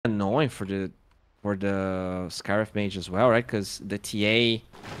annoying for the Scarif Mage as well, right? Because the TA,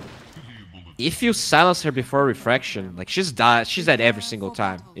 if you silence her before refraction, like she's dead every single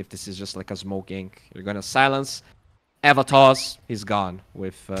time. If this is just like a smoke ink, you're gonna silence Avatars, he's gone.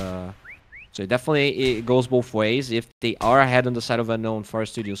 With so it goes both ways. If they are ahead on the side of unknown, Fire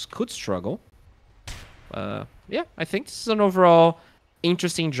Studios could struggle. Yeah, I think this is an overall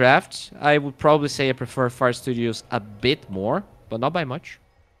interesting draft. I would probably say I prefer Fire Studios a bit more, but not by much.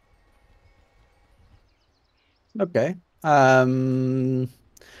 Okay. Yeah,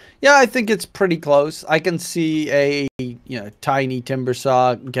 I think it's pretty close. I can see a tiny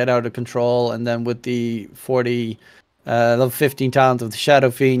Timbersaw get out of control, and then with the 40 level 15 talent of the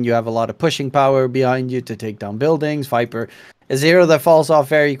Shadow Fiend, you have a lot of pushing power behind you to take down buildings. Viper is a hero that falls off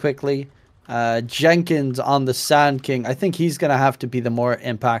very quickly. Jenkins on the Sand King, I think he's going to have to be the more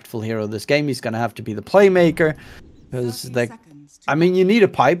impactful hero this game. He's going to have to be the playmaker, because I mean, you need a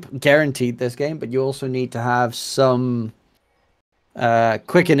pipe guaranteed this game, but you also need to have some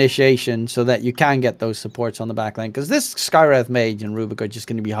quick initiation so that you can get those supports on the back line, because this Skywrath Mage and Rubik are just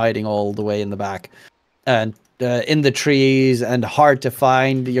going to be hiding all the way in the back and in the trees and hard to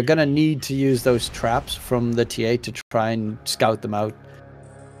find. You're going to need to use those traps from the TA to try and scout them out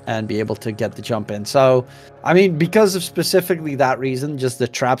and be able to get the jump in. So, I mean, because of specifically that reason, just the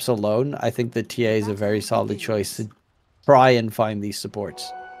traps alone, I think the TA is a very solid choice to try and find these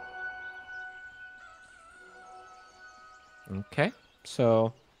supports. Okay,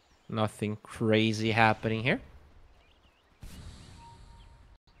 so nothing crazy happening here.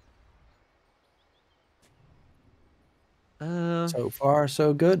 So far,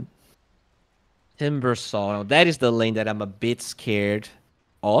 so good. Timbersaw. Now, that is the lane that I'm a bit scared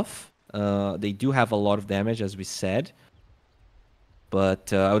of. They do have a lot of damage, as we said. But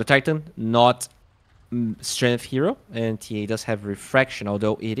the Titan, not strength hero, and TA does have refraction,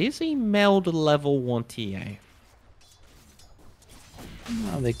 although it is a meld level 1 TA.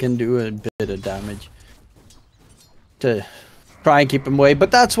 Well, they can do a bit of damage to try and keep him away,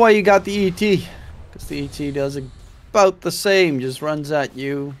 but that's why you got the ET, because the ET does about the same, just runs at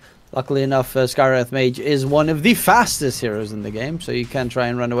you. Luckily enough, Skywrath Mage is one of the fastest heroes in the game, so you can try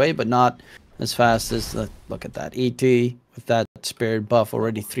and run away, but not as fast as, look at that, ET with that spirit buff,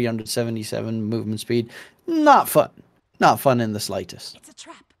 already 377 movement speed. Not fun. Not fun in the slightest. It's a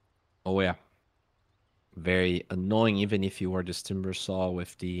trap. Oh yeah. Very annoying, even if you were this Timbersaw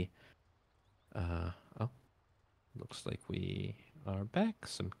with the... oh, looks like we are back.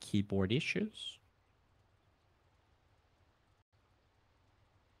 Some keyboard issues.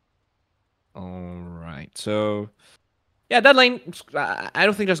 Alright, so... yeah, that lane, I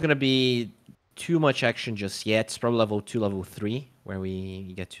don't think there's going to be too much action just yet. It's probably level 2, level 3, where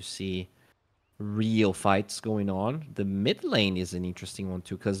we get to see real fights going on. The mid lane is an interesting one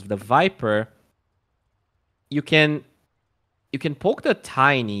too, because the Viper... You can poke the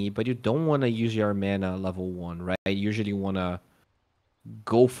Tiny, but you don't want to use your mana level 1, right? You usually want to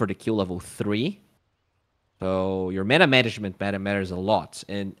go for the kill level 3. So your mana management matters a lot.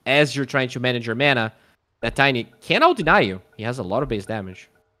 And as you're trying to manage your mana, that Tiny cannot deny you. He has a lot of base damage.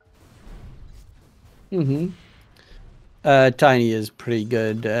 Tiny is pretty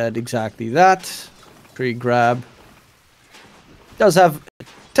good at exactly that. Pre-grab. Does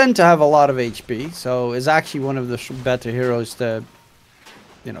tend to have a lot of HP, so is actually one of the better heroes to,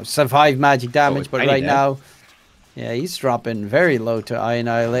 survive magic damage. But right now, yeah, he's dropping very low to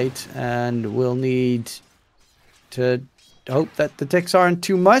Annihilate, and we'll need to hope that the ticks aren't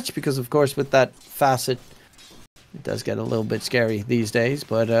too much, because of course with that facet, it does get a little bit scary these days.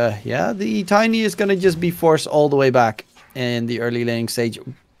 But yeah, the Tiny is going to just be forced all the way back in the early laning stage.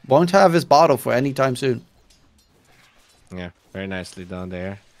 Won't have his bottle for any time soon. Yeah, very nicely done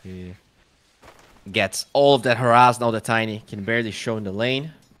there. He gets all of that harass. Now the Tiny can barely show in the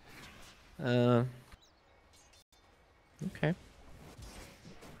lane. Okay.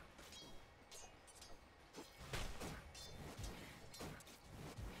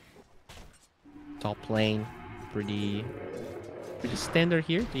 Top lane, pretty standard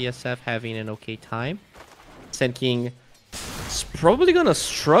here. DSF having an okay time. Sand King is probably gonna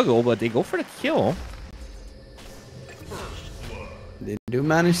struggle, but they go for the kill. They do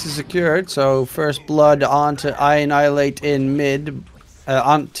manage to secure it, so first blood onto Annihilate in mid,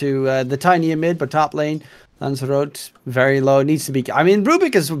 onto the Tiny in mid, but top lane, Lanzarote very low, needs to be... I mean,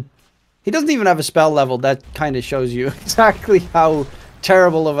 Rubik is... he doesn't even have a spell level. That kind of shows you exactly how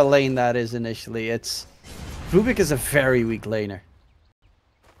terrible of a lane that is initially. Rubik is a very weak laner.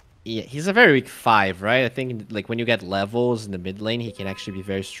 Yeah, he's a very weak 5, right? I think like when you get levels in the mid lane, he can actually be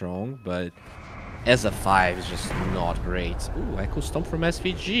very strong, but as a 5 is just not great. Ooh, Echo Stomp from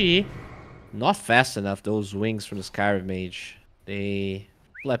SVG. Not fast enough, those wings from the Skyrim Mage. They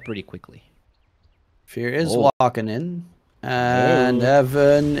flap pretty quickly. Fear is Oh. walking in. And Oh.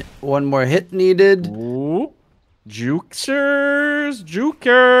 Evan, one more hit needed. Ooh. Jukesters!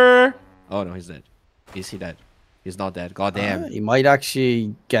 Juker! Oh no, he's dead. Is he dead? He's not dead. God damn. He might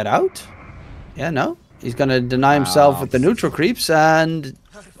actually get out. Yeah, no. He's going to deny himself with the neutral creeps, and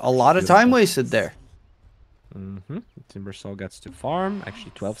a lot of time wasted there. Timbersaw gets to farm.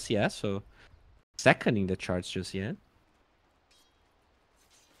 Actually, 12 CS, so seconding the charts just yet.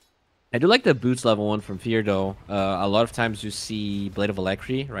 I do like the boots level 1 from Fear, though. A lot of times you see Blade of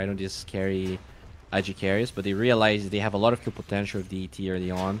Electri, right, on these carry IG carries, but they realize they have a lot of kill potential with DET early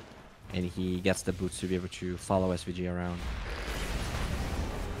on, and he gets the boots to be able to follow SVG around.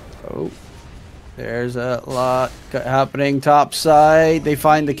 Oh. There's a lot happening top side. They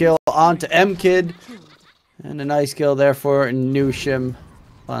find the kill onto M-Kid. And a nice kill there for Nushim.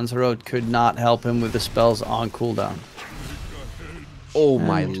 Lanzarote could not help him with the spells on cooldown. Oh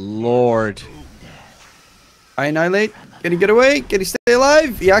my lord. Annihilate. Can he get away? Can he stay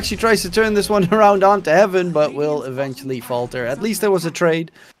alive? He actually tries to turn this one around onto Heaven, but will eventually falter. At least there was a trade.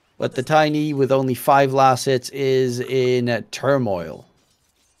 But the Tiny, with only 5 last hits, is in turmoil.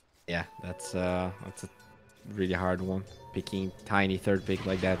 Yeah, that's a really hard one. Picking Tiny third pick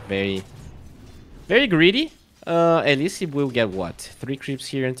like that, very greedy. At least he will get what? 3 creeps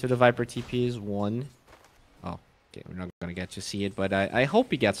here into the Viper TPs. 1. Oh, okay, we're not gonna get to see it, but I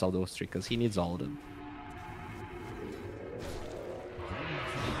hope he gets all those 3 because he needs all of them.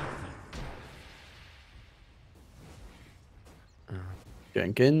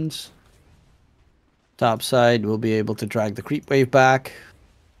 Jenkins. Top side will be able to drag the creep wave back.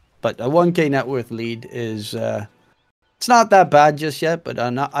 But a 1k net worth lead is... it's not that bad just yet, but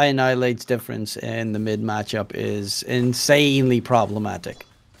Annihilate's difference in the mid matchup is insanely problematic.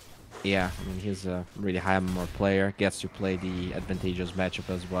 Yeah, I mean, he's a really high MMR player. Gets to play the advantageous matchup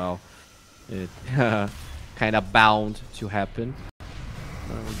as well. It kind of bound to happen.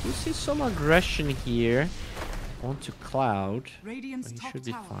 We do see some aggression here onto Cloud. He should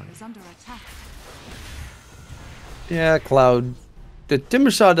be fine. Yeah, Cloud. The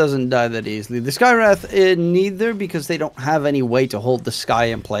Timbersaw doesn't die that easily. The Skywrath, neither, because they don't have any way to hold the Sky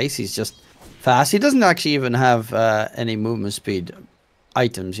in place. He's just fast. He doesn't actually even have any movement speed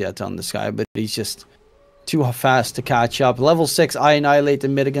items yet on the Sky, but he's just too fast to catch up. Level 6, I Annihilate the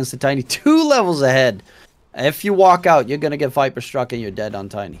mid against the Tiny. 2 levels ahead. If you walk out, you're going to get Viper struck and you're dead on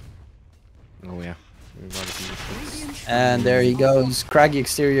Tiny. Oh, yeah. And there he goes. Craggy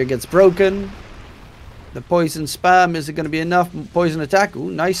exterior gets broken. The poison spam, is it going to be enough? Poison attack.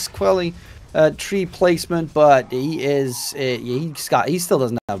 Ooh, nice quelling tree placement, but he is he still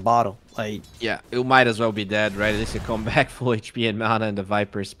doesn't have bottle. Like, yeah, it might as well be dead, right? At least you come back full HP and mana, and the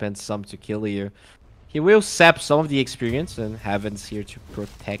Viper spends some to kill you. He will sap some of the experience, and Heaven's here to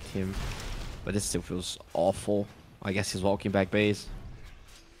protect him. But it still feels awful. I guess he's walking back base.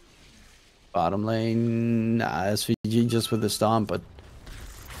 Bottom lane, SVG just with the stomp, but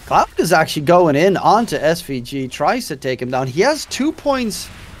Cloud is actually going in onto SVG, tries to take him down. He has 2 points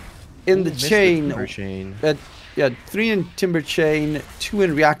in the chain. Yeah, 3 in Timber Chain, 2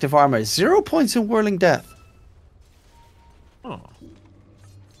 in Reactive Armor, 0 points in Whirling Death. Oh.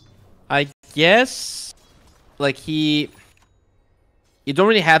 I guess, like, you don't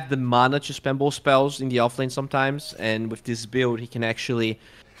really have the mana to spam both spells in the offlane sometimes, and with this build, he can actually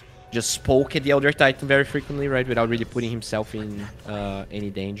just poke at the Elder Titan very frequently, right, without really putting himself in any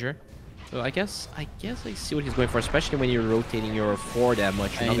danger. So I guess I see what he's going for, especially when you're rotating your 4 that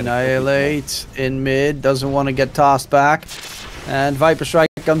much. Annihilate in mid, doesn't want to get tossed back. And Viper Strike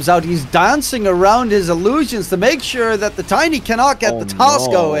comes out. He's dancing around his illusions to make sure that the Tiny cannot get the toss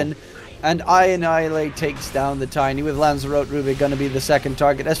going. And I Annihilate takes down the Tiny with Lanzarote Rubik going to be the second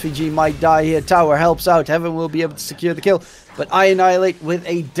target. SVG might die here. Tower helps out. Heaven will be able to secure the kill. But I Annihilate with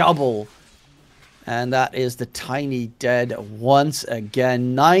a double. And that is the Tiny dead once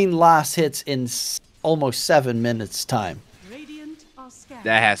again. 9 last hits in almost 7 minutes time.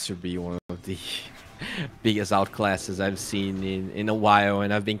 That has to be one of the biggest outclasses I've seen in a while.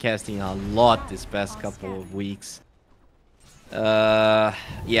 And I've been casting a lot this past couple of weeks.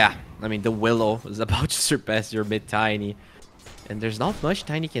 Yeah, I mean, the Willow is about to surpass your mid Tiny. And there's not much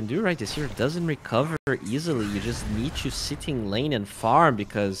Tiny can do right this year. It doesn't recover easily. You just need to sit in lane and farm,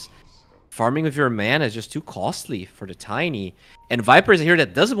 because farming with your mana is just too costly for the Tiny. And Viper is here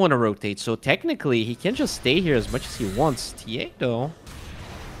that doesn't want to rotate, so technically he can just stay here as much as he wants. TA though.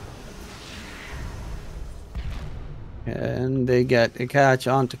 And they get a catch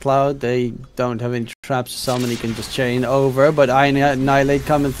onto Cloud. They don't have any traps to summon. He can just chain over. But Annihilate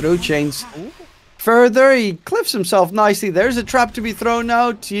coming through. Chains further. He cliffs himself nicely. There's a trap to be thrown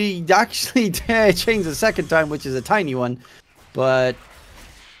out. He actually chains a second time, which is a tiny one. But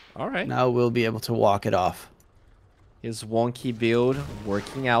all right, now we'll be able to walk it off. His wonky build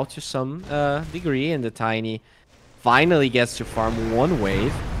working out to some degree, and the Tiny finally gets to farm one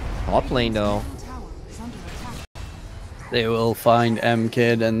wave. Top lane though. They will find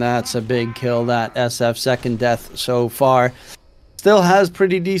M-Kid, and that's a big kill. That SF second death so far. Still has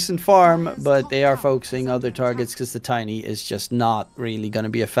pretty decent farm, but they are focusing other targets because the Tiny is just not really going to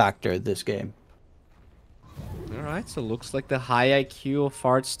be a factor this game. Alright, so looks like the high IQ of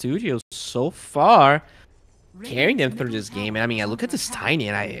Fart Studios so far carrying them through this game. And I mean, I look at this Tiny,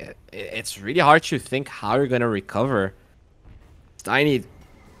 and it's really hard to think how you're going to recover. Tiny,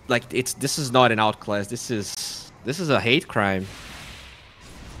 like, this is not an outclass. This is a hate crime.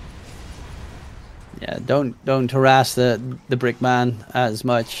 Yeah, don't harass the brick man as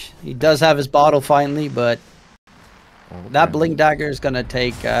much. He does have his bottle finally, but that Blink Dagger is gonna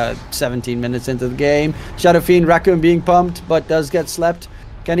take 17 minutes into the game. Shadow Fiend Raccoon being pumped, but does get slept.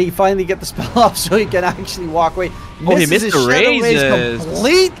 Can he finally get the spell off so he can actually walk away? Oh, he missed the raises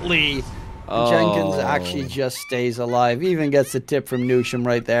completely. Oh. Jenkins actually just stays alive. Even gets the tip from Nusham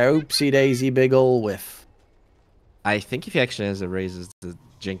right there. Oopsie daisy, big ol' whiff. I think if he actually has the raises, the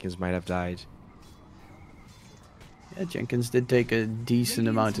Jenkins might have died. Yeah, Jenkins did take a decent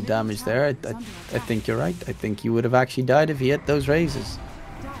amount of damage there. I think you're right. I think he would have actually died if he hit those raises.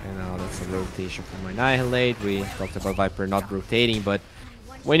 I know, that's a rotation from Annihilate. We talked about Viper not rotating, but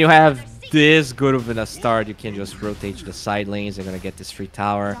when you have this good of a start, you can just rotate to the side lanes. They're going to get this free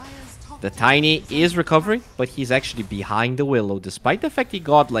tower. The Tiny is recovering, but he's actually behind the Willow, despite the fact he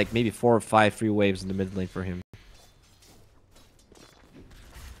got like maybe 4 or 5 free waves in the mid lane for him.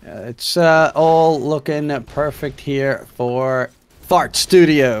 It's all looking perfect here for Fart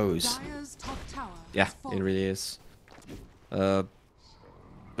Studios. Yeah, it really is.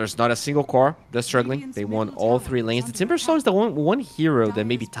 There's not a single core. They're struggling. They won all 3 lanes. The Timbersaw is the one hero that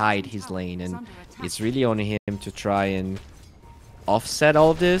maybe tied his lane, and it's really on him to try and offset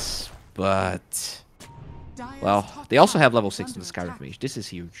all of this. But, well, they also have level 6 in the Skywrath Mage. This is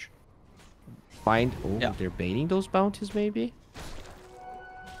huge. Yeah. They're baiting those bounties maybe?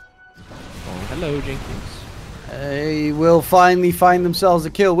 Oh, hello, Jenkins. They will finally find themselves a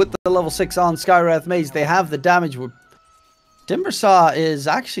kill with the level 6 on Skywrath Mage. They have the damage. Timbersaw is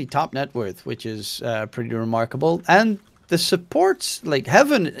actually top net worth, which is pretty remarkable. And the supports, like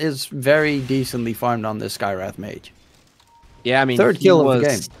Heaven, is very decently farmed on this Skywrath Mage. Yeah, I mean, third kill of the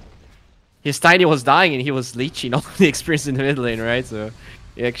game. His Tiny was dying and he was leeching all the experience in the mid lane, right? So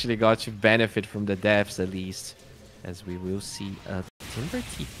he actually got to benefit from the deaths at least. As we will see Timber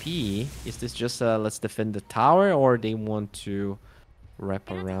TP. Is this just let's defend the tower, or they want to wrap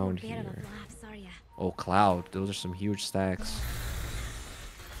around here? Oh, Cloud. Those are some huge stacks.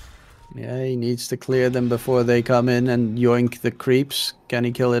 Yeah, he needs to clear them before they come in and yoink the creeps. Can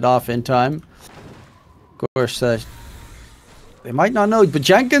he kill it off in time? Of course, they might not know, but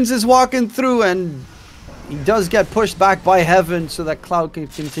Jenkins is walking through, and he does get pushed back by Heaven so that Cloud can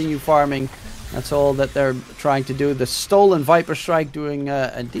continue farming. That's all that they're trying to do. The stolen Viper Strike doing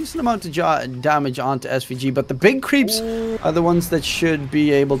a decent amount of damage onto SVG, but the big creeps are the ones that should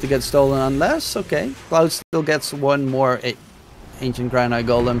be able to get stolen unless, okay, Cloud still gets one more Ancient Granite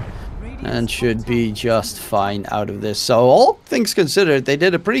Golem and should be just fine out of this. So all things considered, they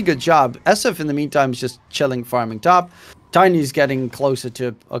did a pretty good job. SF in the meantime is just chilling, farming top. Tiny's getting closer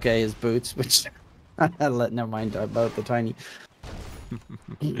to, okay, his boots, which, never mind about the Tiny.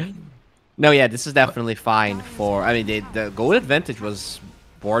 No, yeah, this is definitely fine for... I mean, the gold advantage was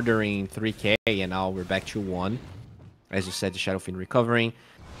bordering 3k, and now we're back to 1. As you said, the Shadow Fiend recovering.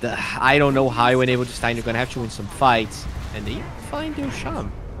 I don't know how he went able to Stein. You're going to have to win some fights. And they find their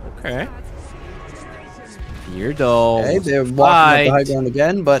Sham. Okay. Here, though. Okay, they're walking up the high ground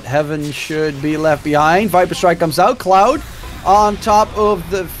again, but Heaven should be left behind. Viper Strike comes out. Cloud on top of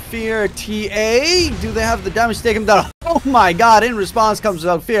the Fear TA. Do they have the damage to take him down? Oh my god, in response comes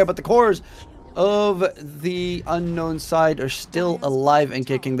out Fear, but the cores of the unknown side are still alive and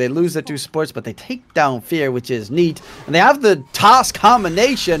kicking. They lose their 2 supports, but they take down Fear, which is neat. And they have the task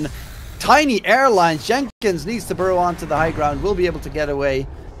combination. Tiny Airlines. Jenkins needs to burrow onto the high ground. Will be able to get away.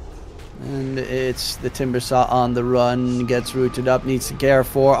 And it's the Timbersaw on the run. Gets rooted up. Needs to care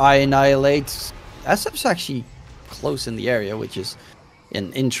for. Annihilate. SF's actually close in the area, which is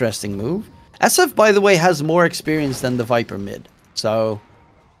an interesting move. SF, by the way, has more experience than the Viper mid. So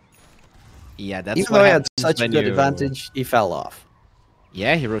Yeah, that's Even what though he had happens such a when good you... advantage, he fell off.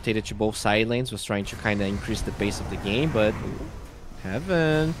 Yeah, he rotated to both side lanes, was trying to kind of increase the pace of the game, but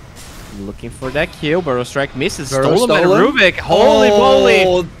Heaven looking for that kill. Burrow Strike misses. Stolen by Rubik. Holy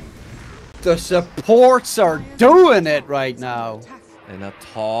moly! The supports are doing it right now. And a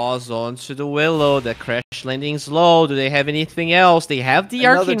toss onto the Willow. The crash landing's low. Do they have anything else? They have the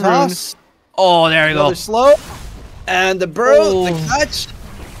Another Arcane toss. Rune. Oh, there you Another go. slow. And the Burrow, the Oh. catch.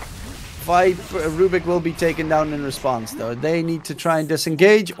 Rubik will be taken down in response, though. They need to try and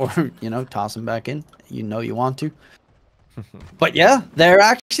disengage or, you know, toss him back in. You know you want to. But yeah, they're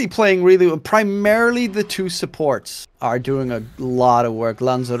actually playing really well. Primarily the two supports are doing a lot of work.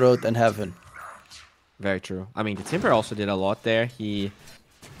 Lanzarote and Heaven. Very true. I mean, the Timber also did a lot there. He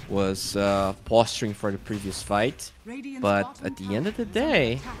was posturing for the previous fight. But at the end of the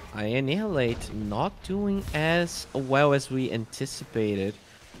day, Annihilate not doing as well as we anticipated.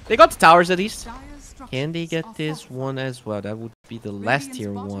 They got the towers at least. Can they get this one as well? That would be the last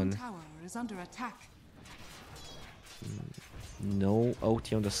tier one. No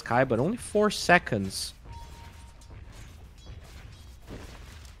OT on the sky, but only 4 seconds.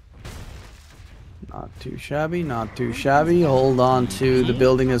 Not too shabby, not too shabby. Hold on to the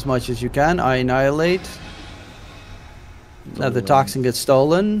building as much as you can. I annihilate. Now the toxin gets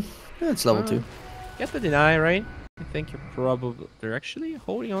stolen. It's level 2. Get the deny, right? I think you're probably... They're actually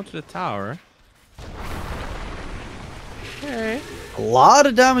holding on to the tower. Okay. A lot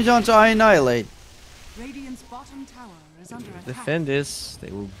of damage onto I annihilate. Radiant's bottom tower is under attack. Defend this.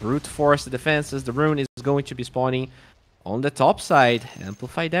 They will brute force the defenses. The rune is going to be spawning on the top side.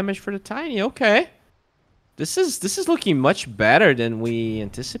 Amplify damage for the Tiny. Okay. This is looking much better than we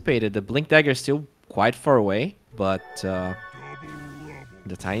anticipated. The Blink Dagger is still quite far away, but the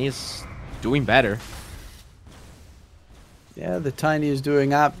Tiny is doing better. Yeah, the Tiny is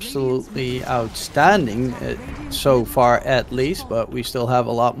doing absolutely outstanding so far at least, but we still have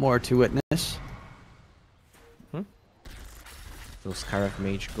a lot more to witness. So Scarif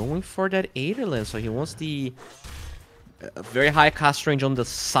Mage going for that Aetherland, so he wants the very high cast range on the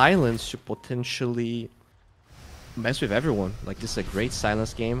Silence to potentially mess with everyone. Like, this is a great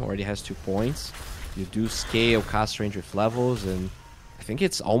Silence game, already has 2 points. You do scale cast range with levels, and I think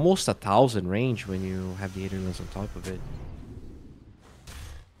it's almost 1,000 range when you have the Aetherlands on top of it.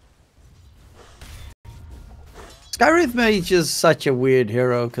 Skywraith Mage is such a weird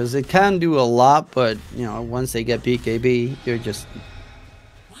hero because it can do a lot, but you know, once they get BKB, you're just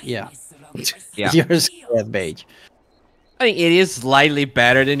yeah. You're a Skywraith Mage. I think it is slightly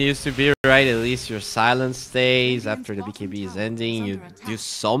better than it used to be, right? At least your silence stays after the BKB is ending. You do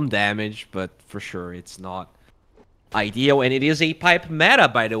some damage, but for sure it's not ideal. And it is a pipe meta,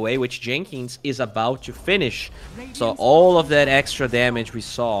 by the way, which Jenkins is about to finish. So all of that extra damage we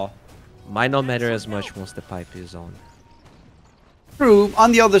saw might not matter as much once the pipe is on. True.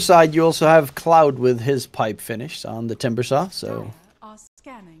 On the other side, you also have Cloud with his pipe finished on the Timbersaw, so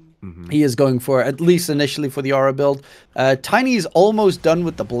he is going for, at least initially, for the Aura build. Tiny is almost done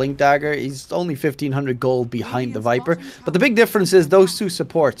with the Blink Dagger. He's only 1,500 gold behind the Viper. But the big difference is those two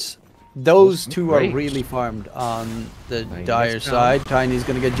supports. Those two are really farmed on the Dire side. Tiny's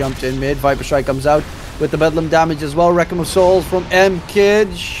going to get jumped in mid. Viper Strike comes out with the Bedlam damage as well. Reckoning of Souls from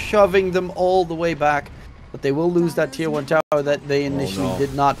M-Kid, shoving them all the way back. But they will lose that tier 1 tower that they initially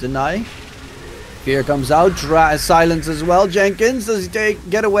did not deny. Fear comes out. Silence as well. Jenkins, does he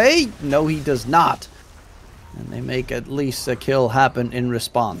get away? No, he does not. And they make at least a kill happen in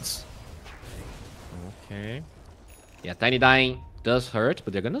response. Okay. Yeah, Tiny dying does hurt,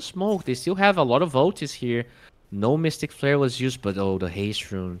 but they're gonna smoke. They still have a lot of ultis here. No Mystic Flare was used, but oh, the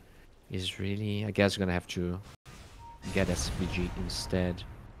Haste Rune is really... I guess we're gonna have to get SVG instead.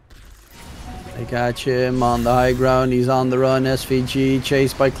 They catch him on the high ground. He's on the run. SVG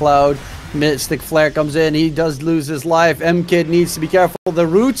chased by Cloud. Mystic Flare comes in. He does lose his life. M-Kid needs to be careful. The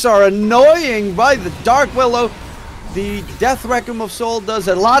roots are annoying by the Dark Willow. The Death Requiem of Soul does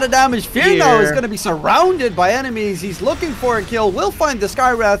a lot of damage. Fear now is going to be surrounded by enemies. He's looking for a kill. Will find the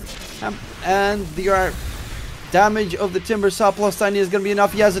Skywrath. And the damage of the Timbersaw plus Tiny is going to be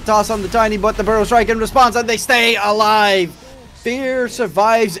enough. He has a toss on the Tiny, but the Burrow Strike in response, and they stay alive. Fear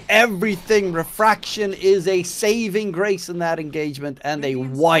survives everything. Refraction is a saving grace in that engagement, and they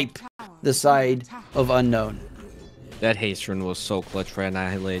wipe the side of Unknown. That Haste Rune was so clutch for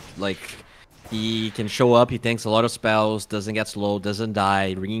Annihilate. Like, he can show up, he tanks a lot of spells, doesn't get slow, doesn't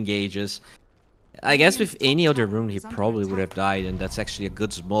die, re-engages. I guess with any other rune, he probably would have died, and that's actually a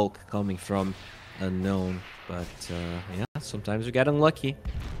good smoke coming from Unknown. But, yeah, sometimes you get unlucky.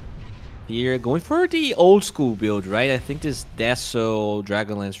 Here, going for the old school build, right? I think this Deso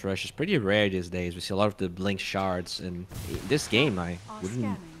Dragonlance Rush is pretty rare these days. We see a lot of the Blink Shards, and in this game, I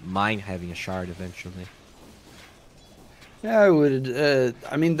wouldn't mind having a Shard eventually. Yeah, I would.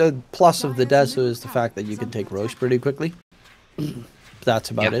 I mean, the plus of the Deso is the fact that you can take Roche pretty quickly.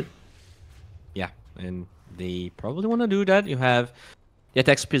 That's about it. Yeah, and they probably want to do that. You have the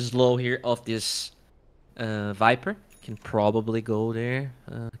attack speed is low here of this Viper. Can probably go there.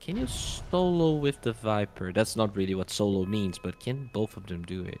 Can you solo with the Viper? That's not really what solo means, but can both of them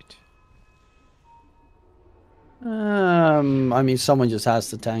do it? I mean, someone just has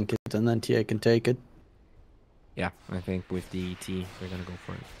to tank it, and then TA can take it. Yeah, I think with the ET, they're gonna go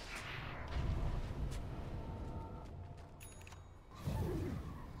for it.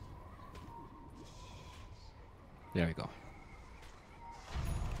 There we go.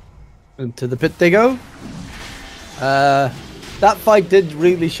 Into the pit they go. That fight did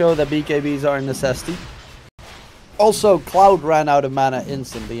really show that BKBs are a necessity. Also, Cloud ran out of mana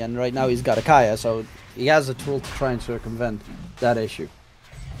instantly, and right now he's got a Kaya, so he has a tool to try and circumvent that issue.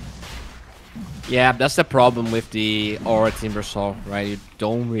 Yeah, that's the problem with the Aura Timbersaw, right? You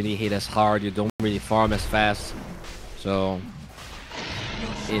don't really hit as hard, you don't really farm as fast. So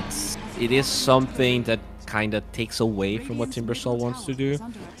it is something that kind of takes away from what Timbersaw wants to do.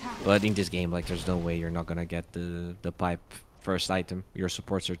 But in this game, like, there's no way you're not gonna get the pipe first item. Your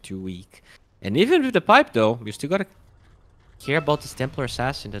supports are too weak. And even with the pipe, though, you still gotta care about this Templar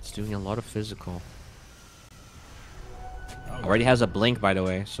Assassin that's doing a lot of physical. Already has a blink, by the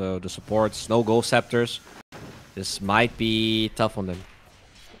way, so the supports, no Ghost Scepters. This might be tough on them.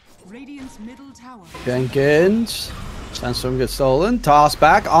 Radiant's middle tower. Jenkins. Sandstorm gets stolen. Toss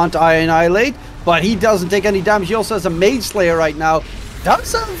back onto Annihilate, but he doesn't take any damage. He also has a Mage Slayer right now.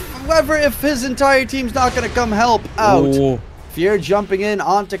 Does however, if his entire team's not going to come help out. Ooh. Fear jumping in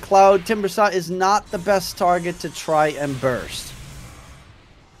onto Cloud. Timbersaw is not the best target to try and burst.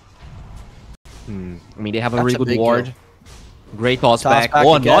 I mean, they have a really good ward. Kill. Great toss back. Back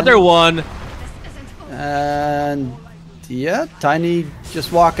Oh, again. another one. And yeah, Tiny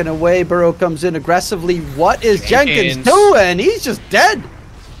just walking away. Burrow comes in aggressively. What is Jenkins doing? He's just dead.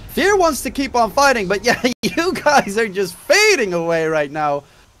 Fear wants to keep on fighting, but yeah, you guys are just fading away right now.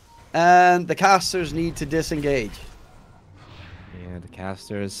 And the casters need to disengage. Yeah, the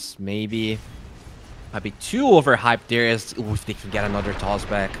casters might be too overhyped there as if they can get another toss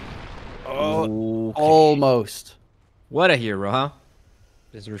back. Oh, Okay. almost. What a hero, huh?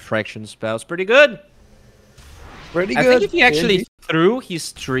 This refraction spell's pretty good. Pretty I good. think if he actually threw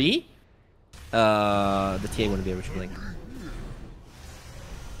his tree, the TA wouldn't be able to blink.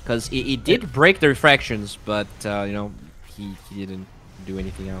 Because he did break the refractions, but you know, he didn't do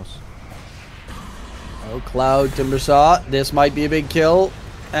anything else. Oh, Cloud, Timbersaw. This might be a big kill.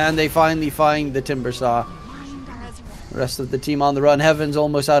 And they finally find the Timbersaw. Rest of the team on the run. Heaven's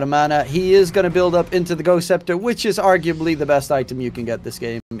almost out of mana. He is going to build up into the Ghost Scepter, which is arguably the best item you can get this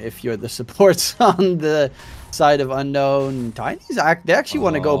game if you're the supports on the side of Unknown. Tiny's they actually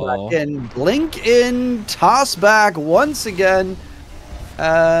want to go back in. Blink in. Toss back once again.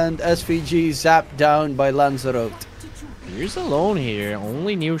 And SVG zapped down by Lanzarote. He's alone here.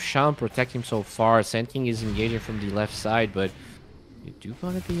 Only New Sham protect him so far. Sand is engaging from the left side, but you do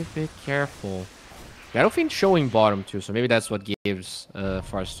want to be a bit careful. I don't think showing bottom too, so maybe that's what gives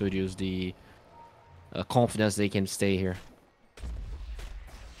Far Studios the confidence they can stay here.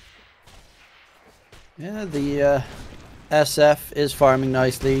 Yeah, the SF is farming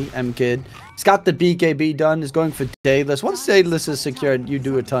nicely. M-Kid. He's got the BKB done. He's going for Daedalus. Once Daedalus is secured, you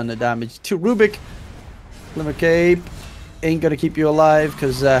do a ton of damage. To Rubik. Glimmer Cape. Ain't gonna keep you alive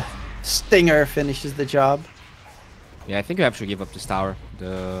because Stinger finishes the job. Yeah, I think you have to give up this tower.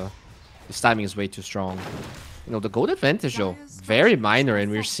 This timing is way too strong. You know, the gold advantage though, very minor,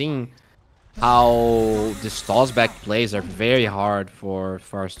 and we're seeing how the toss back plays are very hard for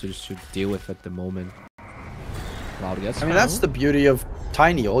Far Studios to deal with at the moment. I mean, that's the beauty of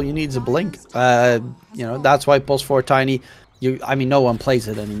Tiny. All you need is a blink. You know, that's why Pulse 4 Tiny. I mean, no one plays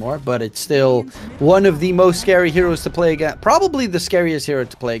it anymore, but it's still one of the most scary heroes to play against. Probably the scariest hero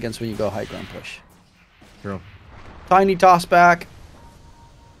to play against when you go high ground push. True. Tiny toss back.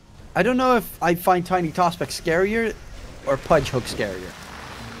 I don't know if I find Tiny Tossback scarier or Pudge Hook scarier.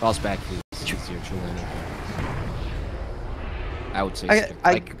 Tossback is easier to learn. I would say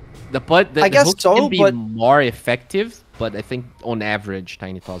like the guess hook so, can be but more effective, but I think on average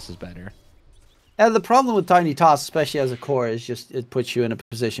Tiny Toss is better. And the problem with Tiny Toss, especially as a core, is just it puts you in a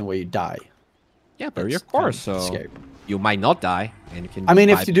position where you die. Yeah, but you're core, so scary. You might not die, and you can. I mean,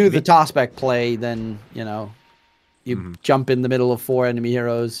 if you do the tossback play, then you know. You jump in the middle of 4 enemy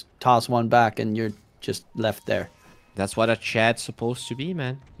heroes, toss one back, and you're just left there. That's what a Chad's supposed to be,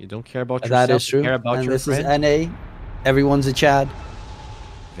 man. You don't care about yourself. That is true. You care about and your this friends. is NA. Everyone's a Chad.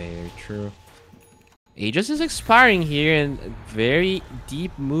 Very true. Aegis is expiring here, and a very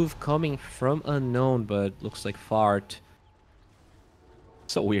deep move coming from unknown, but looks like fart.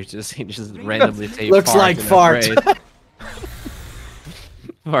 So weird to just randomly say Looks fart. like fart.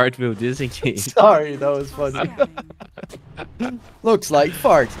 Fart will disengage. Sorry, that was funny. Looks like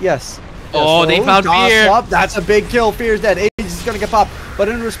fart. Yes. Oh, they found Fear. Up. That's a big kill. Fear's dead. Aegis is gonna get popped, but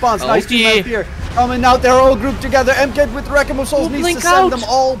in response, nice team out Fear coming out. They're all grouped together. MKid with Reckoning of Souls needs to send them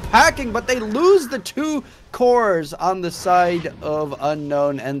all packing, but they lose the 2 cores on the side of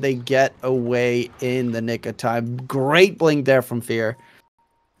Unknown, and they get away in the nick of time. Great blink there from Fear.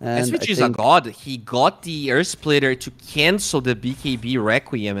 And SVG is a god. He got the Earth Splitter to cancel the BKB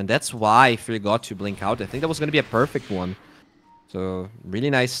Requiem, and that's why Fear got to blink out. I think that was going to be a perfect one. So, really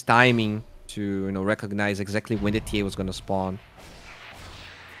nice timing to recognize exactly when the TA was going to spawn.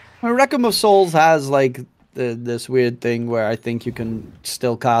 Reckoning of Souls has like this weird thing where I think you can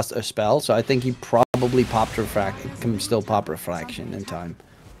still cast a spell, so I think he probably popped can still pop Refraction in time.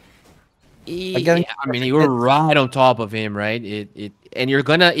 Yeah, I mean, you were right on top of him, right? And you're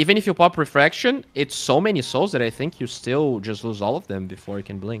gonna, even if you pop Refraction, it's so many souls that I think you still just lose all of them before you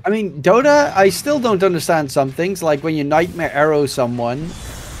can blink. I mean, Dota, I still don't understand some things. Like when you Nightmare Arrow someone,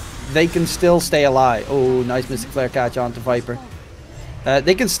 they can still stay alive. Oh, nice Mystic Flare catch onto Viper.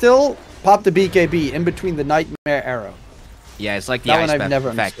 They can still pop the BKB in between the Nightmare Arrow. Yeah, it's like the ice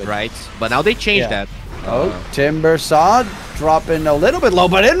effect, right? But now they changed that. Oh, Timber Saw dropping a little bit low,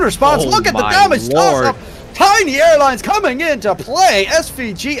 but in response, look at the damage toss up. Tiny Airlines coming into play.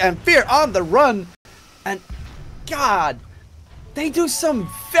 SVG and Fear on the run. And God, they do some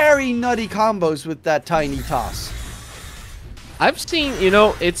very nutty combos with that tiny toss. I've seen,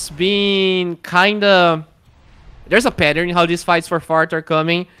 it's been kind of... There's a pattern how these fights for Fart are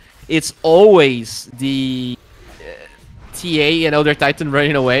coming. It's always the TA and Elder Titan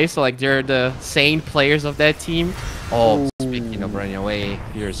running away, so like they're the sane players of that team. Oh, speaking of running away,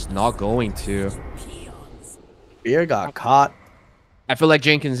 Fear's not going to. Fear got caught. I feel like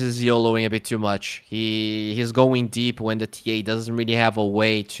Jenkins is YOLOing a bit too much. He's going deep when the TA doesn't really have a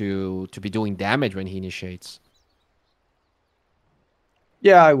way to be doing damage when he initiates.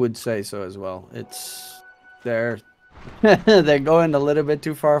 Yeah, I would say so as well. They're going a little bit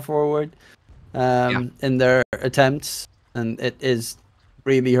too far forward in their attempts, and it is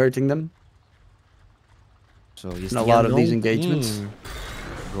really hurting them. So in a lot of these engagements.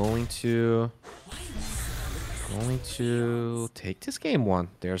 Going to take this game one.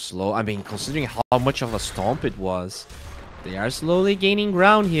 They're slow. I mean, considering how much of a stomp it was, they are slowly gaining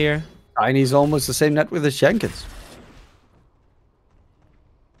ground here. Tiny's almost the same net with as Jenkins.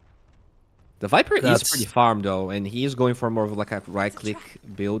 The Viper is pretty farmed though, and he is going for more of like a right-click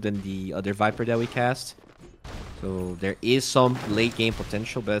build than the other Viper that we cast. So there is some late game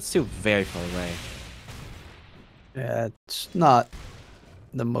potential, but it's still very far away. Yeah, it's not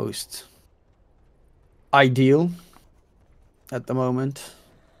the most ideal at the moment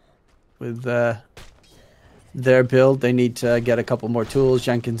with their build. They need to get a couple more tools.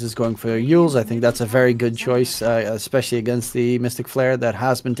 Jenkins is going for Yules. I think that's a very good choice, especially against the Mystic Flare that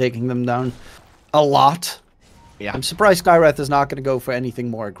has been taking them down a lot. Yeah, I'm surprised Skywrath is not going to go for anything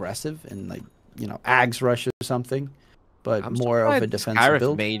more aggressive and like Ags Rush or something, but more of a defensive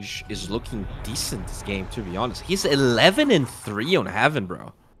build. Mage is looking decent this game, to be honest. He's 11-3 on Heaven,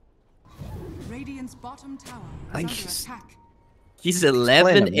 bro. Radiant's bottom tower is Like, under attack. He's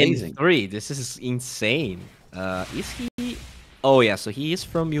 11-3. This is insane. Is he? Oh yeah, so he is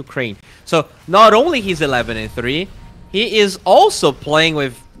from Ukraine. So not only he's 11-3, he is also playing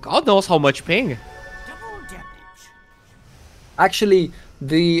with God knows how much ping. Actually,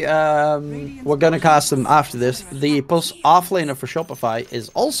 the we're gonna cast him after this. The offlaner for Shopify is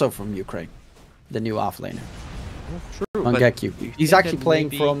also from Ukraine. The new offlaner. True. Mangekyou. He's actually playing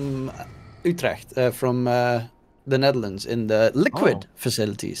from Utrecht, from the Netherlands in the Liquid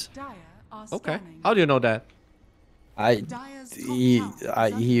facilities. Okay. How do you know that? He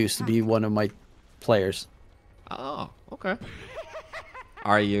used to be one of my players. Oh, okay.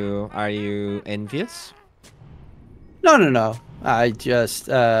 Are you envious? No. I just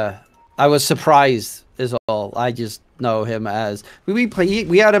I was surprised is all. I just know him as we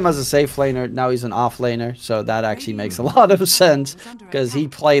had him as a safe laner. Now he's an off laner, so that actually makes a lot of sense because he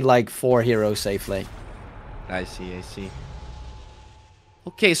played like 4 hero safe lane. I see.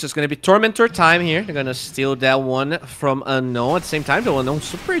 Okay, so it's gonna be Tormentor time here. They're gonna steal that one from Unknown. At the same time, the Unknown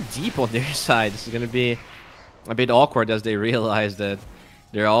super deep on their side. This is gonna be a bit awkward as they realize that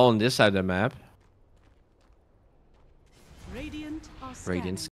they're all on this side of the map. Radiant are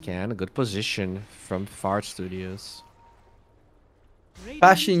Radiant scanning. scan, a good position from Fart Studios. Radiant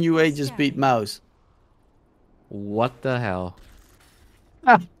Passion UA are just beat scanning. Mouse. What the hell?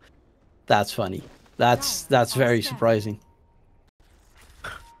 That's funny. That's very surprising.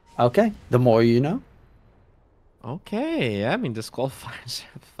 Okay, the more you know. Okay, yeah, I mean, this qualifiers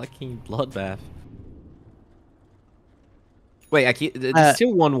a fucking bloodbath. Wait, it's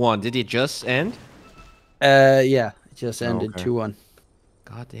still 1-1. Did it just end? Yeah, it just ended okay. 2-1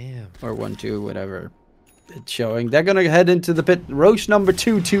 God damn. or 1-2, whatever it's showing. They're gonna head into the pit. Roche number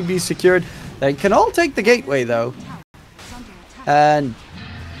 2 to be secured. They can all take the gateway though, and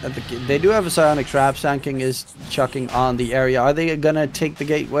they do have a psionic trap. Sanking is chucking on the area. Are they gonna take the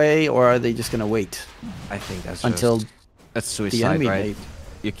gateway or are they just gonna wait I think that's until just, that's the suicide, enemy right? leave?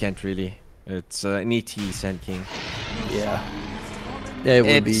 You can't really. It's an ET Sand King. Yeah, it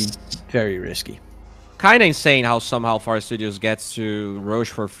would be It's very risky. kind of insane how somehow Far Studios gets to Roche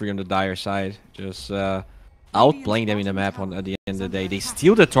for free on the Dire side. Just outplaying them in the map at the end of the day. They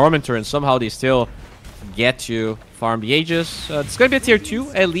steal the Tormentor and somehow they still get to farm the Aegis. It's going to be a tier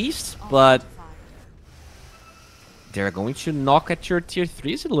 2 at least, but they're going to knock at your tier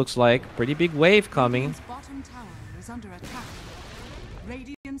 3s, it looks like. Pretty big wave coming. Radiant's bottom tower is under attack.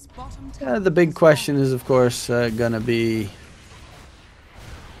 Radiant's bottom tower The big is question is, of course, gonna be: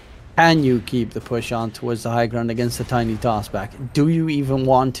 can you keep the push on towards the high ground against the tiny tossback? Do you even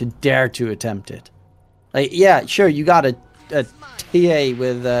want to dare to attempt it? Like, yeah, sure, you got a TA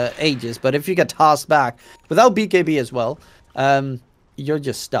with Aegis, but if you get tossed back without BKB as well, you're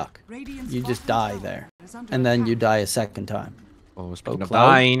just stuck. Radiant's You just bottom die tower there, is under and then you attack. die a second time. Oh, speaking of Cloud.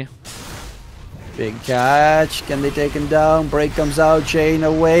 dying. Big catch. Can they take him down? Break comes out. Chain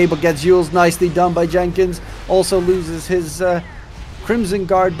away, but gets Yules nicely done by Jenkins. Also loses his Crimson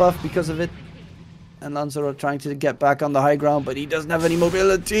Guard buff because of it. And Lanzarote trying to get back on the high ground, but he doesn't have any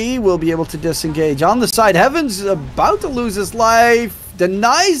mobility. Will be able to disengage. On the side, Heaven's about to lose his life.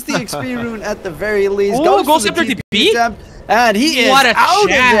 Denies the XP rune at the very least. Oh, goes for after the the TP attempt, and he What is a out of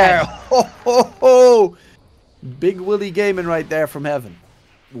shot. there. Ho, ho, ho. Big Willie gaming right there from Heaven.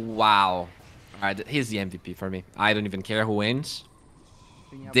 Wow. Alright, he's the MVP for me. I don't even care who wins.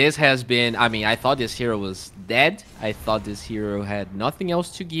 This has been... I mean, I thought this hero was dead. I thought this hero had nothing else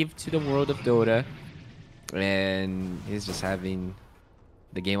to give to the world of Dota. And he's just having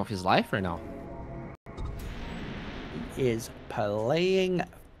the game of his life right now. He is playing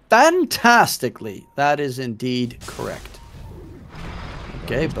fantastically. That is indeed correct.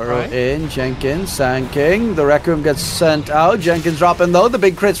 Okay, Burrow in. Jenkins, Sand King. The Rec Room gets sent out. Jenkins dropping low. The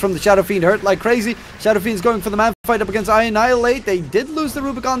big crits from the Shadow Fiend hurt like crazy. Shadow Fiend's going for the man fight up against Annihilate. They did lose the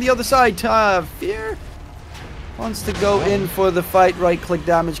Rubik on the other side. Fear wants to go in for the fight. Right click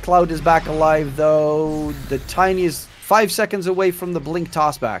damage. Cloud is back alive though. The Tiny is 5 seconds away from the Blink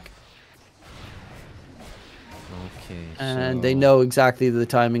tossback. Okay, And they know exactly the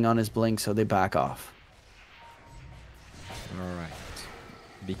timing on his Blink, so they back off. Alright.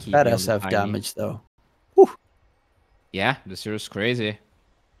 That SF damage though. Yeah, this hero's crazy.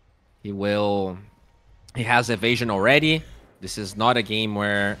 He has evasion already. This is not a game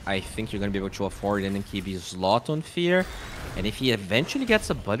where I think you're going to be able to afford an NKB slot on Fear. And if he eventually gets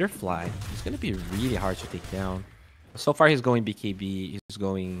a Butterfly, it's going to be really hard to take down. So far he's going BKB, he's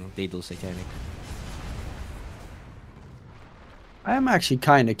going Daedal Satanic. I am actually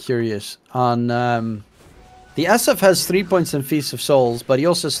kind of curious on... the SF has 3 points in Feast of Souls, but he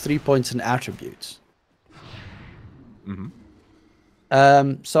also has 3 points in attributes.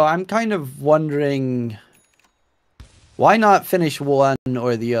 So I'm kind of wondering, why not finish one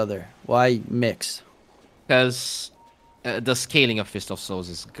or the other? Why mix? Because the scaling of Fist of Souls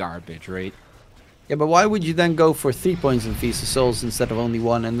is garbage, right? Yeah, but why would you then go for 3 points in Feast of Souls instead of only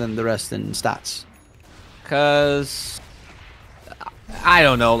one and then the rest in stats? Because... I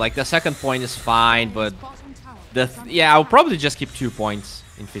don't know, like the second point is fine, but... yeah, I'll probably just keep 2 points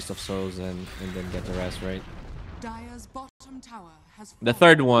in Fist of Souls and then get the rest, right? Dire's bottom tower has The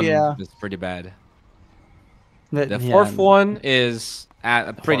third one Yeah. is pretty bad. The The fourth one is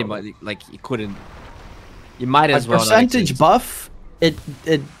pretty much like you couldn't. You might as well. not percentage exist. buff, it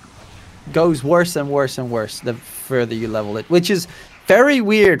goes worse and worse and worse the further you level it, which is very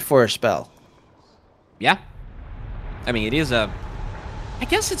weird for a spell. Yeah, I mean it is a. I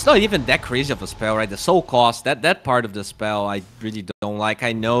guess it's not even that crazy of a spell, right? The soul cost, that part of the spell, I really don't like.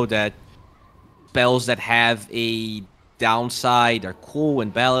 I know that spells that have a downside are cool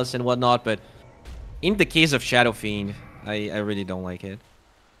and balanced and whatnot, but in the case of Shadow Fiend, I really don't like it.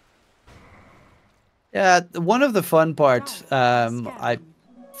 Yeah, one of the fun parts, I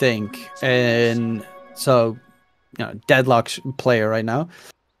think, and so, you know, Deadlock's player right now,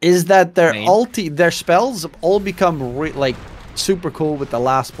 is that their Same. their spells all become like super cool with the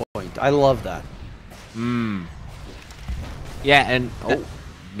last point. I love that. Yeah, and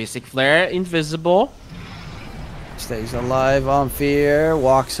Mystic Flare invisible. Stays alive on Fear,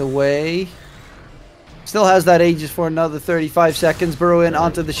 walks away. Still has that Aegis for another 35 seconds. Burrow in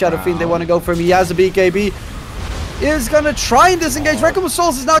onto the Shadow Fiend. They want to go for him. He has a BKB. Is going to try and disengage. Requiem of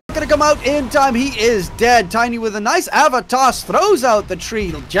Souls is not going to come out in time. He is dead. Tiny with a nice avatar throws out the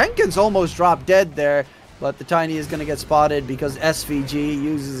tree. Jenkins almost dropped dead there. But the Tiny is going to get spotted because SVG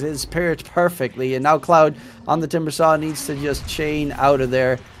uses his Spirit perfectly. And now Cloud on the Timbersaw needs to just chain out of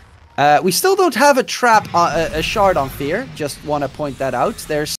there. We still don't have a trap, a shard on Fear. Just want to point that out.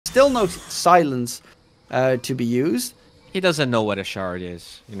 There's still no silence to be used. He doesn't know what a shard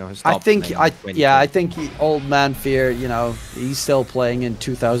is. You know, his I think old man Fear, you know, he's still playing in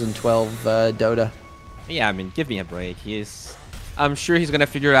 2012 Dota. Yeah, I mean, give me a break. I'm sure he's gonna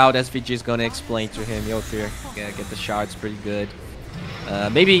figure out. SVG is gonna explain to him, yo, Fear, gotta get the shards pretty good.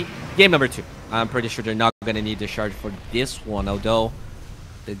 Maybe game number 2. I'm pretty sure they're not gonna need the shard for this one, although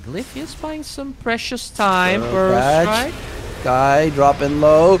the Glyph is buying some precious time. Guy dropping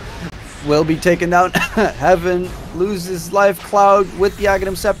low. Will be taken down. Heaven loses life. Cloud with the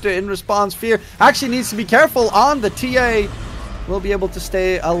Aghanim Scepter in response. Fear actually needs to be careful on the TA. Will be able to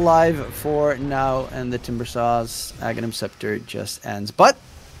stay alive for now. And the Timbersaw's Aghanim Scepter just ends. But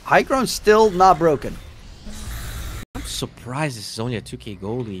high ground still not broken. I'm surprised this is only a 2k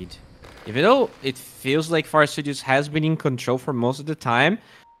goal lead. Even though it feels like Far Studios has been in control for most of the time,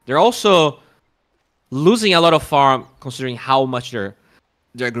 they're also losing a lot of farm considering how much they're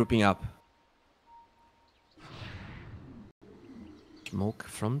grouping up. Smoke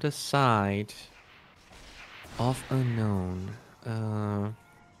from the side of Unknown.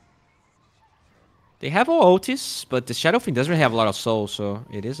 They have all Otis, but the Shadow Fiend doesn't really have a lot of souls, so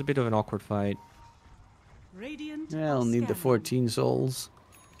it is a bit of an awkward fight. Yeah, I'll need the 14 souls.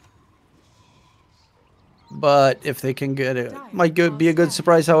 But if they can get it, might be a good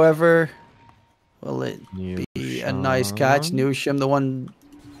surprise, however. Will it be a nice catch? Newsham, the one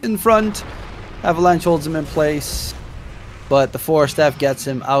in front. Avalanche holds him in place. But the Force Staff gets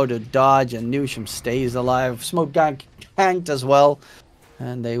him out of dodge, and Newsham stays alive. Smoke Gang tanked as well.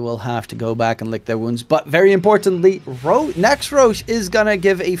 And they will have to go back and lick their wounds. But very importantly, next Roche is going to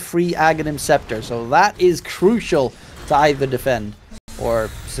give a free Aghanim Scepter. So that is crucial to either defend or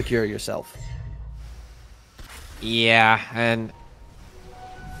secure yourself. Yeah, and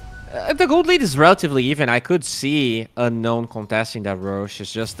the gold lead is relatively even. I could see Unknown contesting that Roche.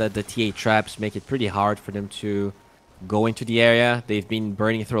 It's just that the TA traps make it pretty hard for them to go into the area. They've been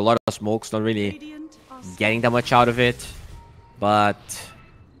burning through a lot of smokes, not really getting that much out of it. But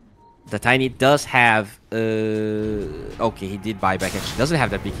the Tiny does have... okay, he did buy back. Actually, doesn't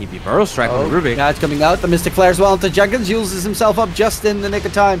have that BKB. Burrow strike on Rubik. Now it's coming out. The Mystic Flare as well into Jenkins. Uses himself up just in the nick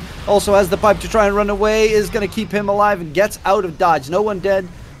of time. Also has the pipe to try and run away. Is going to keep him alive and gets out of dodge. No one dead.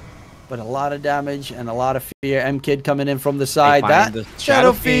 But a lot of damage and a lot of fear. M-Kid coming in from the side. That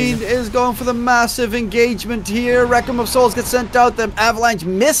Shadow Fiend is going for the massive engagement here. Requiem of Souls gets sent out. The Avalanche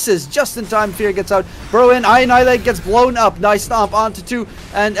misses just in time. Fear gets out. Bro in. Annihilate gets blown up. Nice stomp onto 2.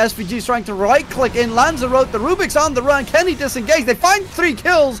 And SVG is trying to right-click in. Lands a rote. The Rubik's on the run. Can he disengage? They find 3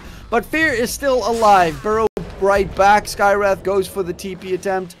 kills. But Fear is still alive. Burrow right back. Skywrath goes for the TP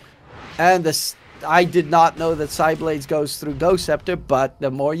attempt. And the... I did not know that Psyblades goes through Ghost Scepter, but the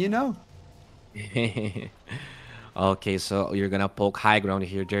more you know. Okay, so you're gonna poke high ground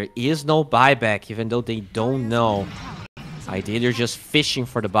here. There is no buyback, even though they don't know. Ideally, they're just fishing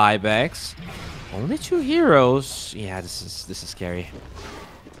for the buybacks. Only 2 heroes. Yeah, this is scary.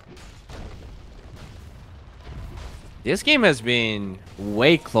 This game has been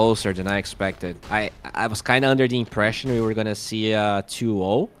way closer than I expected. I was kind of under the impression we were gonna see a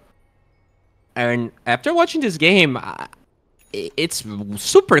 2-0. And after watching this game, it's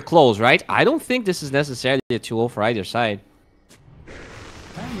super close, right? I don't think this is necessarily a 2-0 for either side.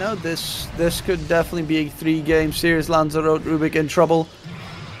 I know this could definitely be a 3-game series. Lanzarote, Rubik in trouble.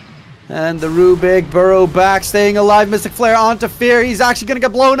 And the Rubik, Burrow back, staying alive. Mystic Flare onto Fear. He's actually going to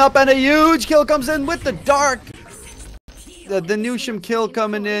get blown up, and a huge kill comes in with the Dark. The Newsham kill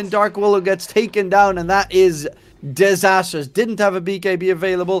coming in. Dark Willow gets taken down, and that is... disastrous. Didn't have a BKB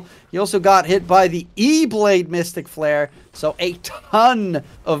available. He also got hit by the E-Blade Mystic Flare. So a ton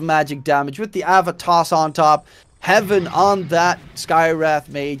of magic damage with the Avatos on top. Heaven on that. Skywrath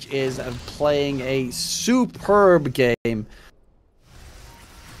Mage is playing a superb game.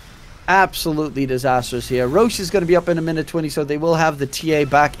 absolutely disastrous here. Roche is going to be up in a minute 20, so they will have the TA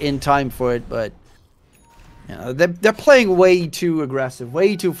back in time for it, but you know, they're playing way too aggressive,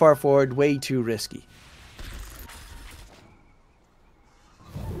 way too far forward, way too risky.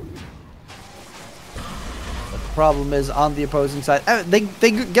 But the problem is on the opposing side,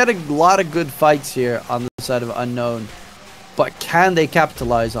 they get a lot of good fights here on the side of Unknown, but can they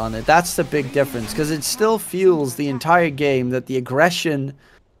capitalize on it? That's the big difference, because it still feels the entire game that the aggression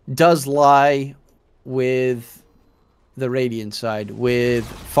does lie with the Radiant side, with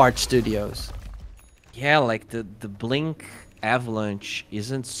Fart Studios. Yeah, like the Blink Avalanche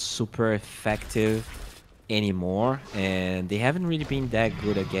isn't super effective anymore, and they haven't really been that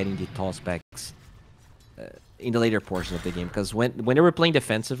good at getting the tossbacks in the later portion of the game. Because when they were playing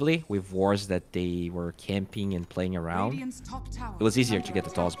defensively with wars that they were camping and playing around, it was easier to get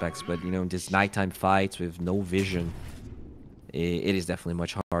the tossbacks. But you know, in these nighttime fights with no vision, it is definitely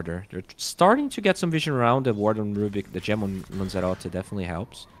much harder. They're starting to get some vision around. The ward on Rubik, the gem on Lanzarote definitely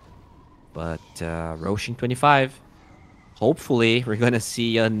helps. But Roshin 25, hopefully we're going to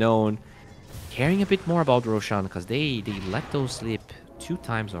see Unknown caring a bit more about Roshan, because they let those slip 2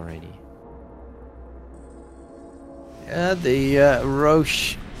 times already. Yeah, the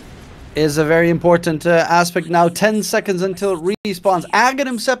Roche is a very important aspect now. 10 seconds until it respawns.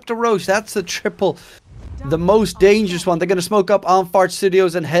 Aghanim Scepter Roche, that's the triple. The most dangerous one. They're going to smoke up on Fart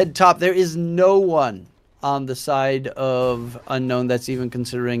Studios and head top. There is no one on the side of Unknown that's even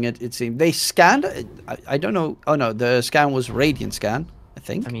considering it, it seems. They scanned. I don't know. Oh, no. The scan was Radiant scan, I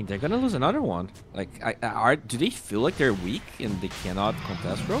think. I mean, they're going to lose another one. Like, do they feel like they're weak and they cannot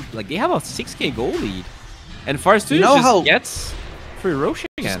contest Roche? Like, they have a 6k goal lead. And Far Studios just gets free Roche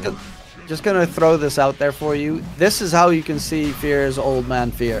again. Just gonna throw this out there for you. This is how you can see Fear's old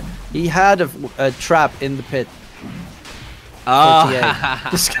man Fear. He had a trap in the pit. Oh.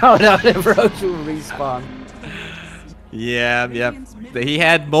 To scout out if Roche will respawn. Yeah. He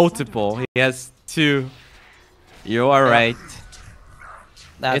had multiple. He has 2. You are right.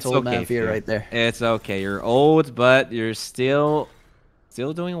 That's it's old okay, man Fear right there. It's okay. You're old, but you're still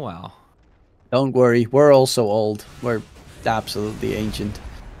doing well. Don't worry. We're also old. We're absolutely ancient.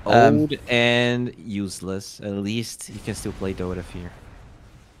 Old and useless. At least you can still play Dota, Fear.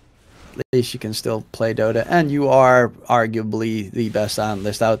 At least you can still play Dota, and you are arguably the best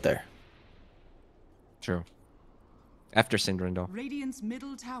analyst out there. True. After Syndrome, though. Radiant's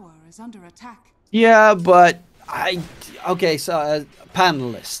middle tower is under attack. Yeah, but okay, so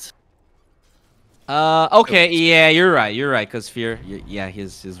panelist. Okay, yeah, you're right, because Fear, yeah,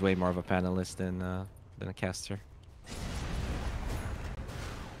 he's way more of a panelist than a caster.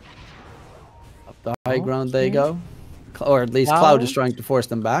 Up the high ground they go. Or at least Cloud is trying to force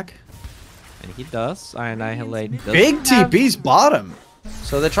them back. And he does. I annihilate. Big TP's bottom.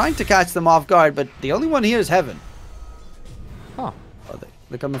 So they're trying to catch them off guard, but the only one here is Heaven. Oh.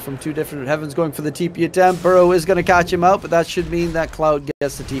 They're coming from 2 different Heaven's going for the TP attempt. Burrow is going to catch him out, but that should mean that Cloud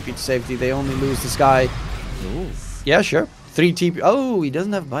gets the TP to safety. They only lose the Sky. Ooh. Yeah, sure. 3 TP. Oh, he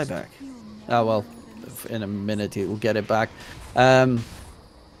doesn't have buyback. Oh, well, in a minute he will get it back. But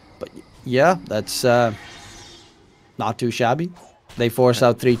yeah, that's not too shabby. They force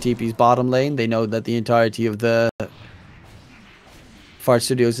out 3 TP's bottom lane. They know that the entirety of the Fart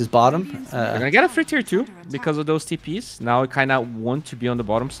Studios is bottom. We're gonna get a free tier 2 because of those TPs. Now I kind of want to be on the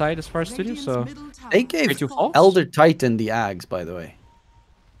bottom side as far as Studios, so they gave Elder Titan the Ags, by the way.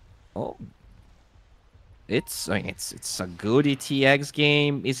 Oh, it's a good ETX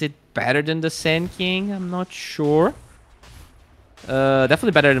game. Is it better than the Sand King? I'm not sure.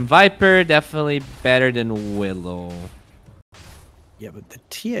 Definitely better than Viper. Definitely better than Willow. Yeah, but the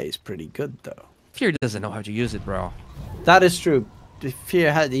TA is pretty good though. Fear doesn't know how to use it, bro. That is true.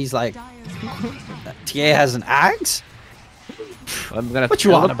 Fear had he's like TA has an axe? I'm gonna what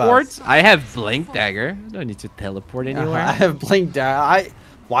you want about? I have Blink Dagger. I don't need to teleport anywhere. I have Blink Dagger.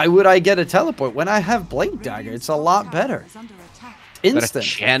 Why would I get a teleport when I have Blink Dagger? It's a lot better. Instant. But a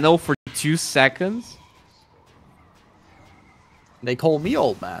channel for 2 seconds. They call me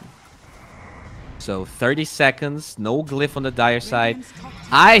old man. So 30 seconds, no glyph on the Dire side.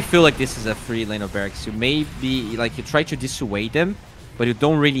 I feel like this is a free lane of barracks. You maybe like you try to dissuade them, but you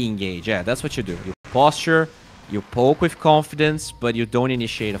don't really engage. Yeah, that's what you do. You posture, you poke with confidence, but you don't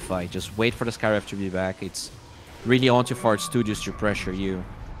initiate a fight. Just wait for the Skyref to be back. It's really on to Fart Studios to pressure you.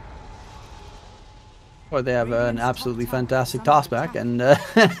 Or they have an absolutely fantastic tossback, and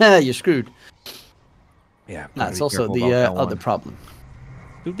you're screwed. Yeah, that's also the other problem.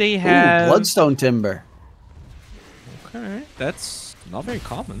 Do they have Bloodstone Timber? Okay, that's not very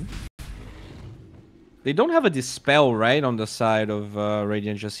common. They don't have a Dispel, right, on the side of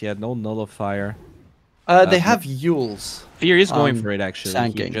Radiant just yet. No Nullifier. They have Yules. Fear is going for it, actually.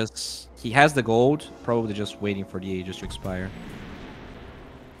 Sanking. He has the gold, probably just waiting for the Aegis to expire.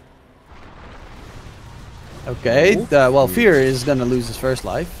 Okay, well, Fear is gonna lose his first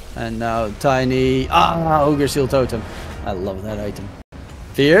life, and now Tiny... Ogre Seal Totem. I love that item.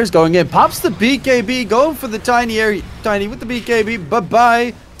 Fear is going in, pops the BKB, going for the Tiny area. Tiny with the BKB,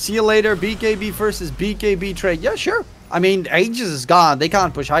 bye-bye. See you later, BKB versus BKB trade. Yeah, sure. I mean, Aegis is gone. They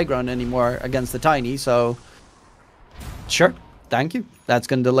can't push high ground anymore against the Tiny, so... Sure, thank you. That's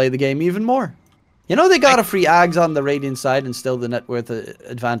gonna delay the game even more. You know, they got a free Ags on the Radiant side, and still the net worth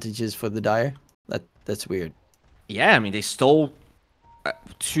advantages for the Dire. That's weird. Yeah, I mean, they stole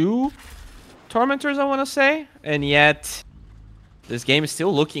 2 Tormentors, I want to say, and yet this game is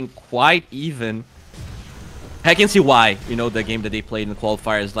still looking quite even. I can see why. You know, the game that they played in the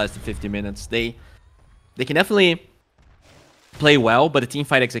qualifiers lasted 50 minutes. They can definitely play well, but the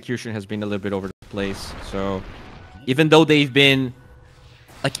teamfight execution has been a little bit over the place. So even though they've been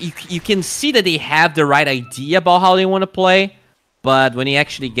like, you can see that they have the right idea about how they want to play. But when he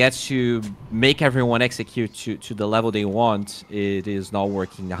actually gets to make everyone execute to the level they want, it is not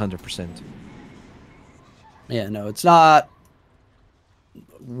working 100%. Yeah, no, it's not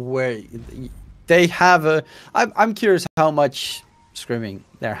where they have a... I'm curious how much scrimming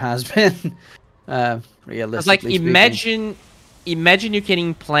there has been, realistically. It's like, imagine you can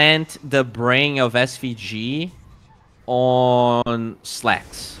implant the brain of SVG on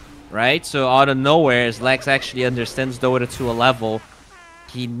Slacks. Right? So out of nowhere, Slax actually understands Dota to a level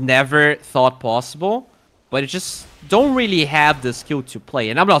he never thought possible, but it just don't really have the skill to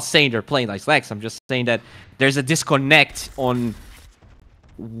play. And I'm not saying they're playing like Slax, I'm just saying that there's a disconnect on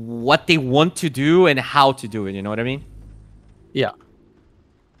what they want to do and how to do it, you know what I mean? Yeah.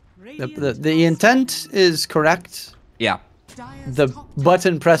 The intent is correct. Yeah. The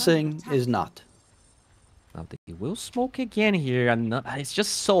button pressing is not. Now they will smoke again here, and it's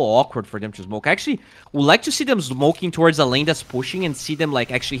just so awkward for them to smoke. I actually would like to see them smoking towards a lane that's pushing and see them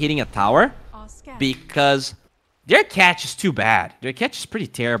like actually hitting a tower, because their catch is too bad. Their catch is pretty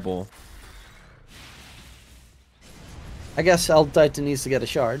terrible. I guess Titan needs to get a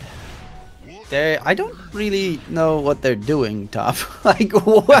shard. I don't really know what they're doing, top. Like,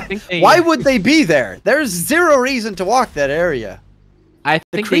 why would they be there? There's zero reason to walk that area. I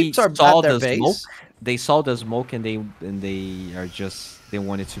think creeps they are saw at their the base. smoke. They saw the smoke and they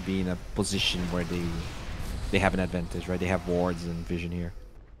wanted to be in a position where they have an advantage, right? They have wards and vision here.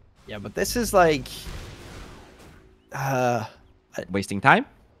 Yeah, but this is like Wasting time?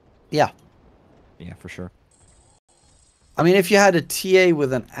 Yeah. Yeah, for sure. I mean, if you had a TA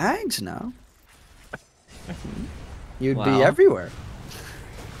with an Ags now, you'd be everywhere.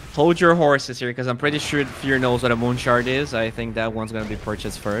 Hold your horses here, because I'm pretty sure Fear knows what a moon shard is. I think that one's going to be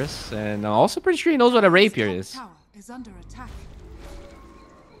purchased first. And I'm also pretty sure he knows what a rapier is.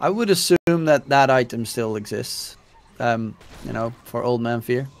 I would assume that item still exists. You know, for Old Man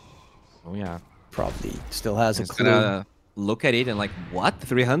Fear. Oh, yeah. Probably still has a clue. Gonna look at it and like, what?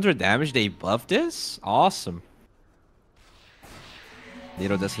 300 damage? They buffed this? Awesome.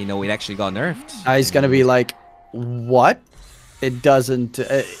 Little does he know it actually got nerfed. He's gonna be like, what? It doesn't.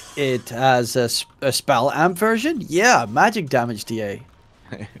 It has a spell amp version? Yeah, magic damage TA.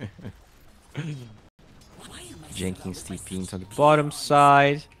 Jenkins TPing on the bottom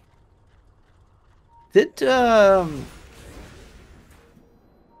side. Did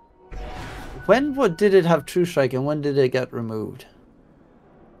when did it have True Strike and when did it get removed?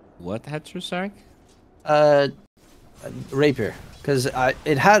 What had True Strike? Rapier, because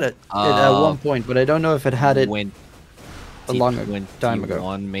it had it at one point, but I don't know if it had it a long time ago.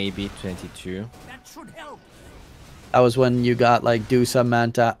 21, maybe 22. That should help. That was when you got like Dusa,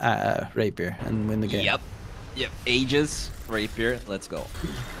 Manta, Rapier and win the game. Yep. Aegis, Rapier, let's go.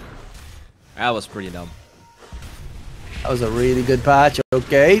 That was pretty dumb. That was a really good patch.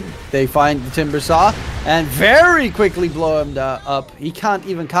 Okay, they find the Timber Saw and very quickly blow him up. He can't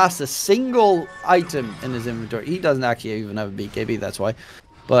even cast a single item in his inventory. He doesn't actually even have a BKB, that's why.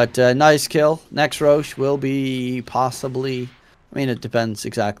 But nice kill. Next Roche will be possibly... I mean, it depends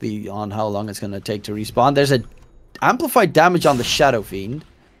exactly on how long it's going to take to respawn. There's a amplified damage on the Shadow Fiend.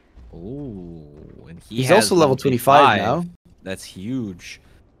 Ooh, and he's also level 25 now. That's huge.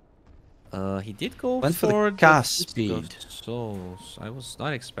 He did go Went for the cast speed. So I was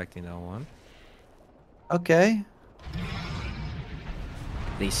not expecting that one. Okay.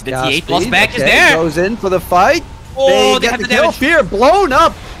 They see the TA plus back is okay, there. Goes in for the fight. Oh, they get the kill. Fear blown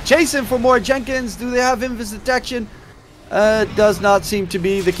up. Chasing for more Jenkins. Do they have Invis detection? Does not seem to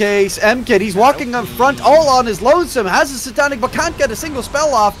be the case. MKid, he's walking up front all on his lonesome. Has a Satanic, but can't get a single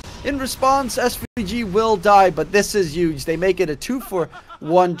spell off. In response, SVG will die, but this is huge. They make it a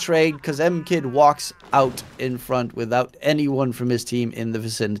 2-for-1 trade because MKid walks out in front without anyone from his team in the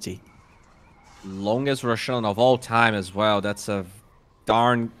vicinity. Longest Roshan of all time as well. That's a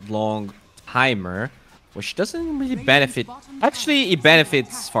darn long timer, which doesn't really benefit. Actually, it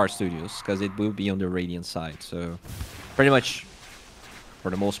benefits Far Studios because it will be on the Radiant side. So, pretty much, for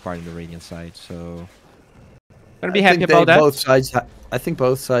the most part, in the Radiant side. So, gonna be happy about that. I think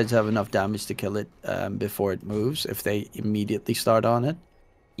both sides have enough damage to kill it before it moves if they immediately start on it.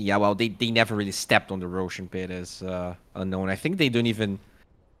 Yeah, well, they never really stepped on the Roshan pit as unknown. I think they don't even.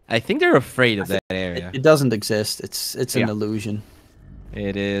 I think they're afraid of that area. It doesn't exist. It's an illusion.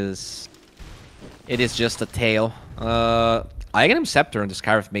 It is. It is just a tale. I get him Scepter on the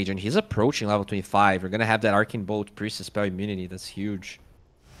Scarif Mage, and he's approaching level 25. We're gonna have that Arcane Bolt Priestess spell immunity. That's huge.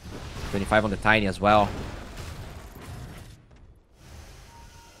 25 on the Tiny as well.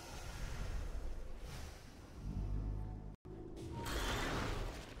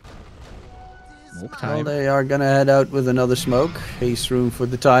 Well, they are gonna head out with another smoke. Haste room for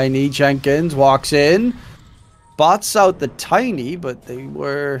the Tiny. Jenkins walks in. Bots out the Tiny, but they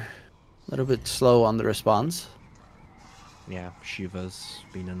were a little bit slow on the response. Yeah, Shiva's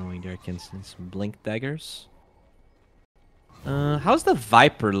been annoying there against some Blink Daggers. How's the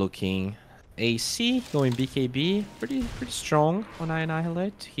Viper looking? AC going BKB. Pretty strong on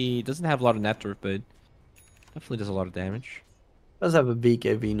Annihilate. He doesn't have a lot of net worth, but definitely does a lot of damage. Does have a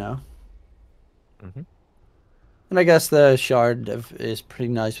BKB now. Mm-hmm. And I guess the Shard is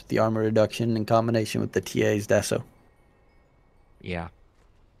pretty nice with the armor reduction in combination with the TA's Deso. Yeah.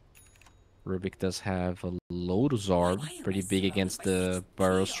 Rubik does have a Lotus Orb, pretty big against the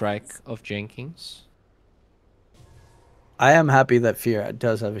Burrow Strike of Jenkins. I am happy that Fear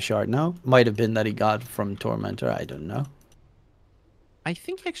does have a Shard now. Might have been that he got from Tormentor, I don't know. I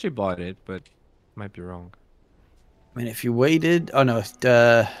think he actually bought it, but might be wrong. I mean, if you waited... Oh no,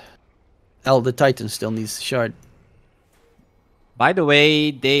 the Titan still needs the Shard. By the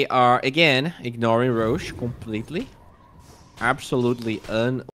way, they are, again, ignoring Roche completely. Absolutely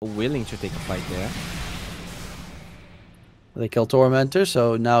unwilling to take a fight there. They kill Tormentor,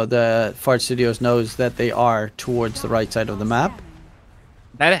 so now the Fart Studios knows that they are towards the right side of the map.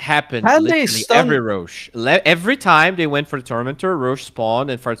 That happened literally every Roche. Every time they went for the Tormentor, Roche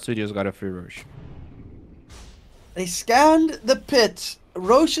spawned and Fart Studios got a free Roche. They scanned the pit.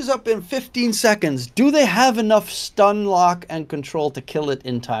 Roche is up in 15 seconds. Do they have enough stun, lock, and control to kill it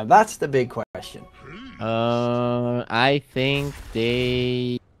in time? That's the big question. I think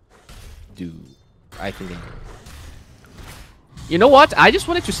they do. I think they do. You know what? I just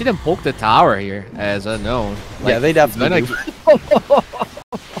wanted to see them poke the tower here as unknown. Like, yeah, they definitely do.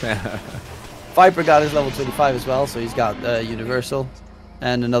 Viper got his level 25 as well, so he's got Universal.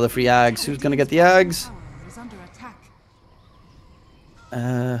 And another free Ags. Who's going to get the Ags?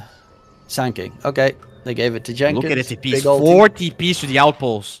 Sand King. Okay, they gave it to Jenkins. Look at it, TPs. 4 TPs to the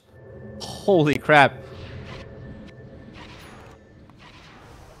outpost. Holy crap.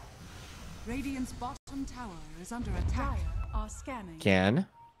 Radiant's bottom tower is under attack. Are scanning. Can.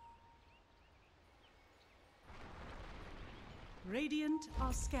 Radiant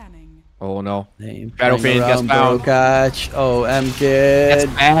are scanning. Oh no. Battlefield gets found. Catch. Oh, MKid. Gets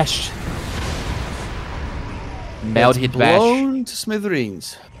bashed. Meld hit bash. Blown to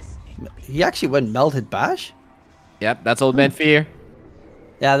smithereens. He actually went meld hit bash? Yep, that's Old Man Fear.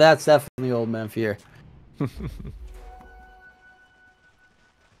 Yeah, that's definitely Old Man Fear.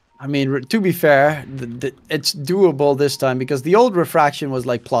 I mean, to be fair, it's doable this time because the old refraction was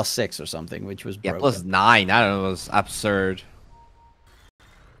like +6 or something, which was broken. Yeah, +9. I don't know, it was absurd.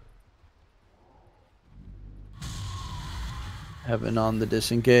 Heaven on the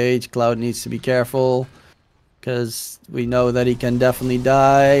disengage. Cloud needs to be careful because we know that he can definitely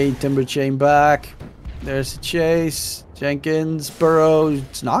die. Timber chain back. There's a chase. Jenkins, Burrow.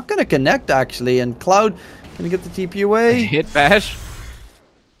 It's not going to connect actually. And Cloud, can he get the TP away? Hit bash.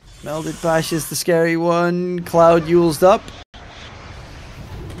 Melded bash is the scary one. Cloud Yule's up.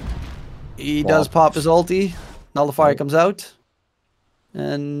 He does pop his ulti. Nullifier comes out.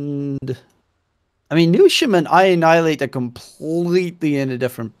 And I mean, Nushim and I Annihilate are completely in a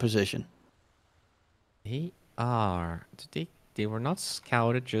different position. They are. They were not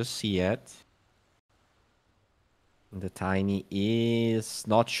scouted just yet. The Tiny is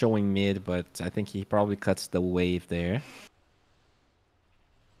not showing mid, but I think he probably cuts the wave there.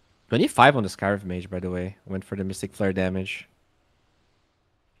 25 on the Scarif Mage, by the way. Went for the Mystic Flare damage.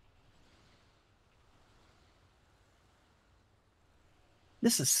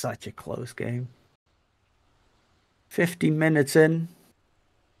 This is such a close game. 50 minutes in.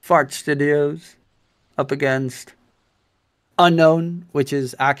 Fart Studios up against Unknown, which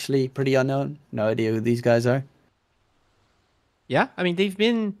is actually pretty unknown. No idea who these guys are. Yeah, I mean they've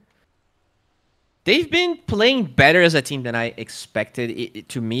been playing better as a team than I expected.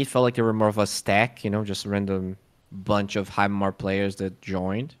 To me, it felt like they were more of a stack, just random bunch of high-mar players that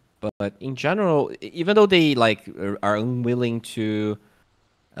joined. But in general, even though they are unwilling to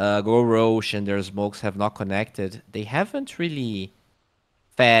go Roche and their smokes have not connected, they haven't really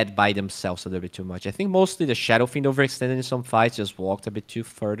fed by themselves a little bit too much. I think mostly the Shadow Fiend overextended in some fights, just walked a bit too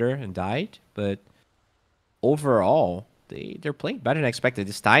further and died. But overall, they're playing better than I expected.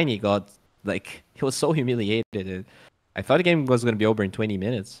 This Tiny got, he was so humiliated. I thought the game was going to be over in 20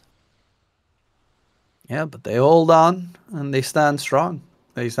 minutes. Yeah, but they hold on and they stand strong.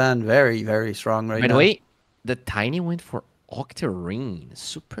 They stand very, very strong right now. By the way, the Tiny went for Octarine.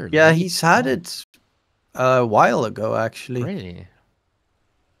 Super Yeah, late. he's had it a while ago, actually. Really?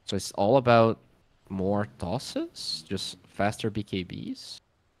 So it's all about more tosses? Just faster BKBs?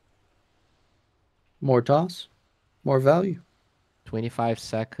 More toss, more value.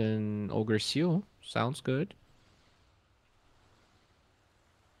 25-second Ogre Seal. Sounds good.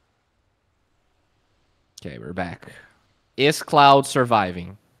 Okay, we're back. Is Cloud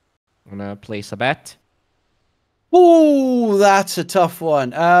surviving? I'm gonna place a bet. Ooh, that's a tough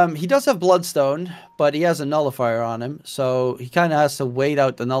one. He does have Bloodstone, but he has a nullifier on him, so he kind of has to wait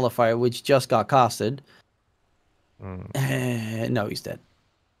out the nullifier, which just got casted. No, he's dead.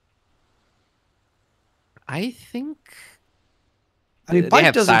 I think... I mean, They Pipe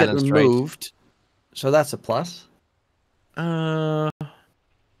have doesn't get silence, right? removed, so that's a plus. But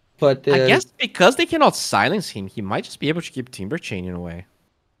I guess because they cannot silence him, he might just be able to keep Timber Chain in a way.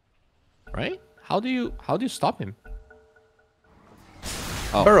 Right? How do you stop him?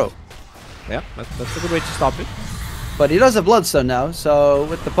 Oh. Burrow. Yeah, that's a good way to stop it. But he does have Bloodstone now, so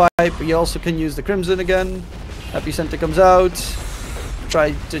with the Pipe, you also can use the Crimson again. Epicenter comes out.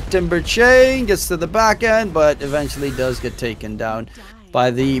 Try to Timber Chain, gets to the back end, but eventually does get taken down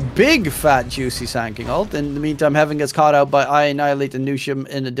by the big, fat, juicy Sanking ult. In the meantime, Heaven gets caught out by I Annihilate and Nushim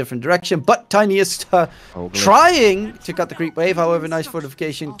in a different direction, but Tiniest trying to cut the creep wave. However, nice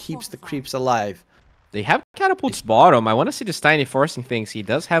fortification keeps the creeps alive. They have catapults bottom. I want to see this Tiny forcing things. He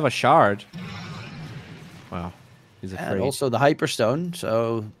does have a shard. Wow. He's afraid. And also the Hyperstone,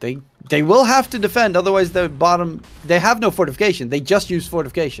 so they will have to defend, otherwise the bottom... They have no fortification, they just use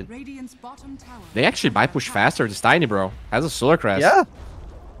fortification. Radiant's bottom tower. They actually buy push faster. This Tiny, bro. Has a Solar Crest. Yeah.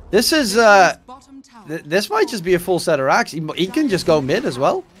 This is... Bottom tower. This might just be a full set of racks. He can just go mid as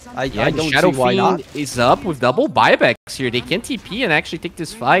well. I don't Shadow see why not. Fiend is up with double buybacks here. They can TP and actually take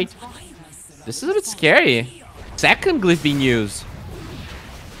this fight. This is a bit scary. Second glyph being used.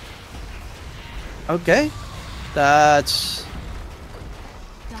 Okay. That's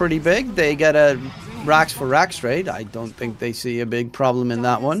pretty big. They get a racks for racks trade. I don't think they see a big problem in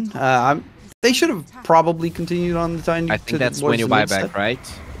that one. They should have probably continued on the Tiny. I think that's when you buy back, right?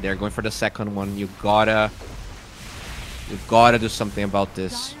 They're going for the second one. You gotta do something about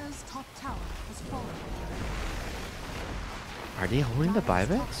this. Dire's top tower has fallen. Are they holding the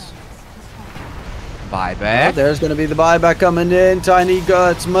buybacks? Oh, Buyback. there's going to be the buyback coming in. Tiny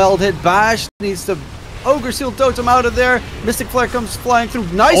gets meld hit bash. Needs to Ogre Seal Totem out of there. Mystic Flare comes flying through.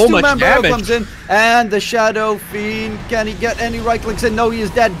 Nice two-man barrel comes in. And the Shadow Fiend. Can he get any right clicks in? No, he is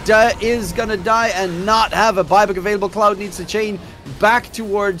dead. Is going to die and not have a buyback available. Cloud needs to chain back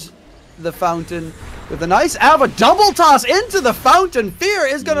towards the fountain with a nice Ava double toss into the fountain. Fear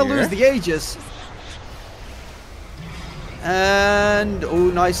is going to lose the Aegis. And, oh,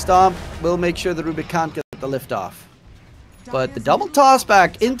 nice stomp. We'll make sure the Rubik can't get the lift off. But the double toss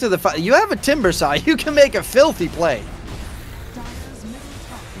back into the... You have a Timber side. You can make a filthy play.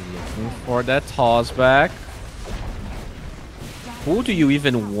 Looking for that toss back. Who do you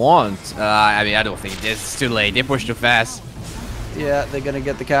even want? I mean, I don't think this is too late. They push too fast. Yeah, they're going to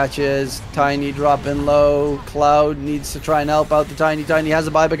get the catches. Tiny dropping low. Cloud needs to try and help out the Tiny. Tiny has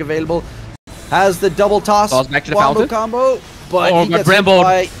a buyback available. Has the double toss Back to the wombo fountain. combo. But he gets hit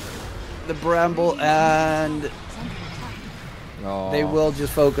by the Bramble, and they will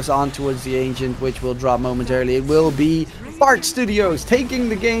just focus on towards the Ancient, which will drop momentarily. It will be Fart Studios taking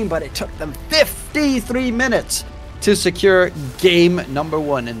the game, but it took them 53 minutes to secure game number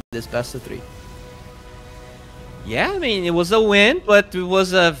 1 in this best of 3. Yeah, I mean, it was a win, but it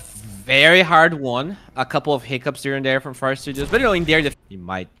was a very hard one. A couple of hiccups here and there from Far Studios, but in there, he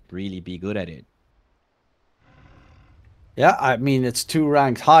might really be good at it. Yeah, I mean, it's 2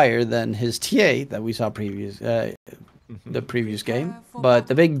 ranks higher than his TA that we saw the previous game. But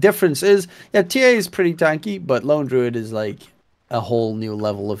the big difference is, yeah, TA is pretty tanky, but Lone Druid is like a whole new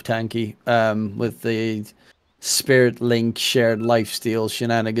level of tanky. With the Spirit Link shared lifesteal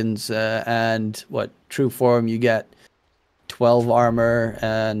shenanigans, and what true form you get 12 armor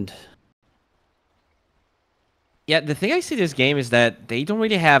and. Yeah, the thing I see this game is that they don't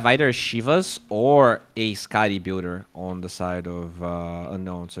really have either Shivas or a Skadi builder on the side of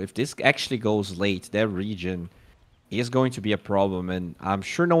Unknown. So if this actually goes late, their region is going to be a problem, and I'm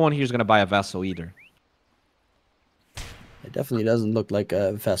sure no one here is going to buy a Vessel either. It definitely doesn't look like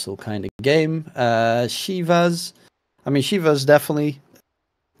a Vessel kind of game. Shivas, I mean, Shivas definitely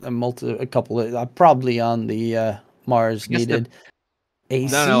a couple of, probably on the Mars needed.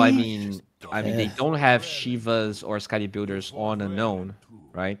 AC? No, I mean they don't have Shivas or Skadi builders on Unknown,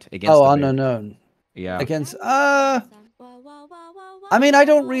 right? Against the on Bear. Unknown. Yeah. Against I mean, I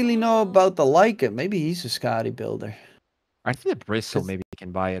don't really know about the Lyca. Maybe he's a Scotty builder. I think the Bristle maybe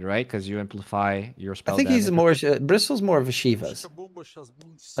can buy it, right? Because you amplify your spell. I think he's more Bristle's more of a Shivas.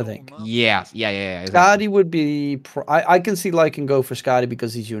 I think. Yeah. Exactly. Scotty would be. I can see Lycan go for Scotty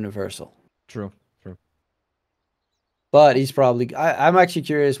because he's universal. True. But he's probably. I'm actually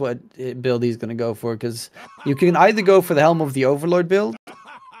curious what build he's going to go for, because you can either go for the Helm of the Overlord build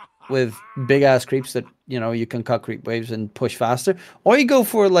with big ass creeps that you can cut creep waves and push faster, or you go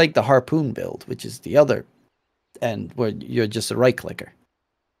for like the Harpoon build, which is the other end where you're just a right clicker.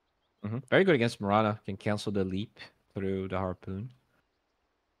 Very good against Mirana. Can cancel the leap through the Harpoon.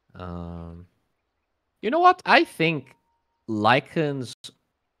 You know what? I think Lycan's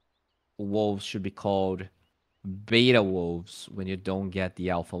wolves should be called beta wolves when you don't get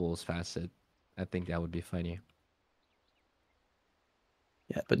the alpha wolves facet. I think that would be funny.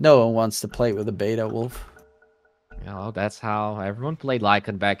 Yeah, but no one wants to play with a beta wolf. That's how everyone played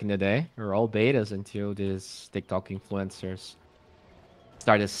Lycan back in the day. We were all betas until these TikTok influencers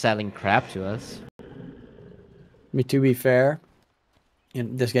started selling crap to us. I mean, to be fair,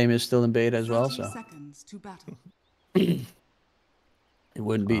 this game is still in beta as well, so it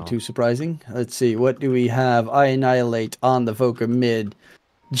wouldn't be too surprising. Let's see, what do we have? I Annihilate on the Voker mid.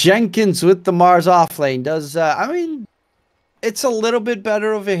 Jenkins with the Mars offlane. Does I mean, it's a little bit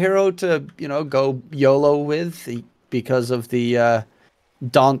better of a hero to go YOLO with because of the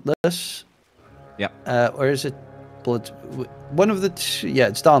Dauntless. Yeah. Or is it Blood? One of the yeah,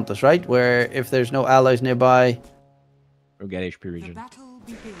 it's Dauntless, right? Where if there's no allies nearby, or get HP region. The battle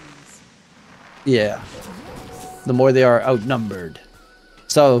begins. Yeah, the more they are outnumbered.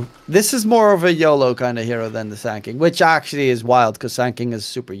 So this is more of a YOLO kind of hero than the Sanking, which actually is wild because Sanking is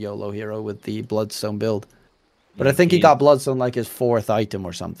super YOLO hero with the Bloodstone build. But I think he got Bloodstone like his 4th item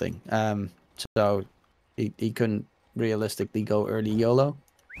or something. So he couldn't realistically go early YOLO.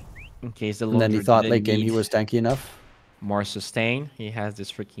 In case the and then he thought late game he was tanky enough. More sustain. He has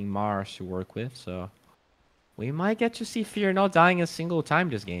this freaking Mars to work with, so we might get to see Fear not dying a single time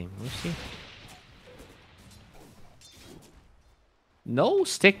this game. We'll see. No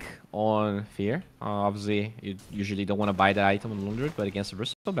stick on Fear. Obviously, you usually don't want to buy that item on Lundred, but against a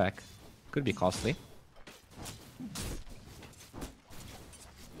Bristleback, could be costly.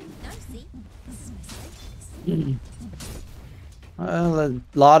 Well, a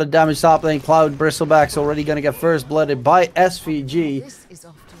lot of damage top lane. Cloud Bristleback's already going to get first blooded by SVG.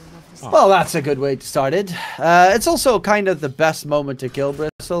 Well, that's a good way to start it. It's also kind of the best moment to kill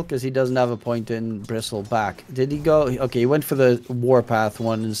Bristle because he doesn't have a point in Bristleback. Did he go? Okay, he went for the Warpath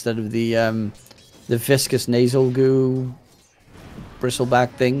one instead of the viscous nasal goo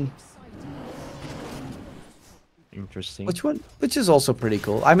Bristleback thing. Interesting. Which one? Which is also pretty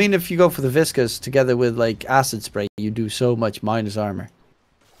cool. I mean, if you go for the viscous together with like acid spray, you do so much minus armor.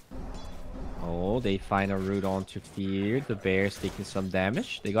 Oh, they find a route onto Fear. The bear's taking some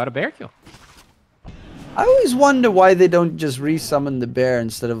damage. They got a bear kill. I always wonder why they don't just resummon the bear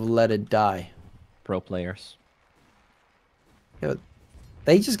instead of let it die. Pro players. Yeah,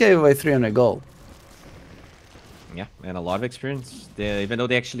 they just gave away 300 gold. Yeah, and a lot of experience. Even though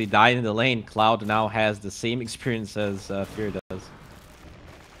they actually died in the lane, Cloud now has the same experience as Fear does.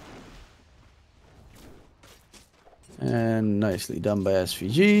 And nicely done by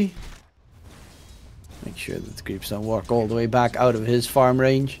SVG. Make sure that the creeps don't walk all the way back out of his farm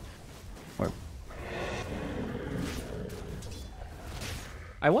range.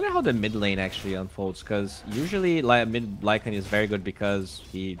 I wonder how the mid lane actually unfolds, because usually mid Lycan is very good because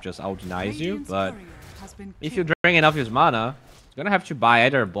he just out-denies you, but if you drain enough of his mana, you're gonna have to buy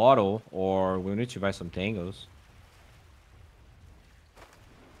either a bottle or we'll need to buy some tangos.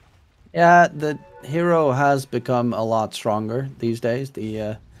 Yeah, the hero has become a lot stronger these days.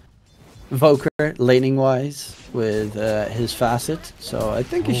 The Voker laning-wise with his facet. So I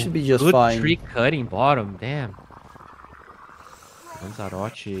think he should be just good fine. tree cutting bottom, damn.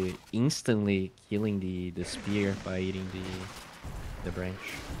 Lanzarote instantly killing the spear by eating the branch.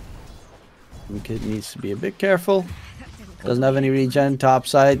 Kid needs to be a bit careful. Doesn't have any regen top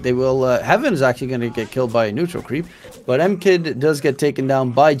side. They will. Heaven is actually going to get killed by a neutral creep, but Mkid does get taken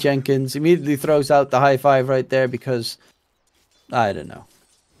down by Jenkins. Immediately throws out the high five right there because I don't know.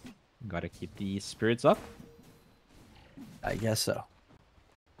 Gotta keep the spirits up. I guess so.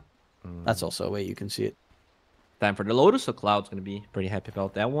 That's also a way you can see it. Time for the Lotus, so Cloud's gonna be pretty happy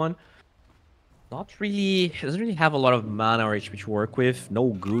about that one. Not really, doesn't really have a lot of mana or HP to work with. No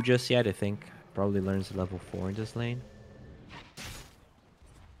Goo just yet, I think. Probably learns level 4 in this lane.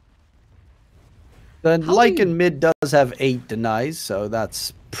 The Lycan mid does have 8 denies, so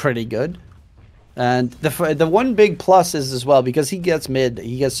that's pretty good. And the one big plus is as well, because he gets mid,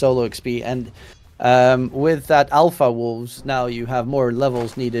 he gets solo XP, and with that Alpha Wolves, now you have more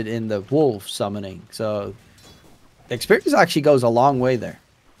levels needed in the Wolf summoning. So the experience actually goes a long way there.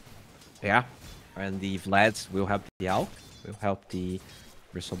 Yeah, and the Vlads will help the Alp, will help the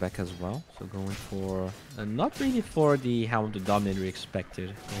Bristleback as well. So going for, not really for the Hound of Dominate we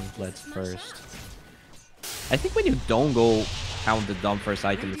expected, going Vlads first. I think when you don't go Hound the Dom first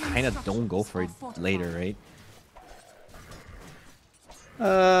item, you kind of don't go for it later, right?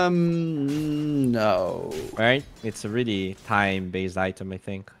 No. Right? It's a really time-based item, I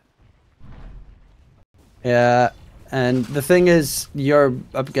think. Yeah, and the thing is, you're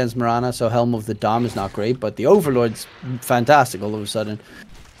up against Mirana, so Helm of the Dom is not great, but the Overlord's fantastic all of a sudden.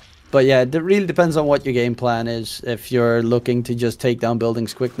 But yeah, it really depends on what your game plan is. If you're looking to just take down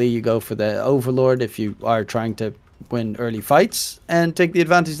buildings quickly, you go for the Overlord. If you are trying to win early fights and take the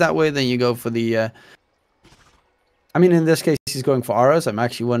advantage that way, then you go for the... I mean, in this case, he's going for auras. I'm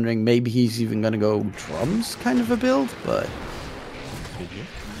actually wondering maybe he's even going to go drums kind of a build, but...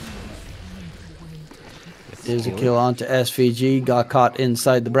 There's a kill onto SVG. Got caught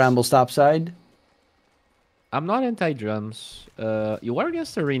inside the Bramble stop side. I'm not anti-drums. You are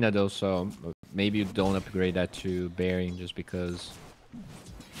against Arena though, so maybe you don't upgrade that to Bearing just because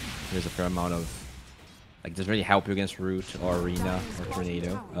there's a fair amount of... Like, doesn't really help you against Root or Arena or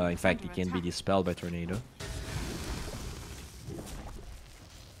Tornado. In fact, it can be dispelled by Tornado.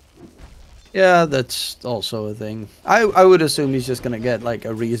 Yeah, that's also a thing. I would assume he's just going to get like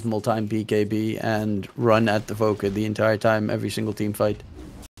a reasonable time BKB and run at the Voker the entire time, every single team fight.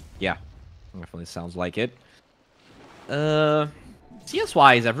 Yeah, definitely sounds like it.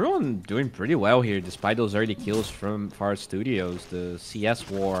 CS-wise, everyone doing pretty well here, despite those early kills from Far Studios. The CS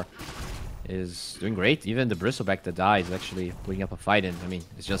war is doing great. Even the Bristleback that dies is actually putting up a fight in. I mean,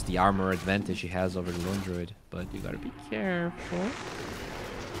 it's just the armor advantage he has over the Lone Druid, but you gotta be careful.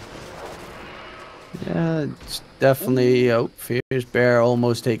 Yeah, it's definitely... Oh, Fierce Bear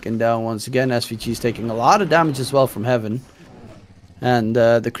almost taken down once again. SVG's taking a lot of damage as well from Heaven. And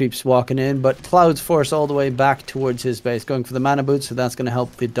the creep's walking in, but Cloud's force all the way back towards his base, going for the mana boot, so that's going to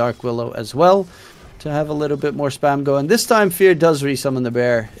help the Dark Willow as well to have a little bit more spam going. This time, Fear does resummon the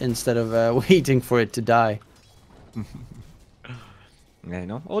bear instead of waiting for it to die. Yeah,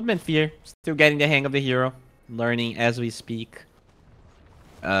 no, Old Man Fear still getting the hang of the hero, learning as we speak.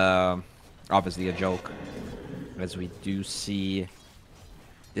 Obviously a joke, as we do see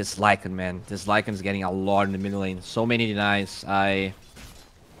this Lycan, man. This Lycan's getting a lot in the middle lane. So many denies. I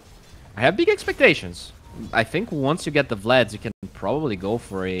have big expectations. I think once you get the Vlads, you can probably go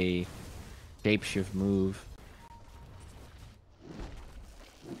for a shapeshift move.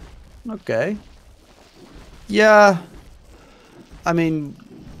 Okay. Yeah. I mean,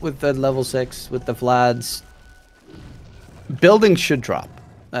 with the level 6, with the Vlads, buildings should drop.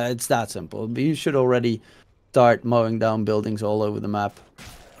 It's that simple. But you should already start mowing down buildings all over the map.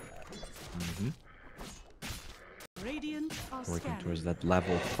 Working towards that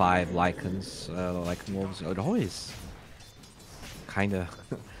level 5 Lycans, Lycan wolves. It always kind of...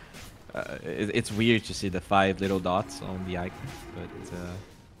 it's weird to see the 5 little dots on the icon, but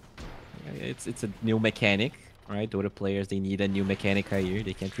it's a new mechanic, right? Dota players, they need a new mechanic here.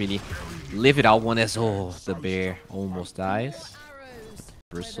 They can't really live it out one as, oh, the bear almost dies.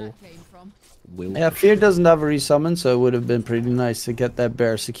 Bristle will... Yeah, Fear doesn't have a resummon, so it would have been pretty nice to get that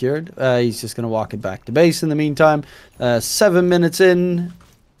bear secured. He's just going to walk it back to base in the meantime. 7 minutes in,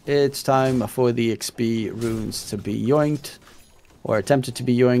 it's time for the XP runes to be yoinked. Or attempted to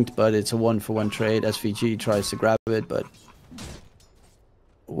be yoinked, but it's a 1-for-1 trade. SVG tries to grab it, but...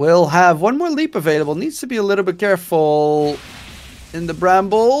 We'll have one more leap available. Needs to be a little bit careful in the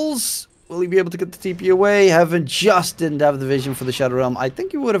brambles. Will he be able to get the TP away? Heaven just didn't have the vision for the Shadow Realm. I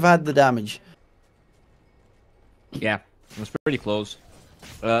think he would have had the damage. Yeah, it was pretty close.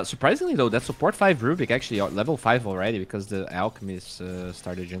 Surprisingly though, that support 5 Rubik actually level 5 already because the Alchemist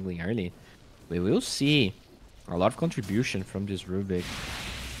started jungling early. We will see a lot of contribution from this Rubik.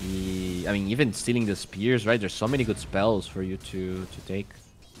 I mean, even stealing the spears, right? There's so many good spells for you to take.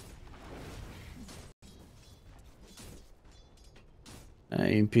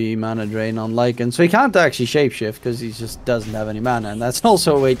 EMP mana drain on Lycan, so he can't actually shapeshift because he just doesn't have any mana, and that's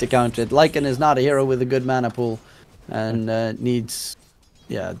also a way to counter it. Lycan is not a hero with a good mana pool, and needs,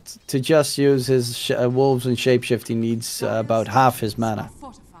 yeah, to just use his wolves and shapeshift. He needs about half his mana.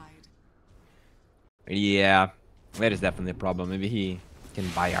 Yeah, that is definitely a problem. Maybe he can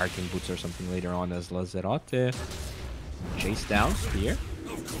buy Arcane Boots or something later on as Lazarote. Chase down spear.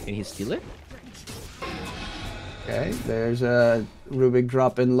 Can he steal it? Okay, there's a Rubik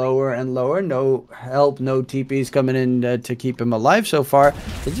dropping lower and lower. No help, no TPs coming in to keep him alive so far.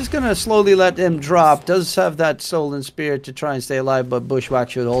 They're just going to slowly let him drop. Does have that Stolen Spear to try and stay alive, but Bushwhack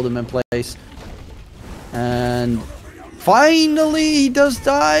should hold him in place. And finally, he does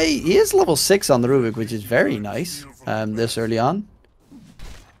die. He is level 6 on the Rubik, which is very nice this early on.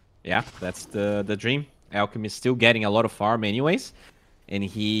 Yeah, that's the dream. Alchemy is still getting a lot of farm anyways. And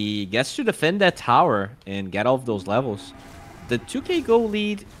he gets to defend that tower and get all of those levels. The 2k goal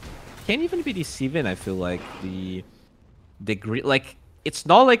lead can't even be deceiving, I feel like. Like, it's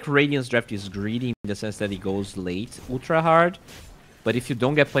not like Radiant's draft is greedy in the sense that he goes late ultra hard. But if you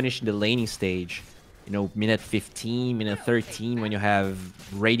don't get punished in the laning stage, you know, minute 15, minute 13, when you have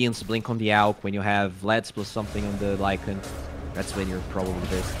Radiant's blink on the Alk, when you have Let's plus something on the Lycan, that's when you're probably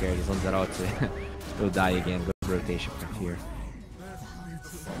very scared. As Lanzarote will die again. Good rotation from here.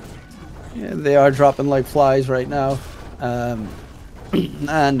 Yeah, they are dropping like flies right now.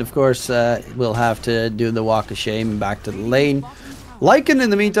 And of course, we'll have to do the walk of shame back to the lane. Lycan, in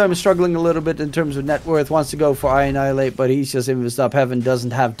the meantime, is struggling a little bit in terms of net worth. Wants to go for Annihilate, but he's just invis up. Heaven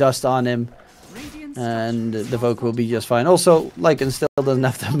doesn't have dust on him. And the Voke will be just fine. Also, Lycan still doesn't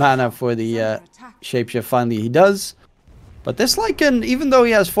have the mana for the shapeshift. Finally, he does. But this Lycan, even though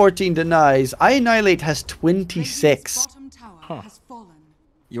he has 14 denies, Annihilate has 26. Huh.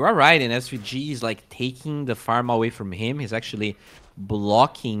 You are right, and SVG is like taking the farm away from him. He's actually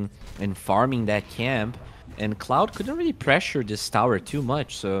blocking and farming that camp. And Cloud couldn't really pressure this tower too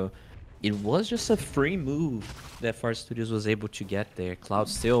much, so it was just a free move that Far Studios was able to get there. Cloud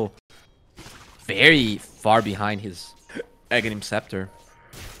still very far behind his Aghanim Scepter.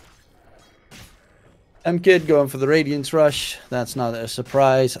 M-Kid going for the Radiance Rush. That's not a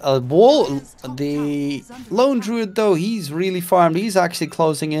surprise. The Lone Druid, though, he's really farmed. He's actually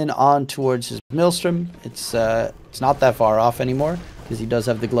closing in on towards his Maelstrom. It's not that far off anymore because he does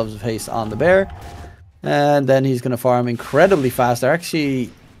have the Gloves of Haste on the bear. And then he's going to farm incredibly fast. They're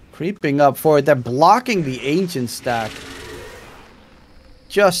actually creeping up forward. They're blocking the Ancient stack.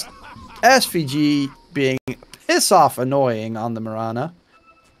 Just SVG being piss-off annoying on the Mirana.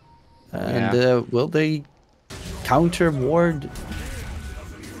 And will they counter ward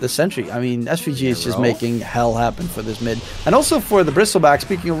the sentry? I mean, SVG is just making hell happen for this mid. And also for the Bristleback,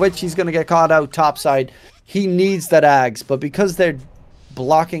 speaking of which, he's going to get caught out topside. He needs that Ags, but because they're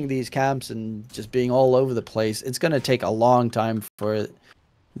blocking these camps and just being all over the place, it's going to take a long time for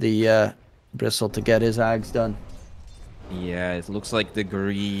the Bristle to get his Ags done. Yeah, it looks like the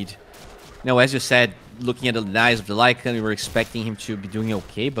greed. No, as you said, looking at the denies of the Lycan, we were expecting him to be doing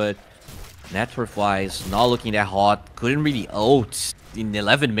okay, but net worth wise, not looking that hot. Couldn't really ult in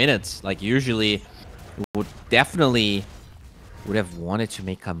 11 minutes. Like usually would have wanted to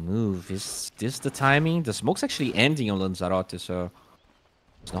make a move. Is this the timing? The smoke's actually ending on Lanzarote, so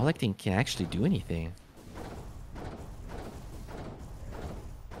it's not like they can actually do anything.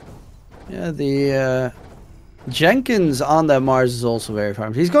 Yeah, the Jenkins on that Mars is also very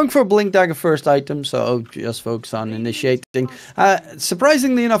farmed. He's going for a Blink Dagger first item, so just focus on initiating.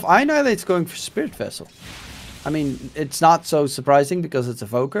 Surprisingly enough, Annihilate's going for Spirit Vessel. I mean, it's not so surprising because it's a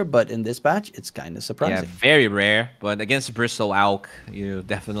Foker, but in this batch, it's kind of surprising. Yeah, very rare, but against Bristol Alk, you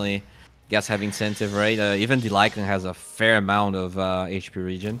definitely guess have incentive, right? Even the Lycan has a fair amount of HP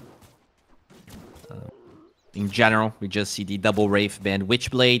regen. In general, we just see the double Wraith Band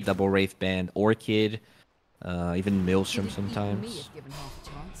Witchblade, double Wraith Band Orchid, even Maelstrom sometimes.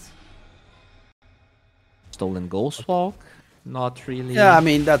 Stolen Ghostwalk, not really. Yeah, I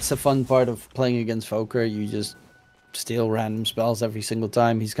mean, that's the fun part of playing against Foker. You just steal random spells every single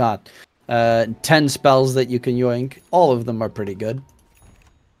time. He's got 10 spells that you can yoink. All of them are pretty good.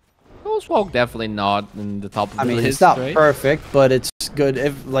 Ghostwalk definitely not in the top of the list. I mean, it's not right? perfect, but it's good.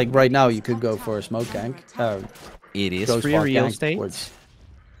 If like right now, you could go for a smoke gank. It is Ghost free Walk real gank estate. towards-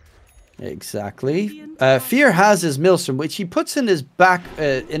 Exactly. Fear has his Maelstrom, which he puts in his back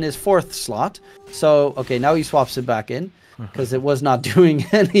in his 4th slot. So okay, now he swaps it back in because it was not doing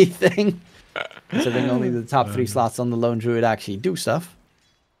anything. Considering only the top 3 slots on the Lone Druid actually do stuff.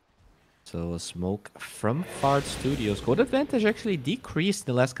 So a smoke from Fard Studios. Gold advantage actually decreased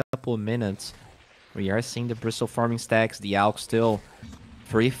in the last couple of minutes. We are seeing the Bristle farming stacks. The Alk still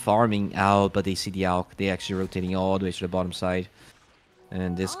free farming out, but they see the Alk. They actually rotating all the way to the bottom side.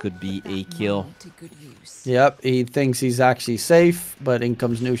 And this could be a kill. Yep, he thinks he's actually safe, but in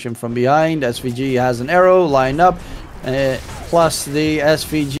comes Nushim from behind. SVG has an arrow lined up. Plus the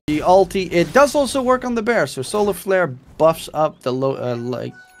SVG ulti. It does also work on the bear, so Solar Flare buffs up the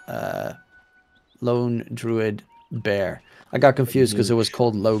Lone Druid bear. I got confused because it was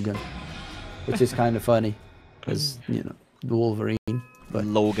called Logan, which is kind of funny, because you know the Wolverine. But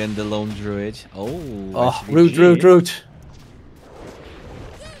Logan the Lone Druid. Oh, SVG. root.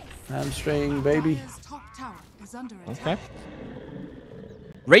 Hamstring, baby. Okay.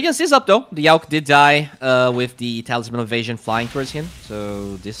 Radiance is up though. The Alk did die with the Talisman of Evasion flying towards him.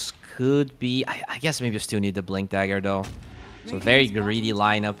 So this could be... I guess maybe you still need the Blink Dagger though. So very greedy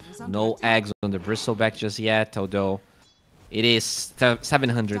lineup. No eggs on the Bristleback just yet, although it is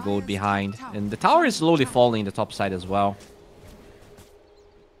 700 gold behind. And the tower is slowly falling the top side as well.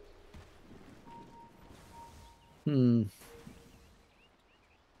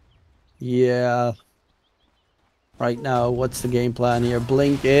 Yeah. Right now, what's the game plan here?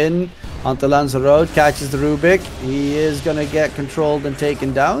 Blink in onto Lanzarote, catches the Rubik. He is going to get controlled and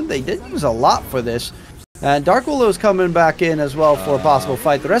taken down. They did use a lot for this. And Dark Willow's coming back in as well for a possible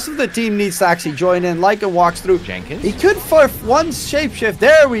fight. The rest of the team needs to actually join in. Lycan walks through. Jenkins. He could for one shapeshift.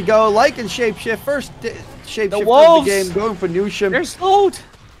 There we go. Lycan shapeshift. First shapeshift of the game. Going for Nushim. They're slowed.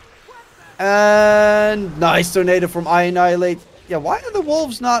 And nice tornado from Annihilate. Yeah, why are the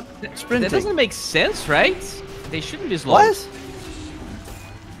wolves not sprinting? That doesn't make sense, right? They shouldn't be slowed.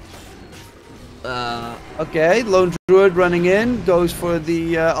 What? Okay, Lone Druid running in, goes for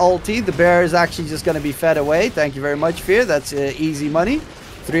the ulti. The bear is actually just going to be fed away. Thank you very much, Fear. That's easy money.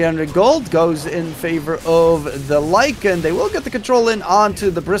 300 gold goes in favor of the Lycan. They will get the control in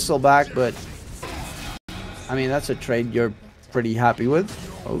onto the Bristleback, but I mean, that's a trade you're pretty happy with.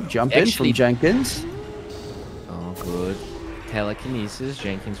 Oh, jump in from Jenkins. Oh, good. Telekinesis.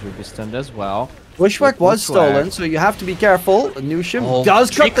 Jenkins will be stunned as well. Bushwhack was stolen, so you have to be careful. Nushim does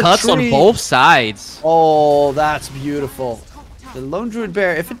cut the cuts tree. on both sides. Oh, that's beautiful. The Lone Druid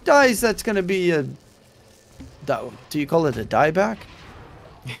Bear, if it dies, that's going to be a... Do you call it a dieback?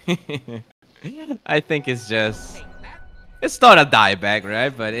 I think it's just... It's not a dieback,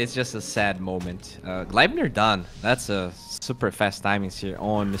 right? But it's just a sad moment. Gleipnir done. That's a super fast timings here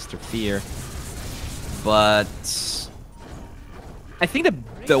on Mr. Fear. But... I think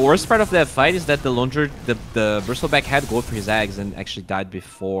the worst part of that fight is that the Lone Druid, the Bristleback had gold for his eggs and actually died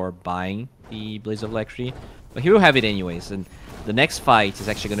before buying the Blaze of Electricity. But he will have it anyways. And the next fight is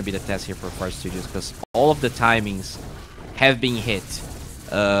actually going to be the test here for Fard Studios because all of the timings have been hit.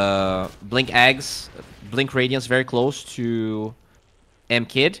 Blink Eggs, Blink Radiance very close to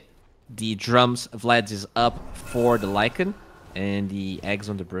M-Kid. The drums Vlad's is up for the Lycan. And the eggs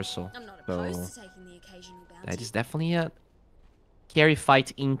on the Bristle. So that is definitely a carry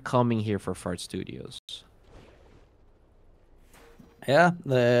fight incoming here for Fard Studios. Yeah,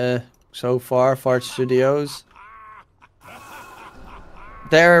 so far Fard Studios,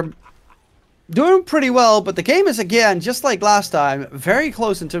 they're doing pretty well, but the game is, again, just like last time, very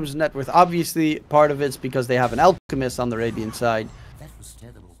close in terms of net worth. Obviously, part of it's because they have an Alchemist on the Radiant side.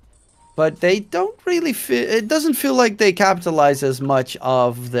 But they don't really feel... It doesn't feel like they capitalize as much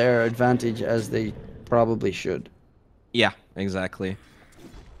of their advantage as they probably should. Yeah, exactly.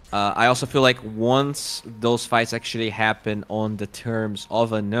 I also feel like once those fights actually happen on the terms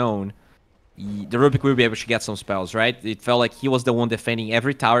of unknown, the Rubik will be able to get some spells, right? It felt like he was the one defending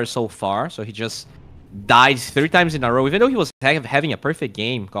every tower so far, so he just died 3 times in a row, even though he was having a perfect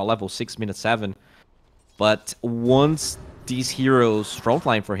game, got level 6, minute 7. But once these heroes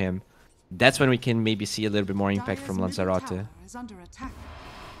frontline for him, that's when we can maybe see a little bit more impact from Lanzarote.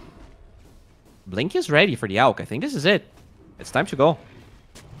 Blink is ready for the Alk. I think this is it. It's time to go.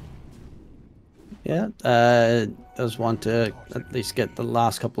 Yeah, does want to at least get the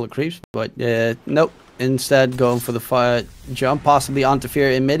last couple of creeps, but nope. Instead, going for the fire jump, possibly onto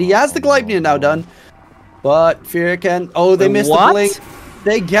Fear in mid. He has the Gleipnir now done, but Fear can... Oh, they missed the blink.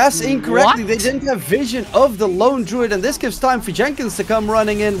 They guess incorrectly. They didn't have vision of the Lone Druid, and this gives time for Jenkins to come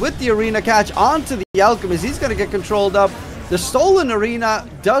running in with the Arena Catch onto the Alchemist. He's going to get controlled up. The stolen arena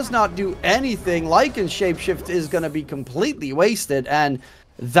does not do anything. Lycan shapeshift is going to be completely wasted, and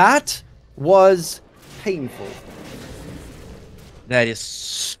that was painful. That is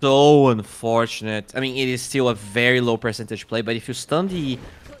so unfortunate. I mean, it is still a very low percentage play, but if you stun the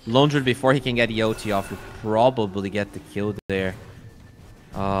Lone Druid before he can get the OT off, you probably get the kill there.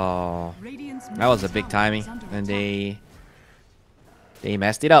 Oh, that was a big timing, and they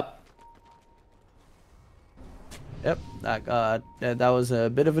messed it up. Yep, that was a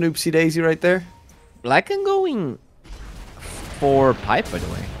bit of an oopsie daisy right there. Lycan going for pipe, by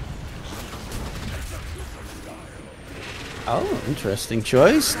the way. Oh, interesting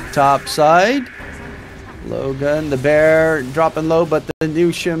choice. Top side. Logan, the bear dropping low, but the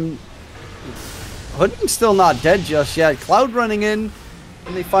Nushim Hoodwink still not dead just yet. Cloud running in.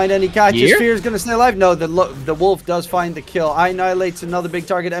 Can they find any catches? Fear's going to stay alive. No, the wolf does find the kill. Annihilates another big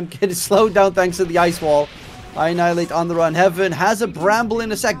target. MK is slowed down thanks to the ice wall. Annihilate on the run. Heaven has a bramble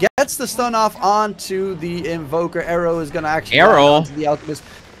in a sec. Gets the stun off onto the invoker. Arrow is going to actually onto the alchemist.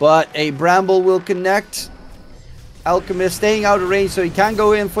 But a bramble will connect. Alchemist staying out of range, so he can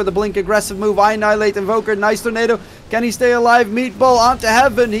go in for the blink aggressive move. Annihilate invoker. Nice tornado. Can he stay alive? Meatball onto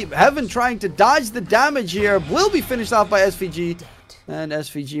Heaven. Heaven trying to dodge the damage here. Will be finished off by SVG. And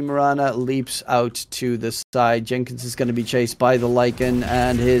SVG Mirana leaps out to the side. Jenkins is going to be chased by the Lycan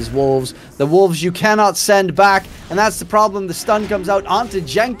and his wolves. The wolves you cannot send back, and that's the problem. The stun comes out onto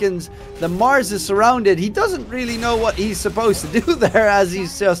Jenkins. The Mars is surrounded. He doesn't really know what he's supposed to do there, as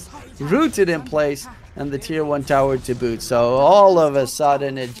he's just rooted in place. And the tier 1 tower to boot. So all of a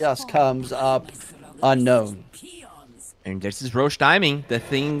sudden it just comes up unknown. And this is Roche timing. The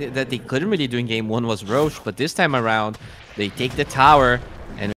thing that they couldn't really do in game 1 was Roche, but this time around they take the tower,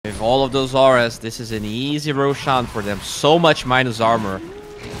 and with all of those auras, this is an easy Roshan for them. So much minus armor.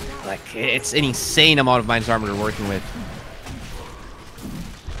 Like, it's an insane amount of minus armor they're working with.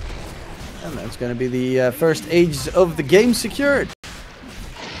 And that's going to be the first age of the game secured.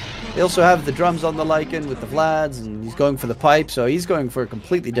 They also have the drums on the Lycan with the Vlads, and he's going for the pipe, so he's going for a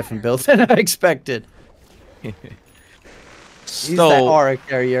completely different build than I expected. He's that aura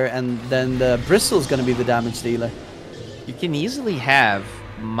carrier, and then the Bristle's going to be the damage dealer. You can easily have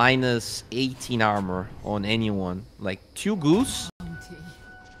minus 18 armor on anyone. Like 2 Goose,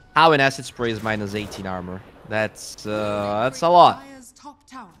 how an Acid Spray is minus 18 armor. That's a lot.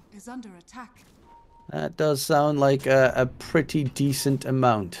 That does sound like a pretty decent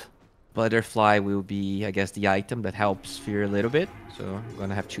amount. Butterfly will be, I guess, the item that helps Fear a little bit. So I'm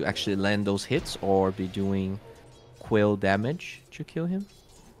gonna have to actually land those hits or be doing quill damage to kill him.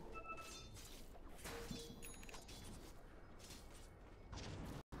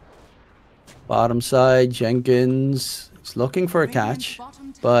 Bottom side, Jenkins is looking for a catch,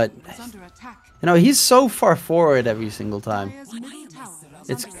 but you know, he's so far forward every single time.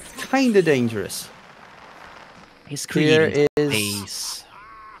 It's kind of dangerous. His creating space.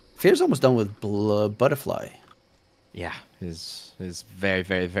 Fear's almost done with Butterfly. Yeah, he's very,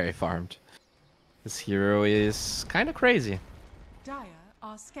 very, very farmed. This hero is kind of crazy. Dire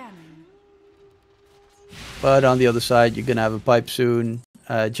are scanning. But on the other side, you're going to have a pipe soon.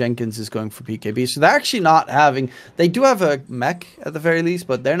 Jenkins is going for PKB. So they're actually not having... They do have a mech at the very least,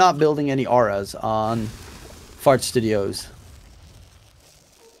 but they're not building any auras on Fart Studios.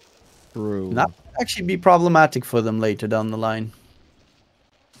 True. That would actually be problematic for them later down the line.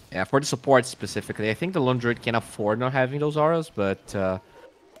 Yeah, for the support specifically. I think the Lone Druid can afford not having those auras, but the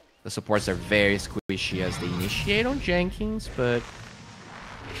supports are very squishy as they initiate on Jenkins, but...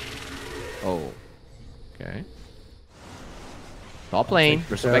 Oh. Okay. Top lane.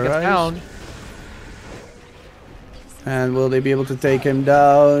 Bristleback gets down. And will they be able to take him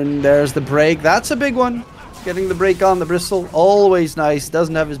down? There's the break. That's a big one. Getting the break on the Bristle. Always nice.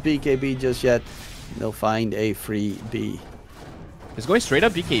 Doesn't have his BKB just yet. They'll find a free B. He's going straight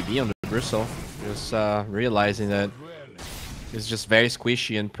up BKB on the Bristle. Just realizing that it's just very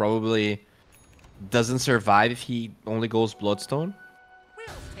squishy and probably doesn't survive if he only goes Bloodstone.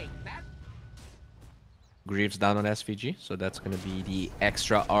 Greaves down on SVG, so that's going to be the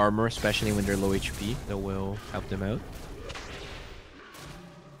extra armor, especially when they're low HP, that will help them out.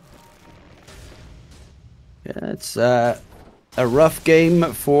 Yeah, it's a rough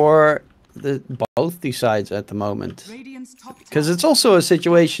game for both these sides at the moment. Because it's also a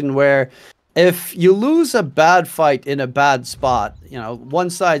situation where if you lose a bad fight in a bad spot, you know,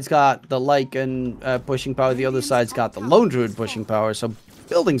 one side's got the Lycan pushing power, the other side's got the Lone Druid pushing power, so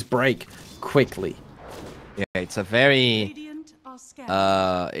buildings break quickly. Yeah, it's a very...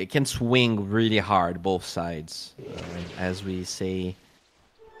 it can swing really hard, both sides. As we say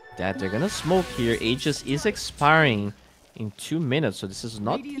that they're gonna smoke here, Aegis is expiring. in 2 minutes, so this is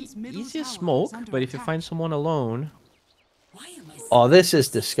not Radiant's the middle easiest tower smoke, is under but if you attack. find someone alone... Oh, this is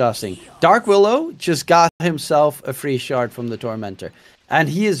disgusting. Dark Willow just got himself a free shard from the Tormentor. And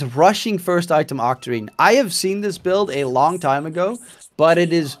he is rushing first item Octarine. I have seen this build a long time ago, but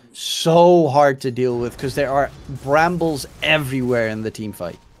it is so hard to deal with because there are brambles everywhere in the team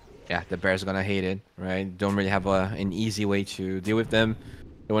fight. Yeah, the bear's gonna hate it, right? Don't really have an easy way to deal with them.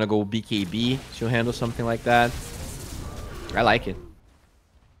 They wanna go BKB to handle something like that. I like it.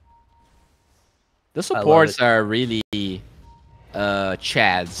 The supports are really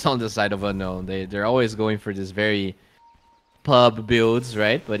chads on the side of Unknown. They're always going for this very pub builds,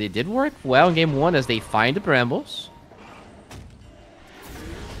 right? But it did work well in game 1 as they find the brambles.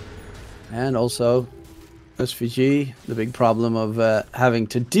 And also, SVG, the big problem of having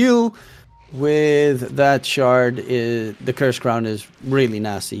to deal with that shard is the Curse Crown is really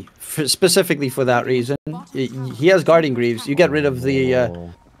nasty. Specifically for that reason. He has Guarding Greaves. You get rid of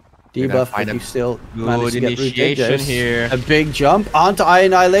the debuff, but you still manage to get initiation here. A big jump onto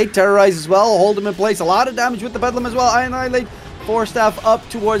Annihilate, Terrorize as well, hold him in place. A lot of damage with the Bedlam as well. Annihilate, 4-staff up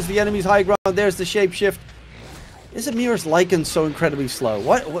towards the enemy's high ground. There's the shapeshift. Is Amir's Lycan so incredibly slow?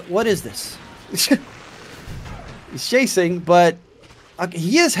 What is this? He's chasing, but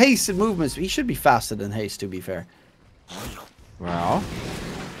he has haste and movements. He should be faster than haste, to be fair. Well,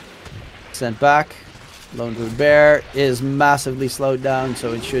 sent back. Lone Wood Bear is massively slowed down,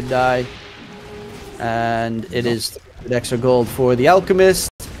 so it should die. And it is extra gold for the Alchemist.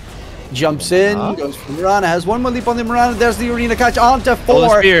 Jumps in, goes for Mirana, has one more leap on the Mirana. There's the Arena catch onto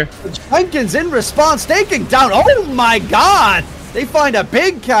 4. Jenkins in response, taking down. Oh my god! They find a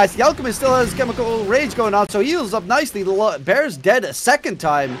big catch. The Alchemist still has Chemical Rage going on, so he heals up nicely. The Bear's dead a second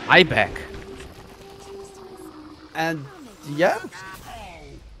time. I back. And yeah.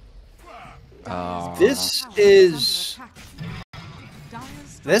 This is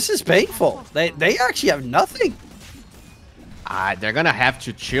painful. They actually have nothing. They're gonna have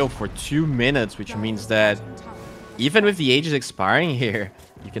to chill for 2 minutes, which means that even with the ages expiring here,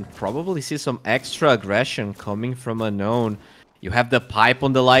 you can probably see some extra aggression coming from Unknown. You have the pipe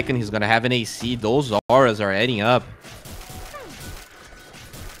on the Lycan, he's gonna have an AC. Those auras are adding up.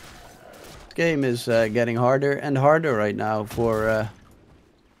 This game is getting harder and harder right now for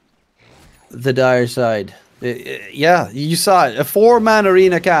the Dire side. Yeah, you saw it. A 4-man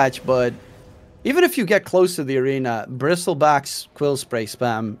arena catch, but even if you get close to the arena, Bristleback's Quill Spray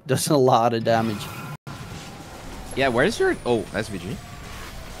spam does a lot of damage. Yeah, where's your... Oh, SVG.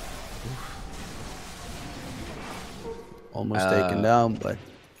 Almost taken down, but...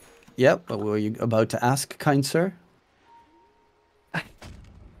 Yep, what were you about to ask, kind sir?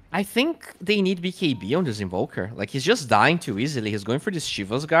 I think they need BKB on this Invoker. Like, he's just dying too easily. He's going for this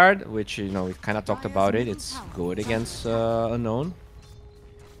Shiva's Guard, which, you know, we kind of talked about it. It's good against Unknown.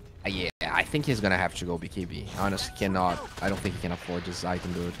 Yeah, I think he's gonna have to go BKB. Honestly, cannot. I don't think he can afford this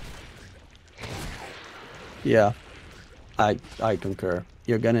item, dude. Yeah, I concur.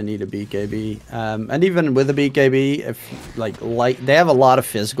 You're gonna need a BKB, and even with a BKB, if like they have a lot of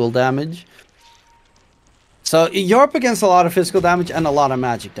physical damage. So you're up against a lot of physical damage and a lot of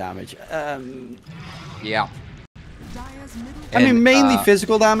magic damage. Yeah. I mean, mainly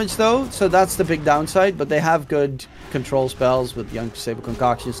physical damage though, so that's the big downside. But they have good control spells with Young Sable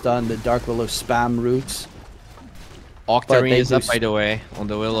Concoction Stun, the Dark Willow spam roots. Octarine is up, by the way, on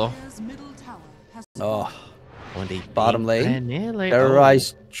the Willow. Oh, on the bottom lane.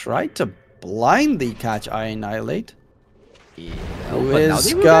 Terrorize tried to blindly catch Annihilate. Yeah, who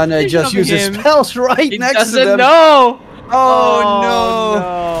is gonna just use his spells right next to them. Know. Oh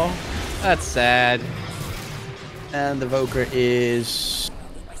no! That's sad. And the Voker is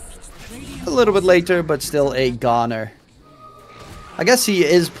a little bit later, but still a goner. I guess he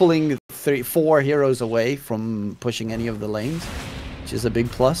is pulling 4 heroes away from pushing any of the lanes, which is a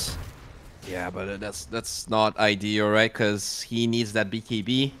big plus. Yeah, but that's not ideal, right? Because he needs that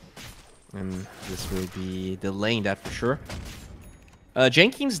BKB, and this will be delaying that for sure.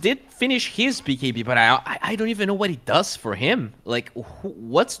 Jenkins did finish his BKB, but I don't even know what he does for him. Like,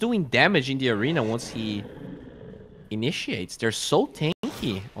 what's doing damage in the arena once he initiates? They're so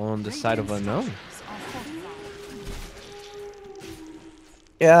tanky on the side of Unknown.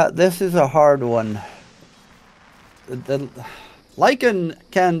 Yeah, this is a hard one. The Lycan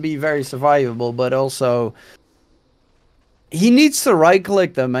can be very survivable, but also he needs to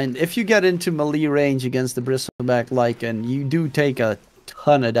right-click them, and if you get into melee range against the Bristleback Lycan, you do take a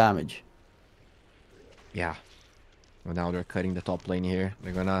ton of damage. Yeah. Well, now they're cutting the top lane here.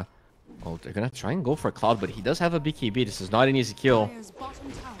 They're gonna try and go for Cloud, but he does have a BKB. This is not an easy kill.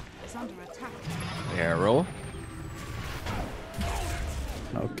 Arrow.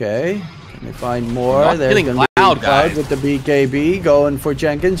 Okay. Can they find more? Not There's killing going to Cloud, be Cloud guys. with the BKB going for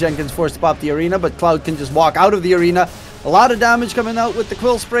Jenkins. Jenkins forced to pop the arena, but Cloud can just walk out of the arena. A lot of damage coming out with the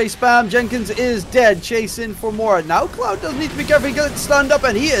Quill Spray spam. Jenkins is dead. Chasing for more. Now Cloud does need to be careful. He gets stunned up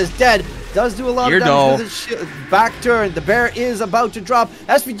and he is dead. Does do a lot of damage with his back turn. The bear is about to drop.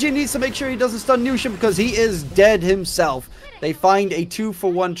 SVG needs to make sure he doesn't stun Newsham because he is dead himself. They find a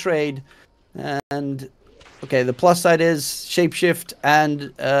 2-for-1 trade. And, okay, the plus side is Shapeshift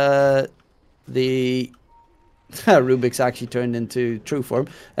and the Rubik's actually turned into true form.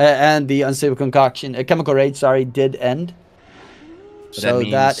 And the Unstable Concoction, Chemical Rage, sorry, did end. So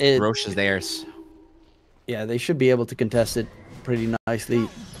that is Roche is theirs. Yeah, they should be able to contest it pretty nicely.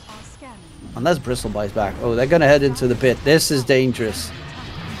 Unless Bristle buys back. Oh, they're going to head into the pit. This is dangerous.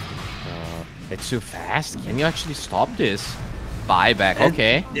 It's too fast. Can you actually stop this? Buyback.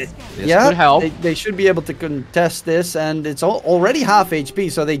 Okay. This yeah, could help. They should be able to contest this. And it's already half HP.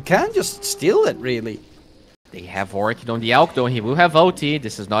 So they can just steal it, really. They have Orchid on the Alk, though. He will have ulti.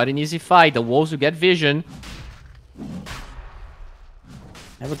 This is not an easy fight. The Wolves will get vision.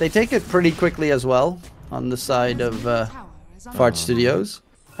 Yeah, but they take it pretty quickly as well. On the side of Fart Studios.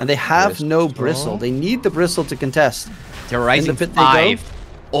 And they have no Bristle. They need the Bristle to contest. Terrorizing 5.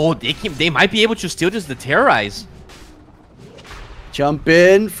 Oh, they might be able to steal just the Terrorize. Jump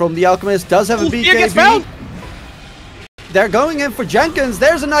in from the Alchemist. Does have a BKB. They're going in for Jenkins.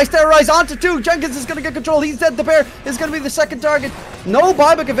 There's a nice Terrorize onto 2. Jenkins is going to get control. He's dead. The bear is going to be the second target. No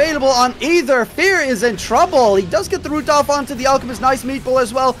buyback available on either. Fear is in trouble. He does get the root off onto the Alchemist. Nice meatball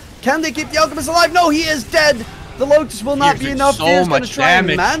as well. Can they keep the Alchemist alive? No, he is dead. The Lotus will not be enough. Fear's going to try and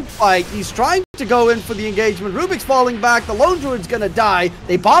man fight. He's trying to go in for the engagement. Rubik's falling back. The Lone Druid's going to die.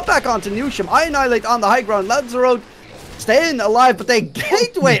 They pop back onto Newsham. I Annihilate on the high ground. Lanzarote staying alive, but they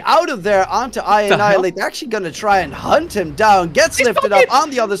gateway out of there onto I Annihilate. They're actually going to try and hunt him down. Gets lifted up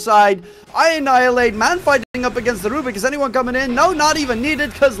on the other side. I Annihilate. Man fighting up against the Rubik. Is anyone coming in? No, not even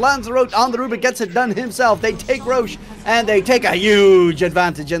needed because Lanzarote on the Rubik gets it done himself. They take Roche and they take a huge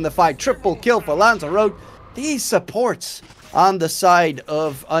advantage in the fight. Triple kill for Lanzarote. These supports on the side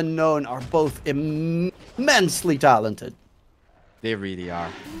of Unknown are both immensely talented. They really are.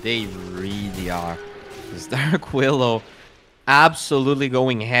 They really are. This Dark Willow absolutely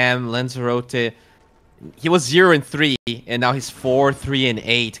going ham. Lanzarote, he was 0-3, and now he's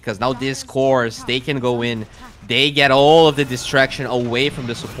 4-3-8. Because now this course, they can go in. They get all of the distraction away from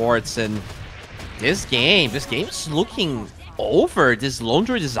the supports. And this game's looking over. This Lone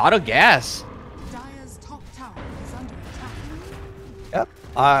Druid is out of gas. Yep,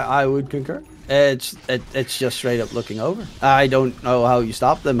 I would concur. It's just straight up looking over. I don't know how you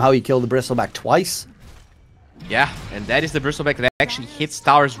stop them, how you kill the Bristleback twice. Yeah, and that is the Bristleback that actually hits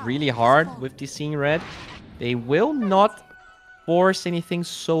towers really hard with the Seeing Red. They will not force anything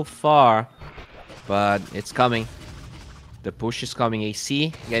so far, but it's coming. The push is coming.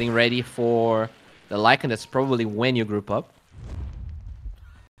 AC getting ready for the Lycan. That's probably when you group up.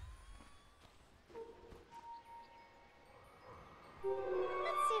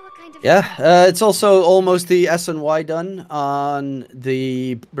 Yeah, it's also almost the SNY done on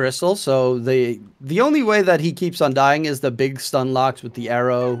the Bristle. So the only way that he keeps on dying is the big stun locks with the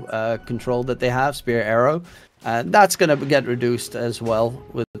arrow control that they have, Spear Arrow. That's going to get reduced as well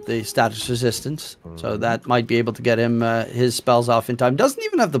with the status resistance. So that might be able to get him his spells off in time. Doesn't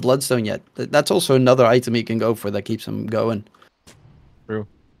even have the Bloodstone yet. That's also another item he can go for that keeps him going. True.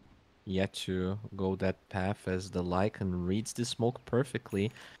 Yet to go that path as the Lycan reads the smoke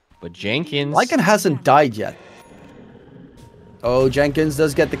perfectly. But Jenkins... Lycan hasn't died yet. Oh, Jenkins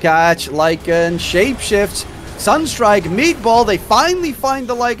does get the catch. Lycan shapeshifts. Sunstrike, Meatball. They finally find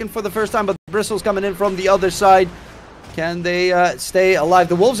the Lycan for the first time, but the Bristle's coming in from the other side. Can they stay alive?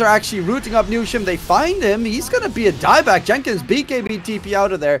 The Wolves are actually rooting up Newsham. They find him. He's going to be a dieback. Jenkins, BKB TP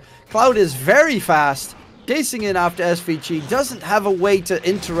out of there. Cloud is very fast. Chasing in after SVG. Doesn't have a way to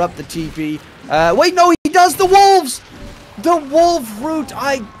interrupt the TP. Wait, no, he does. The Wolves! The Wolf root.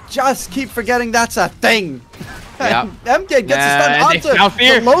 I just keep forgetting that's a thing. Yeah. MK gets a stun onto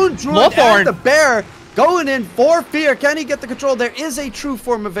the Lone Druid and the Bear. Going in for Fear. Can he get the control? There is a true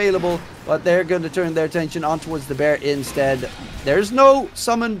form available, but they're going to turn their attention on towards the Bear instead. There's no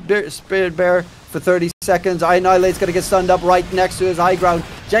summon Spirit Bear for 30 seconds. I Annihilate's going to get stunned up right next to his high ground.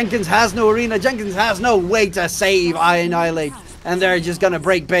 Jenkins has no arena. Jenkins has no way to save I Annihilate. And they're just going to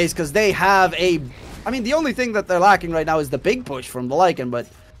break base because they have a... I mean, the only thing that they're lacking right now is the big push from the Lycan, but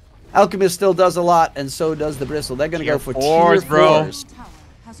Alchemist still does a lot, and so does the Bristle. They're going to go for tier 4s.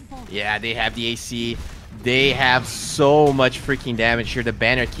 Yeah, they have the AC. They have so much freaking damage here. The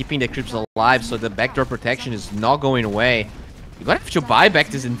banner keeping the creeps alive, so the backdoor protection is not going away. You're gonna have to buy back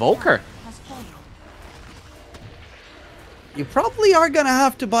this Invoker. Has fallen. You probably are going to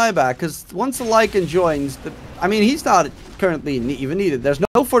have to buy back, because once the Lycan joins, I mean, he's not currently even needed. There's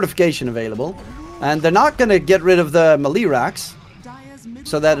no fortification available, and they're not going to get rid of the melee racks Dire's middle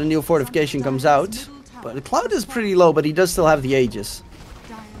so that a new tower- fortification comes out. Dire's middle tower But the Cloud has is pretty low, but he does still have the Aegis.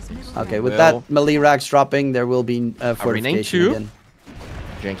 Dire's middle Okay, tower- with Well- that melee racks dropping, there will be fortification two. again.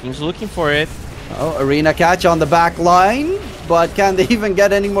 Jenkins looking for it. Oh, Arena catch on the back line, but can they even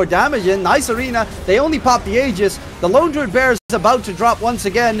get any more damage in? Nice Arena. They only pop the Aegis. The Lone Druid Bear is about to drop once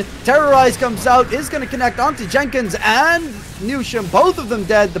again. Terrorize comes out, is going to connect onto Jenkins and Newsham. Both of them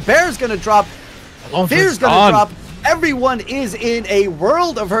dead. The Bear is going to drop. Fear's going to drop. Everyone is in a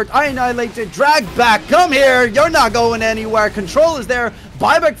world of hurt. I annihilated. Drag back. Come here. You're not going anywhere. Control is there.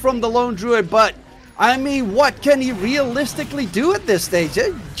 Buyback from the Lone Druid, but I mean, what can he realistically do at this stage?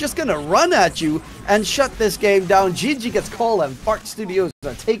 They're just going to run at you and shut this game down. GG gets called and Fart Studios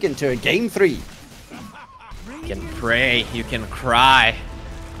are taken to game 3. You can pray, you can cry.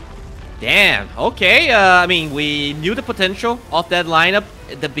 Damn, okay. I mean, we knew the potential of that lineup.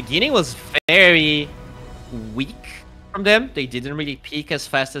 The beginning was very weak from them. They didn't really peak as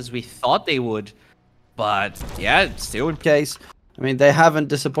fast as we thought they would. But yeah, it's still in Case, I mean, they haven't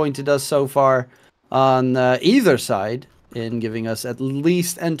disappointed us so far on either side in giving us at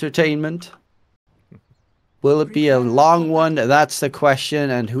least entertainment. Will it be a long one? That's the question.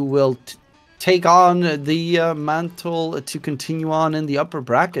 And who will take on the mantle to continue on in the upper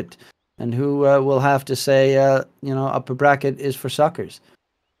bracket? And who will have to say, you know, upper bracket is for suckers?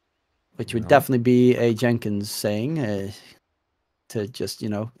 Which would definitely be a Jenkins saying, to just, you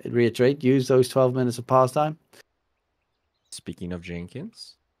know, reiterate, use those 12 minutes of pause time. Speaking of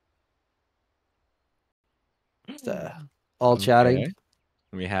Jenkins. Just, all chatting. Okay.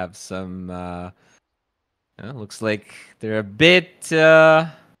 We have some, looks like they're a bit,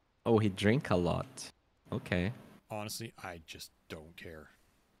 oh, he drink a lot. Okay. Honestly, I just don't care.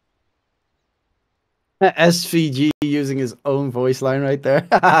 SVG using his own voice line right there.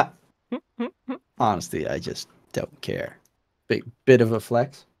 Honestly, I just don't care. Bit of a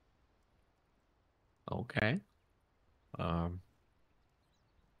flex. Okay.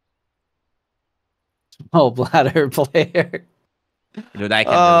 Small bladder player. Dude, I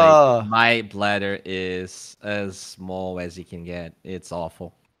can relate. My bladder is as small as you can get. It's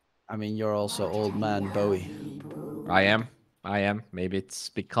awful. I mean, you're also old man Bowie. I am. Maybe it's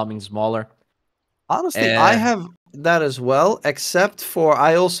becoming smaller. Honestly, I have that as well, except for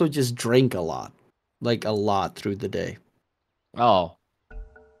I also just drink a lot. Like a lot through the day. Oh.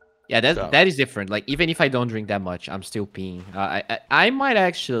 Yeah, So- that is different. Like, even if I don't drink that much, I'm still peeing. I might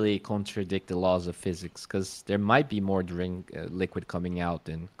actually contradict the laws of physics, because there might be more liquid coming out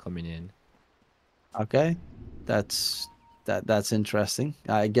than coming in. Okay. That's interesting.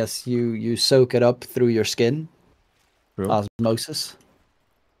 I guess you soak it up through your skin. True. Osmosis.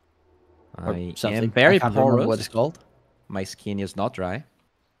 Or I something. am very I can't remember porous. what it's called. My skin is not dry.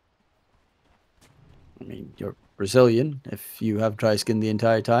 I mean, you're Brazilian. If you have dry skin the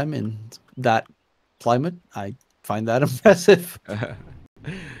entire time in that climate, I find that impressive.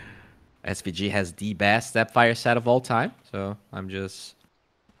 SVG has the best Sapphire set of all time, so I'm just...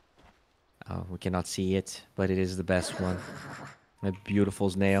 Oh, we cannot see it, but it is the best one. A beautiful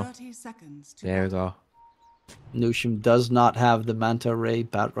snail. 30 seconds to There we go. Newsham does not have the Manta Ray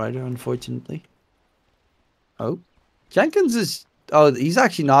Batrider, unfortunately. Oh. Jenkins is... Oh, he's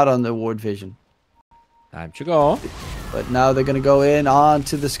actually not on the Ward Vision. Time to go. But now they're going to go in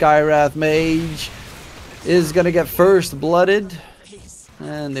onto the Skywrath Mage. Is going to get first blooded.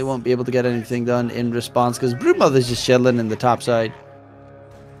 And they won't be able to get anything done in response because Broodmother's just chilling in the top side.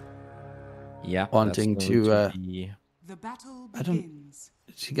 Yeah. Wanting that's to, going be... the battle I don't- begins.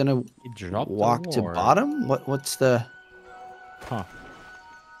 Is he going to He dropped the walk to ward. bottom? What's the... Huh.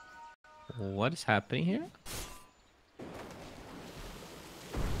 What is happening here?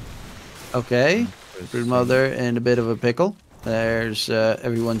 Okay. Broodmother in a bit of a pickle. There's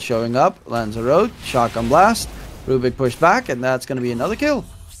everyone showing up. Lands a road. Shotgun blast. Rubik pushed back, and that's going to be another kill.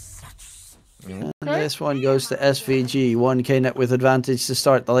 And this one goes to SVG. 1k net with advantage to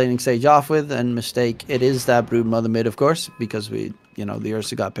start the laning stage off with. And mistake, it is that Broodmother mid, of course, because we, you know, the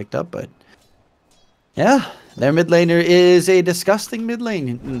Ursa got picked up. But yeah, their mid laner is a disgusting mid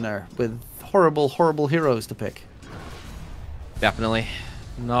laner with horrible, horrible heroes to pick. Definitely.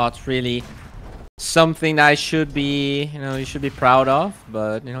 Not really something I should be, you should be proud of.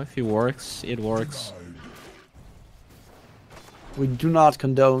 But, if it works, it works. We do not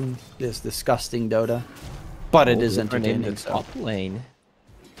condone this disgusting Dota, but it is Over in the entertaining. So. top lane,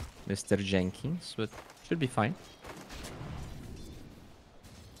 Mr. Jenkins, but should be fine.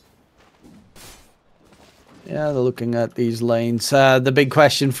 Yeah, they're looking at these lanes. The big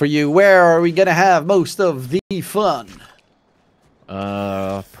question for you, where are we going to have most of the fun?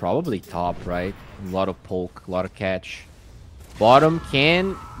 Probably top, right? A lot of poke, a lot of catch. Bottom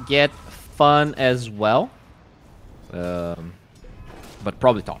can get fun as well. But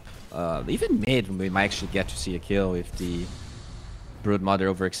probably top. Even mid, we might actually get to see a kill if the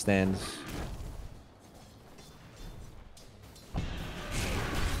Broodmother overextends.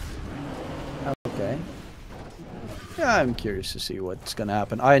 Okay. Yeah, I'm curious to see what's going to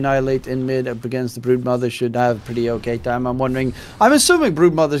happen. I Annihilate in mid up against the Broodmother should have a pretty okay time. I'm assuming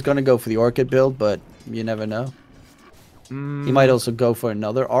Broodmother's going to go for the Orchid build, but you never know. He might also go for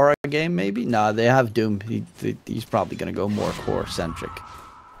another Aura game, maybe? Nah, they have Doom. He's probably going to go more core-centric.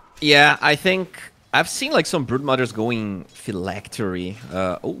 Yeah, I think I've seen like some Broodmothers going Phylactery.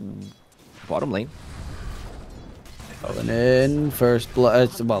 Oh, bottom lane. Going in, first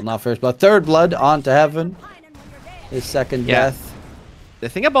blood. Well, not first blood. Third blood onto Heaven. His second death. The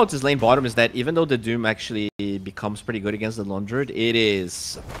thing about this lane bottom is that even though the Doom actually becomes pretty good against the Lundred, it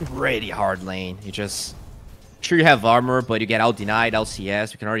is a pretty hard lane. You just... Sure, you have armor, but you get out-denied,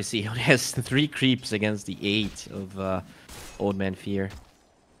 LCS. You can already see he has 3 creeps against the 8 of Old Man Fear.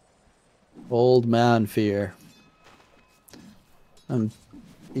 Old Man Fear.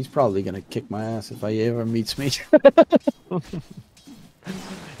 He's probably going to kick my ass if he ever meets me.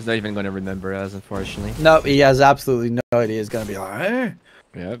 He's not even going to remember us, unfortunately. No, he has absolutely no idea. He's going to be like, hey,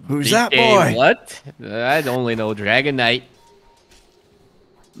 Yeah, who's that boy? What? I only know Dragon Knight.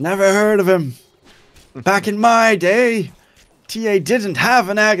 Never heard of him. Back in my day, TA didn't have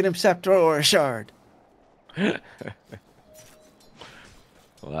an Aghanim Scepter or a Shard.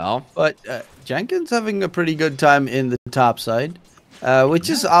 Well, but Jenkins having a pretty good time in the top side, which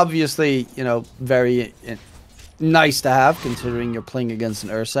is obviously, you know, very nice to have considering you're playing against an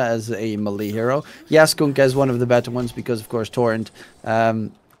Ursa as a melee hero. Yes, Kunkka is one of the better ones because, of course, Torrent,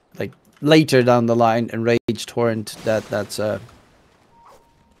 like later down the line, Enraged Torrent, that's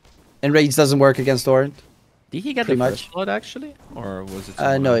Enraged doesn't work against Torrent. Did he get the first blood actually, or was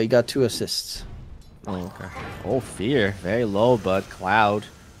it? No, he got 2 assists. Oh, okay. Oh, Fear, very low, but Cloud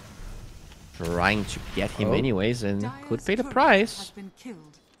trying to get him anyways, and could pay the price.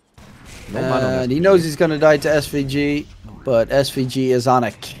 And he knows he's gonna die to SVG, but SVG is on a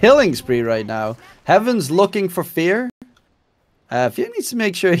killing spree right now. Heaven's looking for Fear. Fear needs to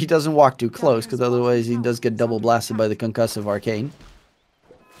make sure he doesn't walk too close, because otherwise he does get double blasted by the concussive arcane.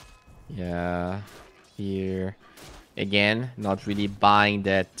 Yeah, Fear. Again, not really buying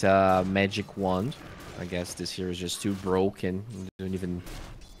that magic wand. I guess this here is just too broken. You don't even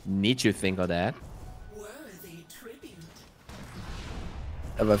need to think of that.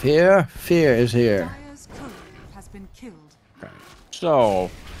 Above here, Fear is here. Okay. So,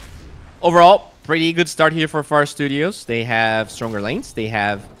 overall, pretty good start here for Far Studios. They have stronger lanes. They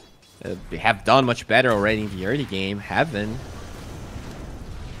have done much better already in the early game. Heaven.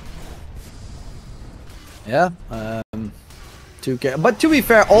 Yeah. But to be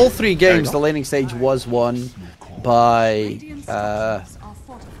fair, all 3 games the laning stage was won by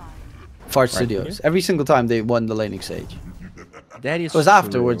Fart Studios. Every single time they won the laning stage. That is it was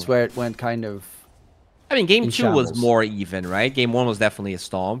afterwards where it went kind of... I mean, game 2 was more even, right? Game 1 was definitely a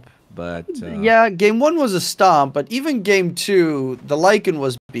stomp, but... Yeah, game 1 was a stomp, but even game 2, the Lycan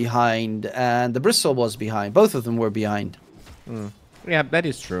was behind and the Bristol was behind. Both of them were behind. Yeah, that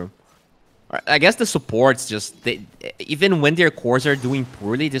is true. I guess the supports just... even when their cores are doing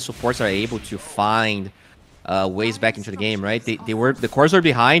poorly, the supports are able to find ways back into the game, right? The cores were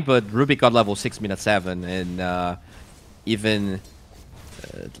behind, but Rubik got level 6 mid at 7, and even...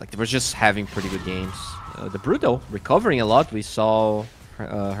 like, they were just having pretty good games. The Brood, though, recovering a lot. We saw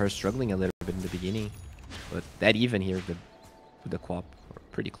her struggling a little bit in the beginning. But that even here, the co-op,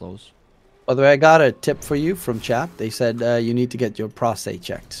 pretty close. By the way, I got a tip for you from chat. They said you need to get your prostate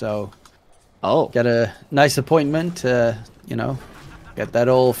checked, so... Oh. Get a nice appointment, you know, get that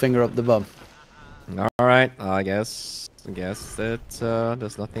old finger up the bum. Alright, I guess that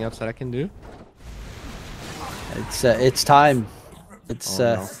there's nothing else that I can do. It's time. It's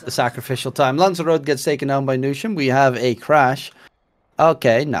the sacrificial time. Lanzarote gets taken down by Nusham. We have a crash.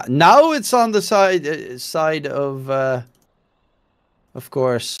 Okay, now it's on the side of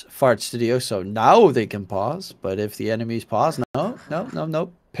course, Fart Studio. So now they can pause. But if the enemies pause, no,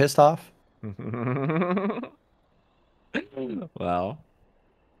 pissed off. Well,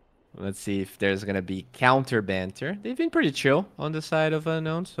 let's see if there's gonna be counter banter. They've been pretty chill on the side of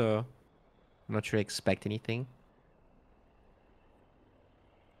Unknown, so I'm not sure I expect anything.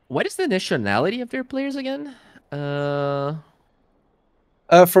 What is the nationality of their players again?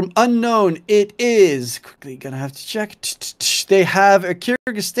 From unknown, it is quickly gonna have to check. They have a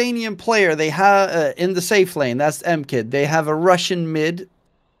Kyrgyzstanian player. They have in the safe lane. That's MKid. They have a Russian mid.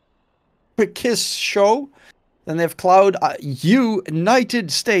 Kiss show. Then they have Cloud,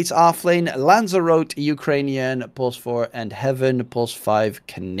 United States offlane, Lanzarote, Ukrainian, Pulse 4, and Heaven, Pulse 5,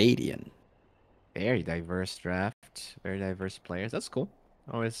 Canadian. Very diverse draft. Very diverse players. That's cool.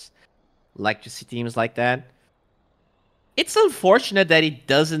 Always like to see teams like that. It's unfortunate that it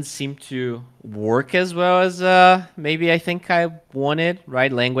doesn't seem to work as well as maybe I think I wanted,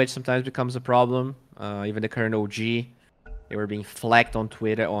 right? Language sometimes becomes a problem. Even the current OG, they were being flagged on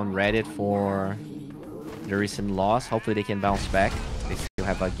Twitter, on Reddit for the recent loss. Hopefully they can bounce back. They still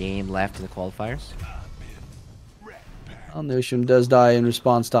have a game left in the qualifiers. Notion does die in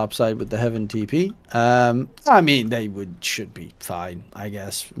response topside with the Heaven TP. I mean, they should be fine, I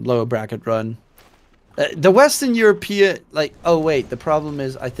guess. Lower bracket run. The Western European, like, oh wait, the problem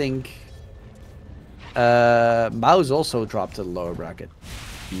is I think Mao's also dropped to the lower bracket.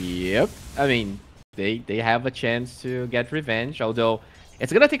 Yep. I mean, they have a chance to get revenge, although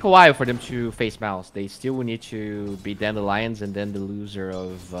it's gonna take a while for them to face Mouse. They still will need to beat Dandelions and then the loser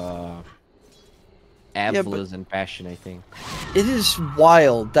of Avalos and Passion, I think. It is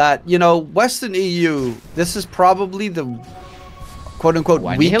wild that, you know, Western EU, this is probably the quote-unquote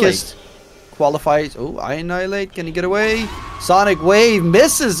weakest qualifiers. Oh, I Annihilate, can he get away? Sonic Wave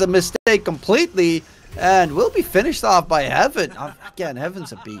misses a mistake completely and will be finished off by Heaven. Again,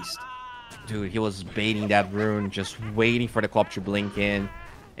 Heaven's a beast. Dude, he was baiting that rune, just waiting for the Clop to blink in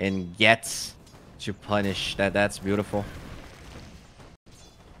and gets to punish that. That's beautiful.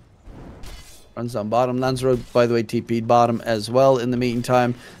 Runs on bottom. Lanzarote, by the way, TP'd bottom as well in the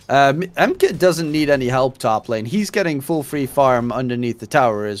meantime. MKid doesn't need any help top lane. He's getting full free farm underneath the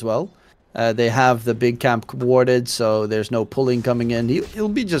tower as well. They have the big camp warded, so there's no pulling coming in. He'll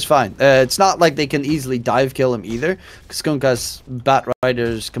be just fine. It's not like they can easily dive kill him either. Skunka's Bat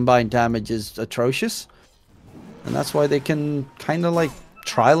Rider's combined damage is atrocious. And that's why they can kind of like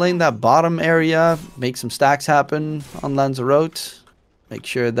tri-lane that bottom area, make some stacks happen on Lanzarote. Make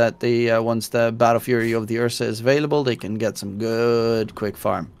sure that they, once the Battle Fury of the Ursa is available, they can get some good quick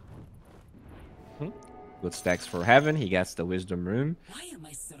farm. Good stacks for Heaven. He gets the Wisdom Rune.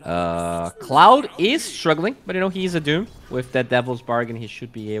 Cloud is struggling, but you know, he's a Doom. With that Devil's Bargain, he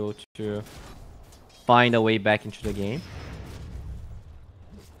should be able to find a way back into the game.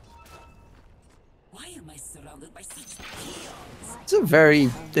 It's a very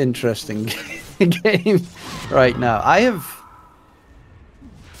interesting game right now. I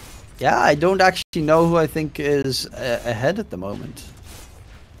don't actually know who I think is ahead at the moment.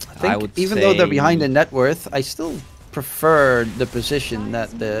 I think even though they're behind in net worth, I still prefer the position that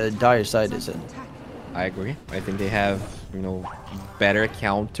the Dire side is in. I agree. I think they have, you know, better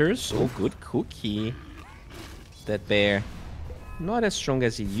counters. Oh, good cookie. That bear, not as strong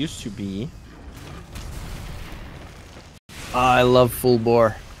as he used to be. I love full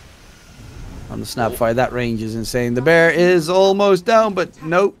bore on the Snapfire. That range is insane. The bear is almost down, but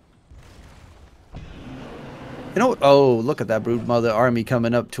nope. You know what? Oh, look at that Broodmother army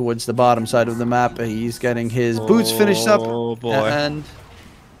coming up towards the bottom side of the map. He's getting his boots finished up. Oh boy. And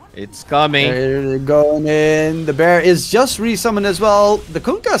it's coming. They're going in. The bear is just resummoned as well. The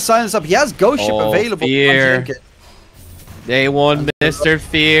Kunkka silence up. He has Ghost Ship available. Fear. Day one, Mr.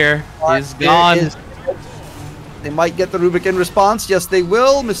 Fear is gone. They might get the Rubik in response. Yes, they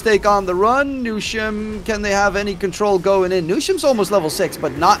will. Mistake on the run. Nushim, can they have any control going in? Nushim's almost level 6,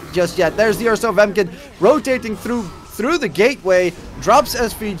 but not just yet. There's the Ursa of Emkid rotating through the gateway. Drops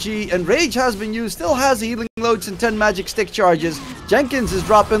SVG, and Rage has been used. Still has healing loads and 10 magic stick charges. Jenkins is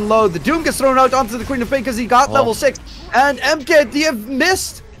dropping low. The Doom gets thrown out onto the Queen of Pain because he got level 6. And Emkid, you have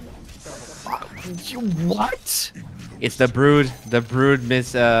missed. What? It's the Brood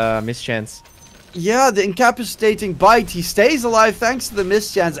mischance. Yeah, the incapacitating bite. He stays alive thanks to the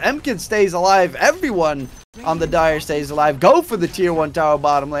mischance. Emkid stays alive. Everyone on the Dire stays alive. Go for the tier 1 tower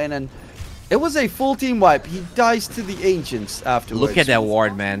bottom lane, and it was a full team wipe. He dies to the Ancients afterwards. Look at that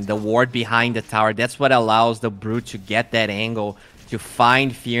ward, man. The ward behind the tower. That's what allows the Brood to get that angle, to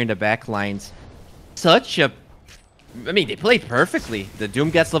find Fear in the backlines. Such a... I mean, they played perfectly. The Doom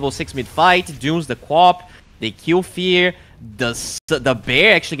gets level 6 mid-fight. Doom's the Quap. They kill Fear. The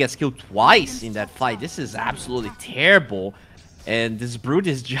bear actually gets killed twice in that fight. This is absolutely terrible. And this Brood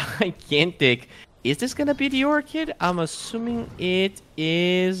is gigantic. Is this gonna be the Orchid? I'm assuming it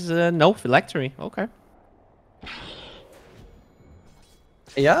is... no, Phylactery. Okay.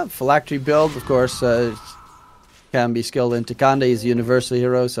 Yeah, Phylactery build, of course, can be skilled into Kanda. He's a universal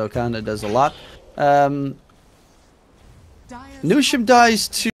hero, so Kanda does a lot. Dire Nushim dies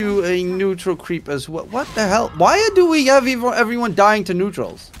to a neutral creep as well. What the hell? Why do we have everyone dying to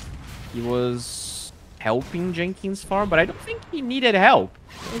neutrals? He was helping Jenkins farm, but I don't think he needed help.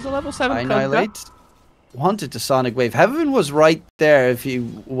 It was a level 7 Annihilate. Wanted to Sonic Wave. Heaven was right there if he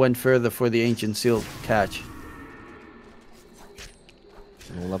went further for the Ancient Seal catch.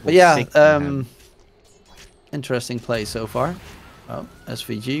 But yeah, interesting play so far. Oh,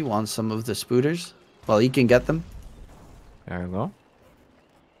 SVG wants some of the spooters. Well, he can get them. There we go.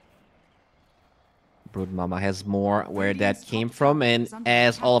 Brood Mama has more where that came from, and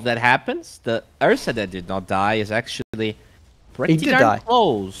as all of that happens, the Ursa that did not die is actually pretty darn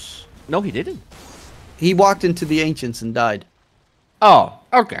close. No, he didn't. He walked into the Ancients and died. Oh,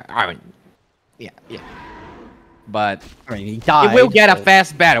 okay. I mean, yeah. But I mean, he died. He will get a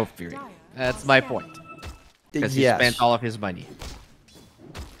fast Battle Fury. That's my point. Because he spent all of his money.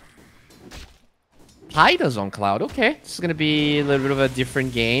 Hyda's on Cloud. Okay, this is going to be a little bit of a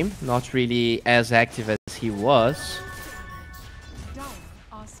different game. Not really as active as he was.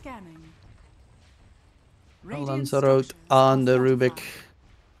 Lanzarote on the Rubik.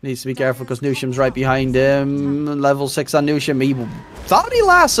 Needs to be careful because Nushim's right behind him. Level 6 on Nushim. He thought he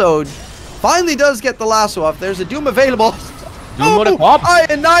lassoed. Finally does get the lasso off. There's a Doom available. I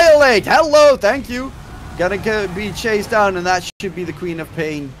annihilate. Hello, thank you. Gonna be chased down, and that should be the Queen of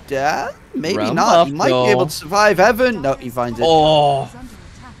Pain. Maybe not. He might be able to survive Heaven. No, he finds it. Oh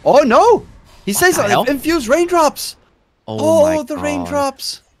no! He says infused raindrops. Oh, the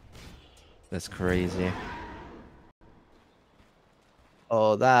raindrops. That's crazy.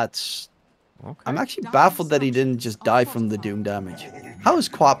 Oh, that's... Okay. I'm actually baffled that he didn't just die from the Doom damage. How is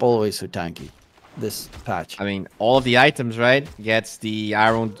Quap always so tanky, this patch? I mean, all of the items, right? Gets the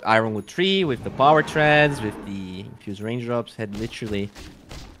Ironwood tree with the power treads, with the infused raindrops. Had literally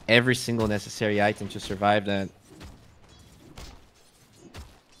every single necessary item to survive that.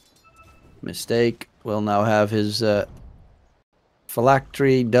 Mistake. Will now have his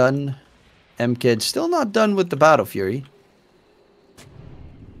phylactery done. M-Kid still not done with the Battle Fury.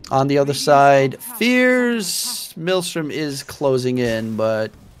 On the other side, Fears. Maelstrom is closing in, but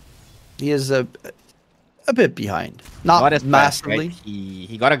he is a bit behind. Not as massively. Fast, right?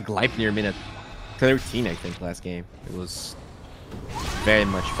 He got a Gleipnir minute 13, I think, last game. It was very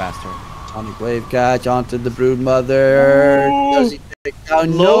much faster. Sonic Wave catch onto the Brood Mother. Does he take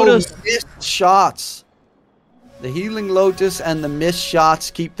down? Lotus. No missed shots. The Healing Lotus and the missed shots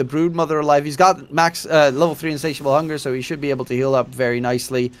keep the Brood Mother alive. He's got max level 3 Insatiable Hunger, so he should be able to heal up very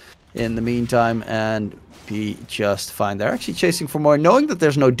nicely in the meantime and be just fine. They're actually chasing for more, knowing that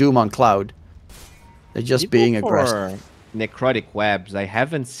there's no Doom on Cloud. They're just being aggressive. Necrotic Webs. I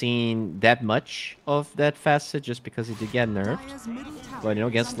haven't seen that much of that facet just because it did get nerfed. But, you know,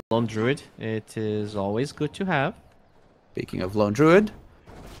 against Lone Druid, it is always good to have. Speaking of Lone Druid,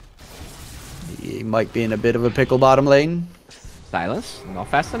 he might be in a bit of a pickle bottom lane. Silence, not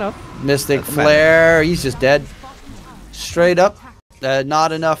fast enough. Mystic Flare, he's just dead. Straight up.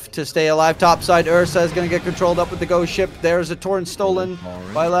 Not enough to stay alive. Topside, Ursa is going to get controlled up with the Ghost Ship. There's a Torrent stolen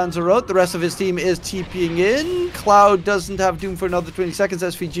by Lanzarote. The rest of his team is TPing in. Cloud doesn't have Doom for another 20 seconds.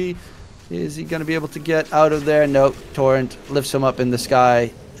 SVG, is he going to be able to get out of there? No. Torrent lifts him up in the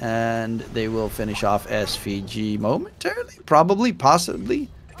sky, and they will finish off SVG momentarily. Probably, possibly.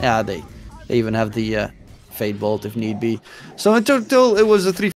 Yeah, they even have the Fade Bolt if need be. So in total, it was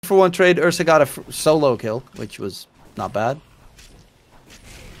a 3-for-1 trade. Ursa got a solo kill, which was not bad.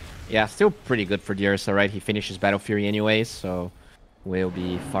 Yeah, still pretty good for the Ursa, right? He finishes Battle Fury anyways, so will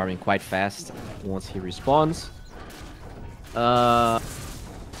be farming quite fast once he respawns.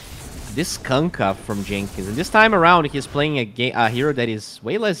 This Kanka from Jenkins, and this time around he's playing a hero that is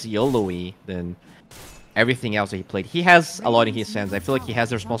way less YOLO-y than everything else that he played. He has a lot in his hands. I feel like he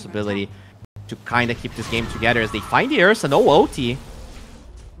has the responsibility to kind of keep this game together as they find the Ursa, no OT.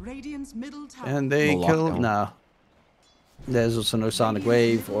 And they kill... No. There's also no Sonic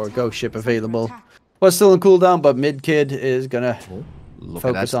Wave or Ghost Ship available. Well, still in cooldown, but Mid Kid is gonna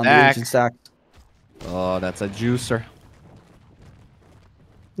focus on the ancient stack. Oh, that's a juicer.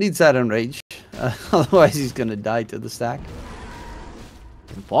 Needs that on rage. Otherwise, he's gonna die to the stack.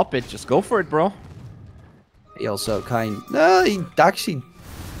 And pop it. Just go for it, bro. He also he actually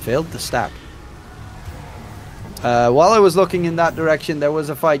failed the stack. While I was looking in that direction, there was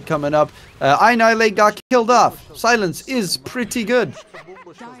a fight coming up. Annihilate got killed off. Silence is pretty good.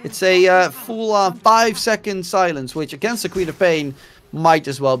 It's a full-on 5-second silence, which against the Queen of Pain might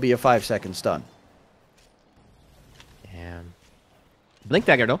as well be a 5-second stun. And Blink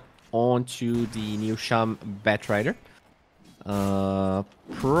Dagger, though, onto the new Sham Batrider.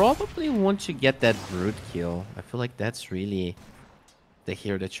 Probably want to get that Brood kill. I feel like that's really the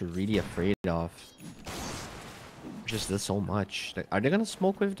hero that you're really afraid of. Just does so much. Are they gonna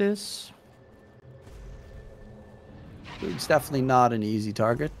smoke with this? It's definitely not an easy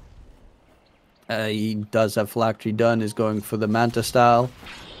target. He does have Phylactery done, is going for the Manta style.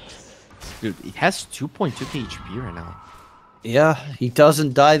 Dude, it has 2.2k HP right now. Yeah, he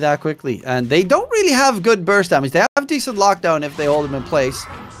doesn't die that quickly. And they don't really have good burst damage. They have decent lockdown if they hold him in place.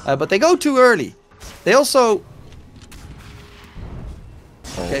 But they go too early. They also...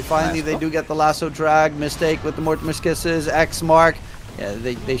 Okay, finally they do get the lasso drag. Mistake with the Mortimer's Kisses. X mark. Yeah,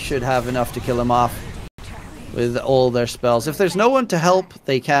 they should have enough to kill him off with all their spells. If there's no one to help,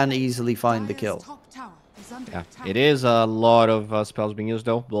 they can easily find the kill. Yeah, it is a lot of spells being used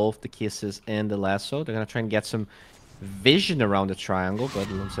though. Both the Kisses and the lasso. They're gonna try and get some vision around the triangle, but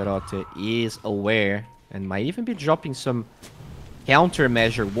Lanzarote is aware and might even be dropping some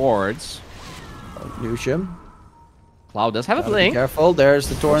countermeasure wards. Nushim. Cloud does have a Be blink. careful, there's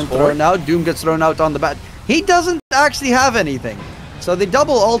the Torrent thrown out. Doom gets thrown out on the bat. He doesn't actually have anything. So they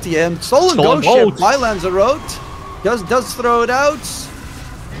double ulti him. Stolen Ghost Ship by Lanzarote. Does throw it out.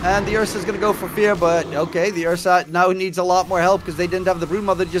 And the Ursa's going to go for fear, but okay, the Ursa now needs a lot more help because they didn't have the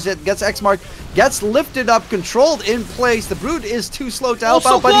Broodmother just yet. Gets X marked, gets lifted up, controlled in place. The Brood is too slow to help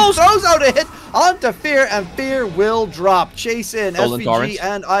out, but he throws out a hit onto Fear, and Fear will drop. Chase in, Stolen SVG Torrents.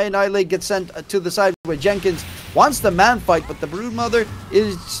 and Annihilate get sent to the side where Jenkins wants the man fight, but the Broodmother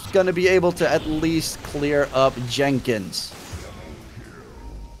is going to be able to at least clear up Jenkins.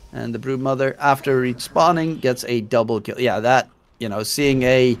 And the Broodmother, after respawning, gets a double kill. Yeah, that... You know, seeing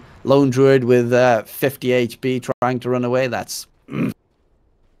a lone druid with 50 HP trying to run away, that's...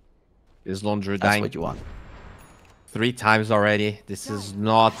 Is lone druid That's dying what you want. 3 times already. This is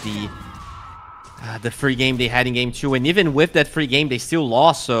not the free game they had in game 2. And even with that free game, they still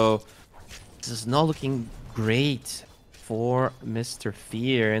lost. So this is not looking great for Mr.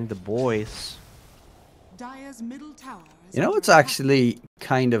 Fear and the boys. You know, it's actually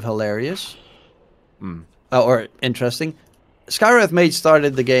kind of hilarious. Or interesting. Skywrath Mage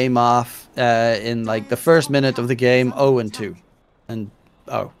started the game off in like the first minute of the game 0-2. And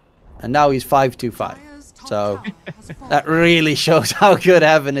now he's 5-2-5. So that really shows how good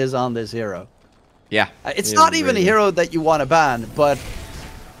Heaven is on this hero. Yeah. It's not even a hero that you want to ban, but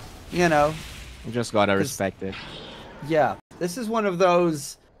you know, You just gotta respect it. Yeah, this is one of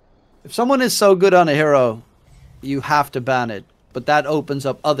those, if someone is so good on a hero, you have to ban it, but that opens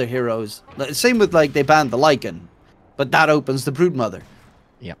up other heroes. Same with like they banned the Lycan. But that opens the Broodmother.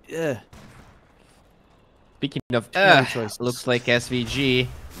 Yeah. Yeah. Speaking of, choices. looks like SVG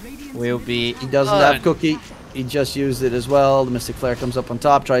will be. He doesn't have Cookie. He just used it as well. The Mystic Flare comes up on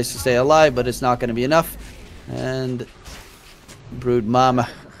top, tries to stay alive, but it's not going to be enough. And Brood Mama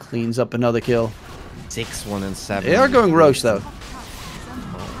cleans up another kill. 6, 1, and 7. They are going Roche though.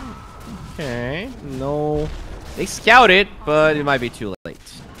 Okay. No. They scout it, but it might be too late.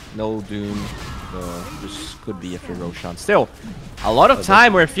 No Doom. This could be a free Roshan. Still, a lot of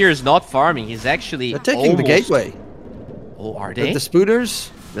time where Fear is not farming. He's actually They're taking the gateway. Oh, are they? The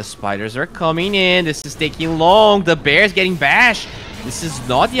Spooters. The spiders are coming in. This is taking long. The bear's getting bashed. This is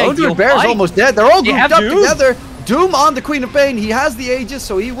not the ideal Bear's fight. almost dead. They're all grouped up Doom. together. Doom on the Queen of Pain. He has the Aegis,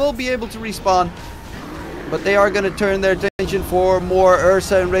 so he will be able to respawn. But they are going to turn their attention for more.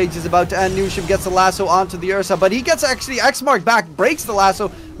 Ursa and Rage is about to end. Nushim gets the lasso onto the Ursa, but he gets actually X-Mark back, breaks the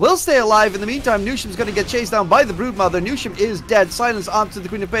lasso, will stay alive. In the meantime, Nushim's going to get chased down by the Broodmother. Nushim is dead. Silence onto the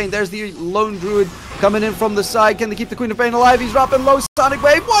Queen of Pain. There's the lone druid coming in from the side. Can they keep the Queen of Pain alive? He's dropping low Sonic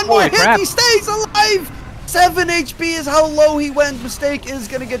Wave. One more hit. Crap. He stays alive. 7 HP is how low he went. Mistake is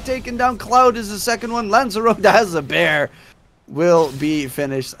going to get taken down. Cloud is the second one. Lanzarote has a bear. Will be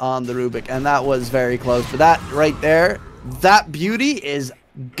finished on the Rubik, and that was very close. But that right there, that beauty is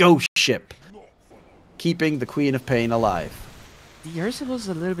Ghost Ship, keeping the Queen of Pain alive. The Ursa was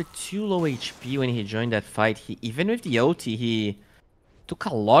a little bit too low HP when he joined that fight. Even with the OT, he took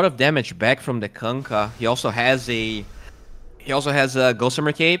a lot of damage back from the Kunkka. He also has a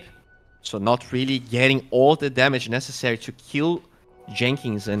Gossamer Cape, so not really getting all the damage necessary to kill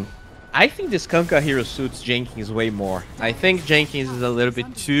Jenkins. And I think this Kunkka hero suits Jenkins way more. I think Jenkins is a little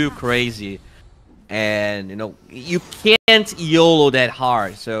bit too crazy. And, you know, you can't YOLO that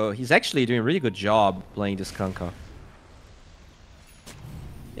hard. So he's actually doing a really good job playing this Kunkka.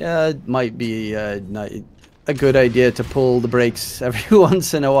 Yeah, it might be a good idea to pull the brakes every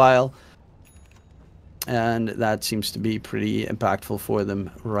once in a while. And that seems to be pretty impactful for them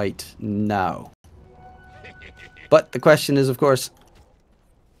right now. But the question is, of course,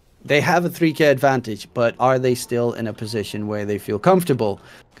 they have a 3k advantage, but are they still in a position where they feel comfortable?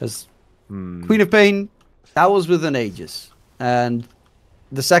 Because Queen of Pain, that was with an Aegis. And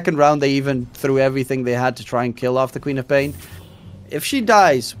the second round, they even threw everything they had to try and kill off the Queen of Pain. If she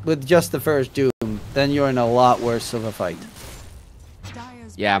dies with just the first Doom, then you're in a lot worse of a fight.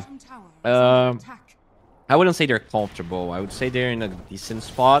 Yeah. I wouldn't say they're comfortable. I would say they're in a decent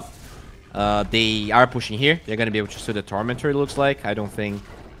spot. They are pushing here. They're going to be able to steal the Tormentor, it looks like. I don't think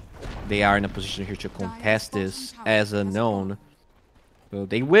they are in a position here to contest this as a known. So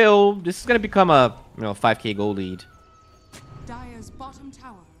they will. This is going to become a 5k goal lead.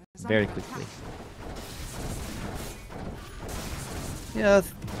 Very quickly. Yeah,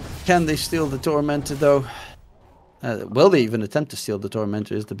 can they steal the Tormentor though? Will they even attempt to steal the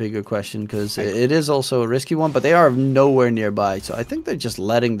Tormentor is the bigger question, because it is also a risky one, but they are nowhere nearby, so I think they're just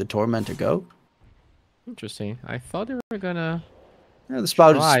letting the Tormentor go. Interesting. I thought they were gonna... Yeah, the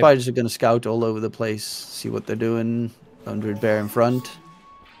spiders are gonna scout all over the place, see what they're doing. 100 Bear in front.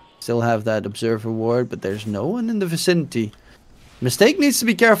 Still have that Observer Ward, but there's no one in the vicinity. Mistake needs to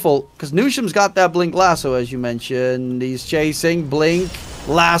be careful, because Nusham's got that Blink Lasso, as you mentioned. He's chasing, Blink,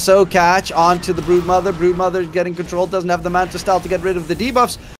 Lasso, catch, onto the Broodmother. Broodmother getting control, doesn't have the Manta Style to get rid of the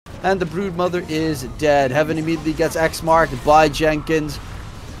debuffs, and the Broodmother is dead. Heaven immediately gets X-marked by Jenkins.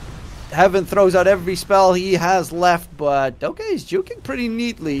 Heaven throws out every spell he has left, but okay, he's juking pretty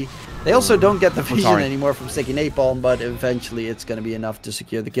neatly. They also don't get the vision anymore from sticking Napalm, but eventually it's going to be enough to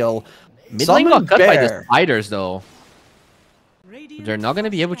secure the kill. Mid lane got cut by the spiders, though. They're not going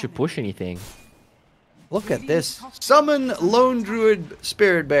to be able to push anything. Look at this. Summon Lone Druid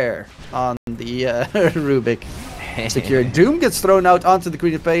Spirit Bear on the Rubik. Secured. Doom gets thrown out onto the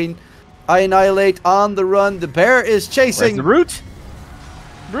Queen of Pain. I Annihilate on the run. The bear is chasing. Where's the root?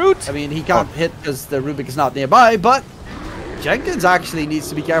 Root! I mean, he can't hit because the Rubik is not nearby, but Jenkins actually needs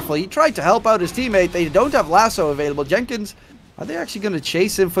to be careful. He tried to help out his teammate. They don't have Lasso available. Jenkins, are they actually going to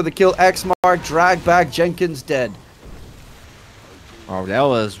chase him for the kill? X-mark, drag back, Jenkins dead. Oh, that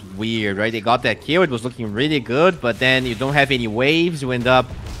was weird, right? They got that kill. It was looking really good, but then you don't have any waves. You end up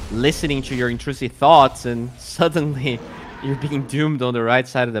listening to your intrusive thoughts, and suddenly you're being doomed on the right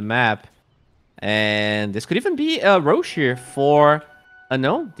side of the map. And this could even be a Roche here for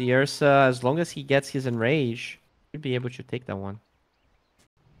no. The Ursa, as long as he gets his Enrage, should be able to take that one.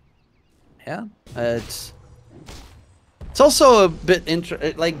 Yeah, it's also a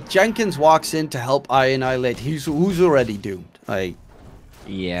bit like Jenkins walks in to help I Annihilate. Who's already doomed. Like,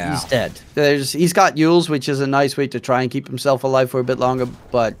 yeah, he's dead. He's got Yules, which is a nice way to try and keep himself alive for a bit longer,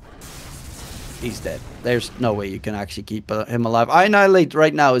 but he's dead. There's no way you can actually keep him alive. I Annihilate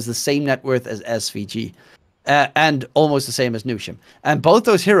right now is the same net worth as SVG, and almost the same as Nushim. And both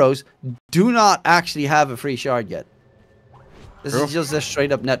those heroes do not actually have a free shard yet. This is just a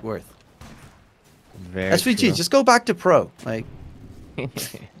straight up net worth. Very SVG, true. just go back to pro. Like,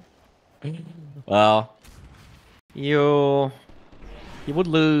 well, you would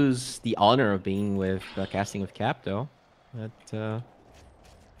lose the honor of being with casting with Cap, though. That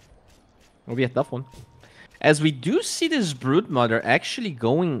will be a tough one. As we do see this Broodmother actually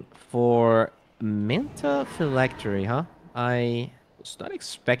going for Manta Phylactery, huh? I was not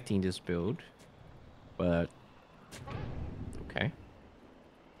expecting this build, but okay.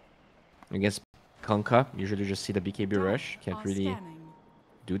 I guess Kunkka usually just see the BKB rush. Can't really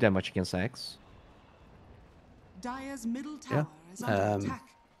do that much against X. yeah.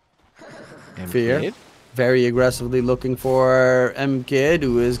 Fear. Fear. Very aggressively looking for M-Kid,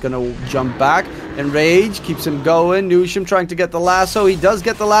 who is going to jump back. Enrage keeps him going. Nushim trying to get the lasso. He does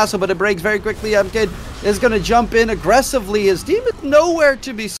get the lasso, but it breaks very quickly. M-Kid is going to jump in aggressively. His team is nowhere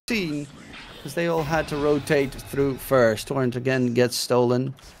to be seen, because they all had to rotate through first. Torrent again gets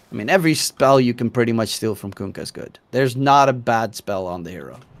stolen. I mean, every spell you can pretty much steal from Kunkka is good. There's not a bad spell on the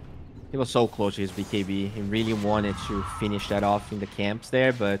hero. He was so close to his BKB. He really wanted to finish that off in the camps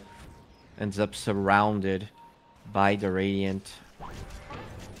there, but ends up surrounded by the Radiant.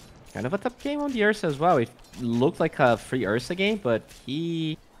 Kind of a tough game on the Ursa as well. It looked like a free Ursa game, but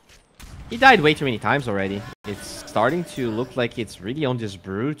he died way too many times already. It's starting to look like it's really on this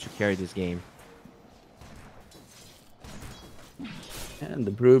Brood to carry this game. And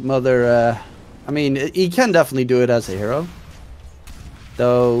the Broodmother, I mean, he can definitely do it as a hero.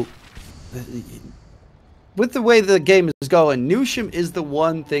 Though, with the way the game is going, Nushim is the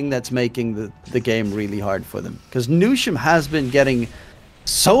one thing that's making the game really hard for them. Because Nushim has been getting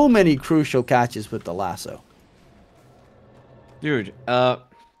so many crucial catches with the lasso. Dude,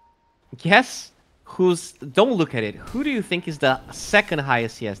 guess who's... Don't look at it. Who do you think is the second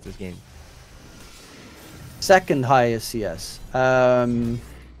highest CS this game? Second highest CS.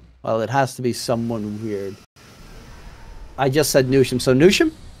 Well, it has to be someone weird. I just said Nushim, so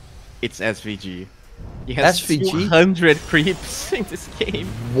Nushim? It's SVG. He has SVG? 200 creeps in this game.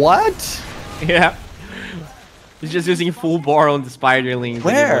 What? Yeah. He's just using full bar on the spiderlings.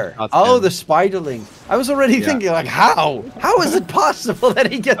 Where? Oh, the spiderling. I was already thinking, like, how? How is it possible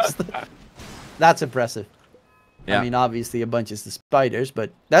that he gets the... That's impressive. Yeah. I mean, obviously a bunch is the spiders, but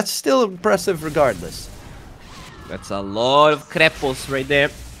that's still impressive regardless. That's a lot of crepos right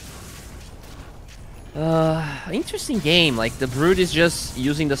there. Interesting game. Like, the Brood is just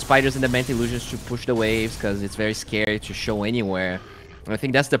using the spiders and the Manta Illusions to push the waves because it's very scary to show anywhere. And I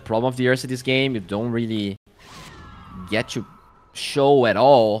think that's the problem of the Ursa this game. You don't really get to show at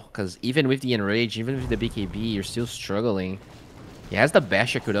all because even with the Enrage, even with the BKB, you're still struggling. He has the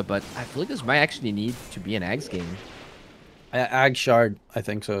Bash Akuda, but I feel like this might actually need to be an Ags game. Ag Shard, I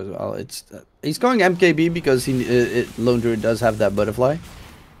think so as well. It's he's going MKB because Lone Druid does have that butterfly.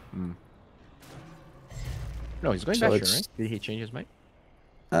 No, he's going So Basher, it's- right? Did he change his mind?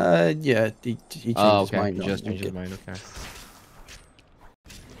 Yeah, he changed Oh, his okay. mind. He on just changed his MK. mind. Okay.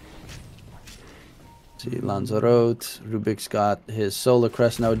 See, Lanzarote, Rubik's got his Solar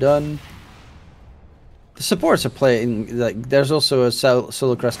Crest now done. The supports are playing, like, there's also a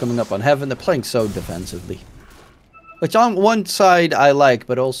Solar Crest coming up on Heaven. They're playing so defensively. Which on one side I like,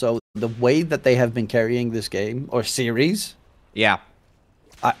 but also the way that they have been carrying this game, or series, Yeah.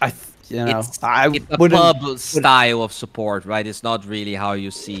 you know, It's I a wouldn't... pub style of support, right? It's not really how you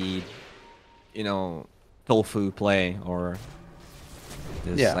see, you know, Tofu play or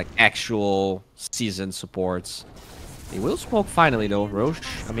this like actual season supports. They will smoke finally though. Roche,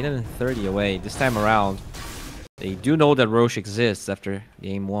 a minute and 30 away. This time around, they do know that Roche exists after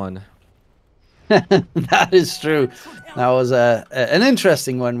game 1. That is true. That was an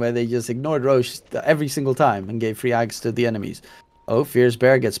interesting one where they just ignored Roche every single time and gave free ags to the enemies. Oh, Fierce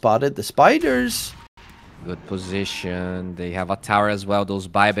Bear gets spotted. The spiders. Good position. They have a tower as well. Those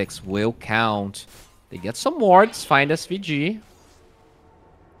buybacks will count. They get some wards. Find SVG.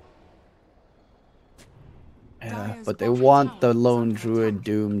 Yeah, but they want the Lone Druid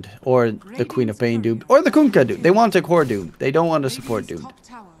doomed, or the Queen of Pain doomed, or the Kunkka doomed. They want a core doomed. They don't want a support doomed. Top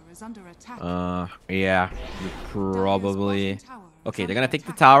tower is under attack. Yeah. You probably... Okay, they're gonna take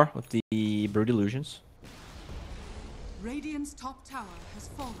the tower with the Brood Illusions. Radiant's top tower has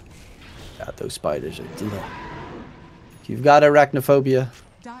fallen. God, those spiders are... If you've got arachnophobia...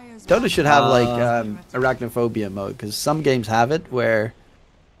 Dire's Dota should have, like, bottom tower arachnophobia mode, because some games have it where...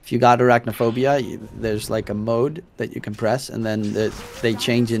 If you got arachnophobia, there's like a mode that you can press, and then they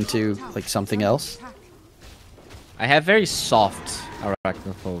change into like something else. I have very soft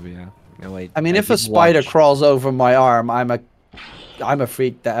arachnophobia. No, I mean, if a spider crawls over my arm, I'm a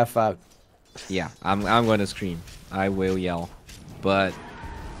freak the F out. Yeah, I'm gonna scream. I will yell. But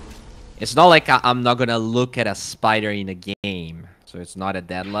it's not like I'm not gonna look at a spider in a game. So it's not at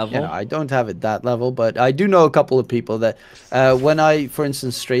that level. You know, I don't have it that level, but I do know a couple of people that when I, for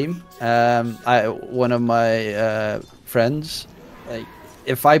instance, stream, one of my friends, like,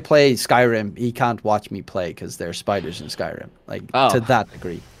 if I play Skyrim, he can't watch me play because there are spiders in Skyrim, like to that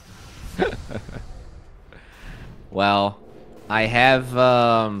degree. Well, I have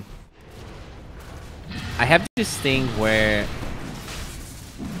this thing where,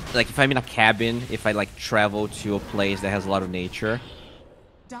 like, if I'm in a cabin, if I like travel to a place that has a lot of nature,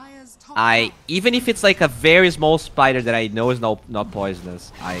 Dire's top tower. even if it's like a very small spider that I know is not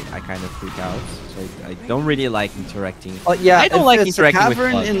poisonous, I kind of freak out. So I don't really like interacting. Yeah, I don't if like it's interacting a with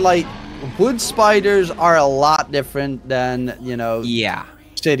cavern bugs. in like wood spiders are a lot different than, you know, Yeah.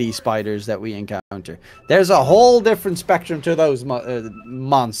 city spiders that we encounter. There's a whole different spectrum to those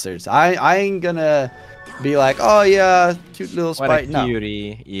monsters. I ain't gonna be like, oh yeah, cute little What a spider. No,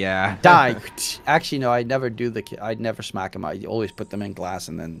 cutie. Yeah. die. Actually, no, I'd never do I'd never smack them. I always put them in glass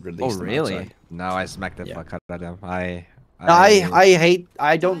and then release Oh them really? outside. No, I smacked the Yeah. fuck out of them. I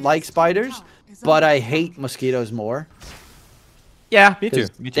don't like spiders, but I hate mosquitoes more. Yeah, me too.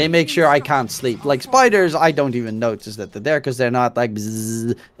 'Cause they make sure I can't sleep. Like spiders, I don't even notice that they're there because they're not like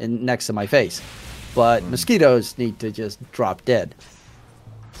bzzz next to my face. But mosquitoes need to just drop dead.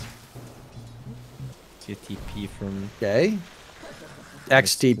 See a TP from... Okay.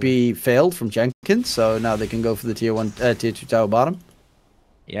 XTP failed from Jenkins, so now they can go for the tier 2 tower bottom.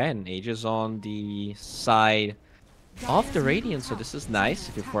 Yeah, and Aegis on the side of the Radiant, so this is nice.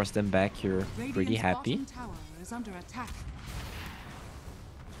 If you force them back, you're pretty Radiant's happy. bottom tower is under attack.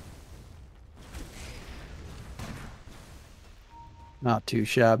 Not too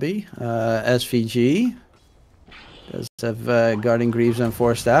shabby. SVG does have Guarding Greaves and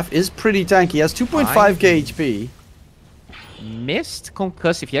 4 staff. Is pretty tanky. Has 2.5k HP. Missed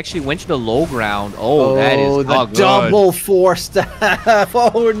concussive. He actually went to the low ground. Oh, that is the not good. double 4 staff.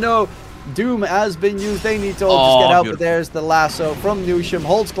 Oh no. Doom has been used. They need to all just get out. But Beautiful. there's the lasso from Nusham.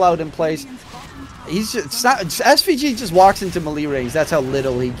 Holds Cloud in place. He's just, it's not, SVG just walks into melee range. That's how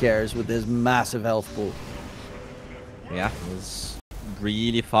little he cares with his massive health pool. Yeah, it was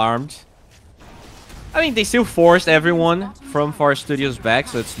really farmed. I mean, they still forced everyone from Far Studios back,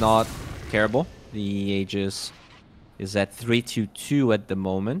 so it's not terrible. The Aegis is at 3-2-2 at the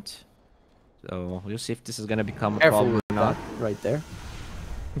moment. So we'll see if this is going to become a problem or not. Right there.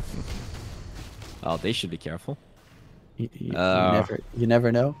 Oh, they should be careful. You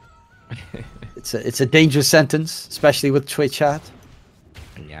never know. It's a dangerous sentence, especially with Twitch chat.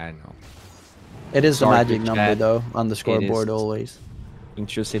 Yeah, I know. It is the Sorry, magic Twitch number chat. though on the scoreboard always.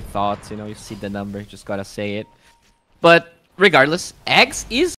 Intrusive thoughts, you know, you see the number, just gotta say it. But regardless, Eggs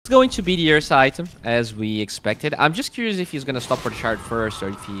is going to be the Ursa item as we expected. I'm just curious if he's gonna stop for the shard first or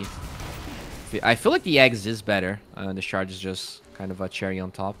if he. I feel like the Eggs is better. The shard is just kind of a cherry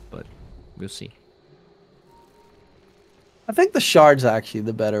on top, but we'll see. I think the shard's actually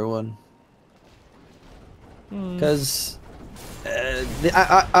the better one. Because,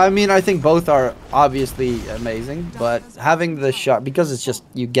 I mean, I think both are obviously amazing, but having the shard, because it's just,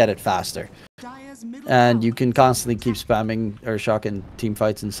 you get it faster. And you can constantly keep spamming Urshok in team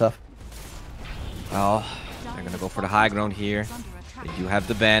fights and stuff. Oh, they're gonna go for the high ground here. They do have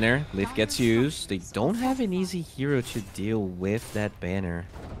the banner. Lift gets used. They don't have an easy hero to deal with that banner.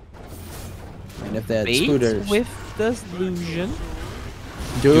 And if they had Bait scooters. with the illusion.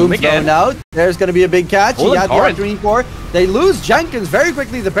 Doom thrown out. There's going to be a big catch. He had the Arcane Core. They lose Jenkins very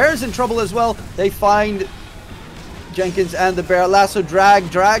quickly. The Bear's in trouble as well. They find Jenkins and the Bear. Lasso drags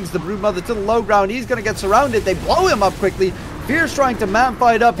the Broodmother to the low ground. He's going to get surrounded. They blow him up quickly. Fierce trying to man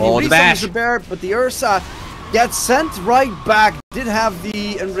fight up. He resummons the Bear, but the Ursa gets sent right back. Did have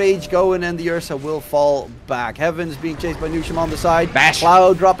the Enrage going, and the Ursa will fall back. Heaven's being chased by Nusham on the side. Bash.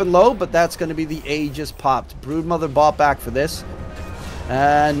 Cloud dropping low, but that's going to be the Aegis popped. Broodmother bought back for this.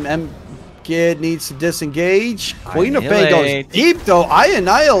 And Kid needs to disengage. Queen of Pain goes deep though. I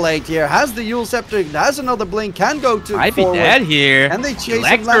annihilate here. Has the Yule Scepter. Has another blink. Can go to I'd be forward. dead here. And they chase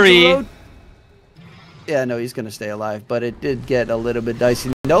him down the road. Yeah, no, he's going to stay alive. But it did get a little bit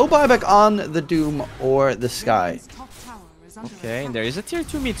dicey. No buyback on the Doom or the Sky. Okay, and there is a tier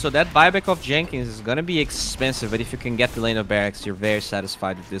 2 mid, so that buyback of Jenkins is going to be expensive. But if you can get the lane of barracks, you're very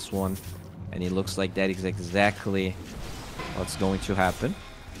satisfied with this one. And it looks like that is exactly what's going to happen.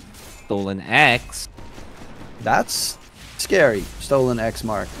 Stolen X. That's scary. Stolen X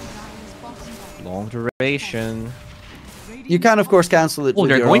mark. Long duration. You can, of course, cancel it. Oh, with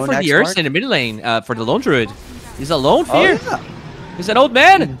they're your going own for X the mark. Ursa in the mid lane for the Lone Druid. He's alone here. Oh, yeah. He's an old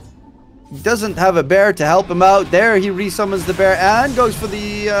man. He doesn't have a bear to help him out. There, he resummons the bear and goes for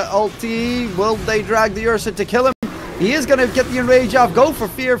the ulti. Will they drag the Ursa to kill him? He is going to get the enrage off. Go for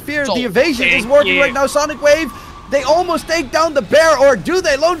fear. Fear. The evasion is working right now. Sonic Wave. They almost take down the bear, or do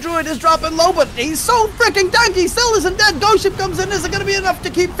they? Lone Druid is dropping low, but he's so freaking tanky. Still isn't dead. Ghost Ship comes in. Is it going to be enough to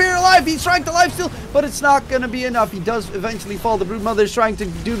keep Fear alive? He's trying to lifesteal, but it's not going to be enough. He does eventually fall. The Broodmother is trying to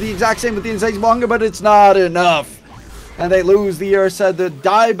do the exact same with the Insane Monger, but it's not enough. And they lose the Ursa. The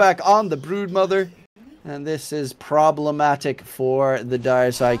dieback on the Broodmother. And this is problematic for the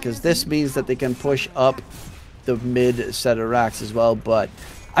Dire side, because this means that they can push up the mid set of racks as well, but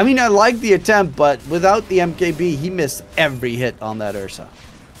I mean, I like the attempt, but without the MKB, he missed every hit on that Ursa.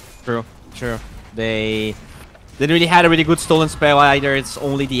 True. They didn't really have a really good stolen spell either. It's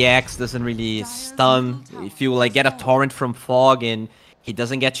only the X, doesn't really stun. If you like get a torrent from Fog and he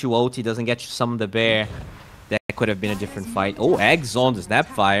doesn't get you ult, he doesn't get you summon the bear, that could have been a different fight. Oh, Eggs on the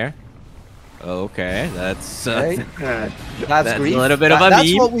Snapfire. Okay, that's Right? that's grief. a little bit of a That's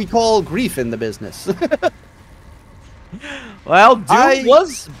meme. what we call grief in the business. Well, Doom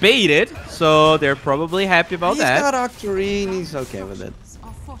was baited, so they're probably happy about that. He's got Octarine, he's okay with it.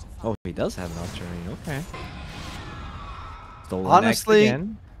 Oh, he does have an Octarine, okay. Stolen Honestly, X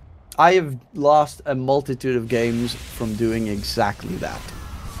again. I have lost a multitude of games from doing exactly that.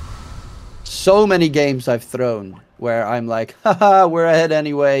 So many games I've thrown where I'm like, haha, we're ahead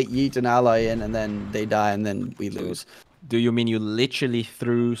anyway, yeet an ally in, and then they die, and then we lose. Do you mean you literally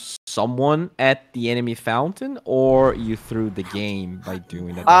threw someone at the enemy fountain, or you threw the game by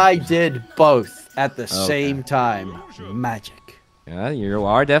doing that? I did both at the same time. Magic. Yeah, you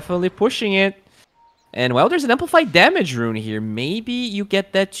are definitely pushing it. And well, there's an amplified damage rune here. Maybe you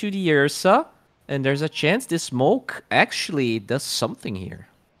get that to the Ursa, and there's a chance this smoke actually does something here.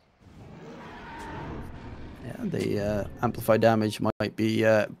 Yeah, the amplified damage might be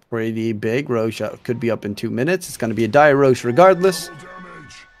pretty big. Roche could be up in 2 minutes. It's going to be a dire Roche regardless.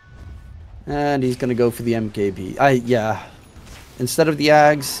 And he's going to go for the MKB. Yeah. Instead of the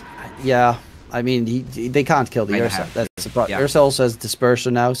Ags, Yeah, I mean, they can't kill the Kinda Ursa. have to. That's the problem. Yeah. Ursa also has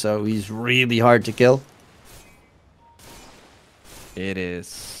Disperser now, so he's really hard to kill. It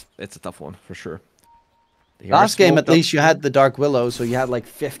is. It's a tough one for sure. They are Last game, smoked at up. least, you had the Dark Willow, so you had like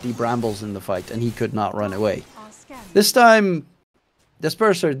 50 brambles in the fight, and he could not run away. Are scanned. This time,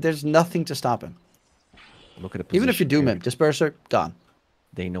 Disperser, there's nothing to stop him. Look at the Even if you position doom here. him, Disperser, gone.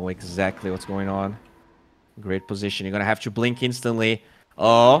 They know exactly what's going on. Great position. You're gonna have to blink instantly.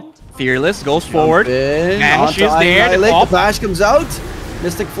 Oh, Fearless goes forward. Vanish is there. The The pop. flash comes out.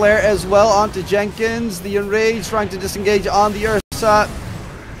 Mystic Flare as well onto Jenkins. The Enrage trying to disengage on the Ursa.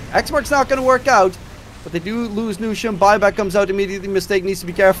 X-Mark's not going to work out, but they do lose Nusham. Buyback comes out immediately. Mistake needs to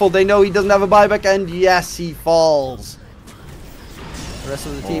be careful. They know he doesn't have a buyback, and yes, he falls. The rest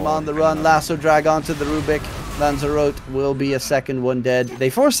of the team on the run. Lasso drag onto the Rubik. Lanzarote will be a second one dead. They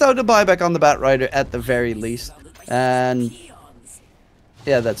forced out a buyback on the Batrider at the very least. And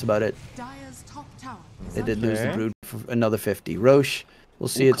yeah, that's about it. Dire's top tower is They did under lose the Okay. Brood for another 50. Roche, we'll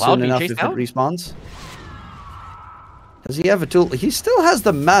see Ooh, it Cloud soon being enough chased if it out? respawns. Does he have a tool? He still has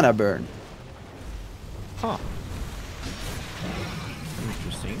the mana burn. Huh.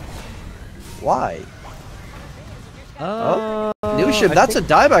 Interesting. Why? Oh, Nusham, that's a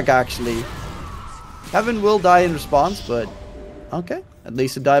dieback actually. Heaven will die in response, but okay. At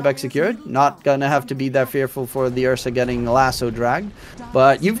least a dieback secured. Not gonna have to be that fearful for the Ursa getting lasso dragged.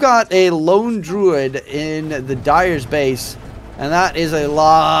 But you've got a lone druid in the Dire's base, and that is a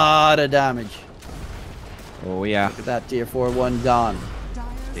lot of damage. Oh yeah, Look at that tier 4-1 gone. Dire's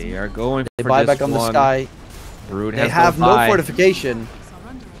they are going They for buy this back on the one. sky. Brood They has have no no buy. fortification. are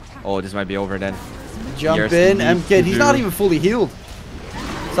under attack. Oh, this might be over then. Jump Ursa in, needs MK. to He's not do- even fully healed.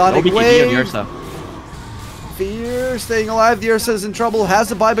 No Sonic BKB on Wave. Ursa. Fear staying alive. The Ursa is in trouble. Has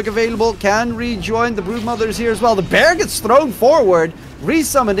the buyback available. Can rejoin. The Broodmother is here as well. The bear gets thrown forward.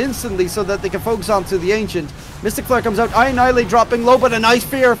 Resummoned instantly so that they can focus on to the Ancient. Mystic Flare comes out. Annihilate dropping low, but a nice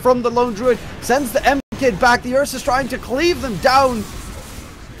Fear from the Lone Druid. Sends the M-Kid back. The Ursa's trying to cleave them down.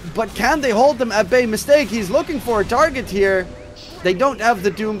 But can they hold them at bay? Mistake. He's looking for a target here. They don't have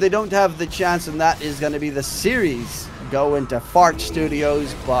the Doom. They don't have the chance. And that is going to be the series going to Fart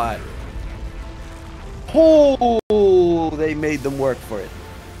Studios. But oh, they made them work for it.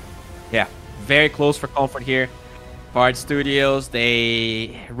 Yeah, very close for comfort here. Bard Studios,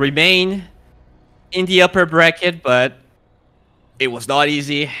 they remain in the upper bracket, but it was not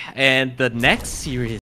easy. And the next series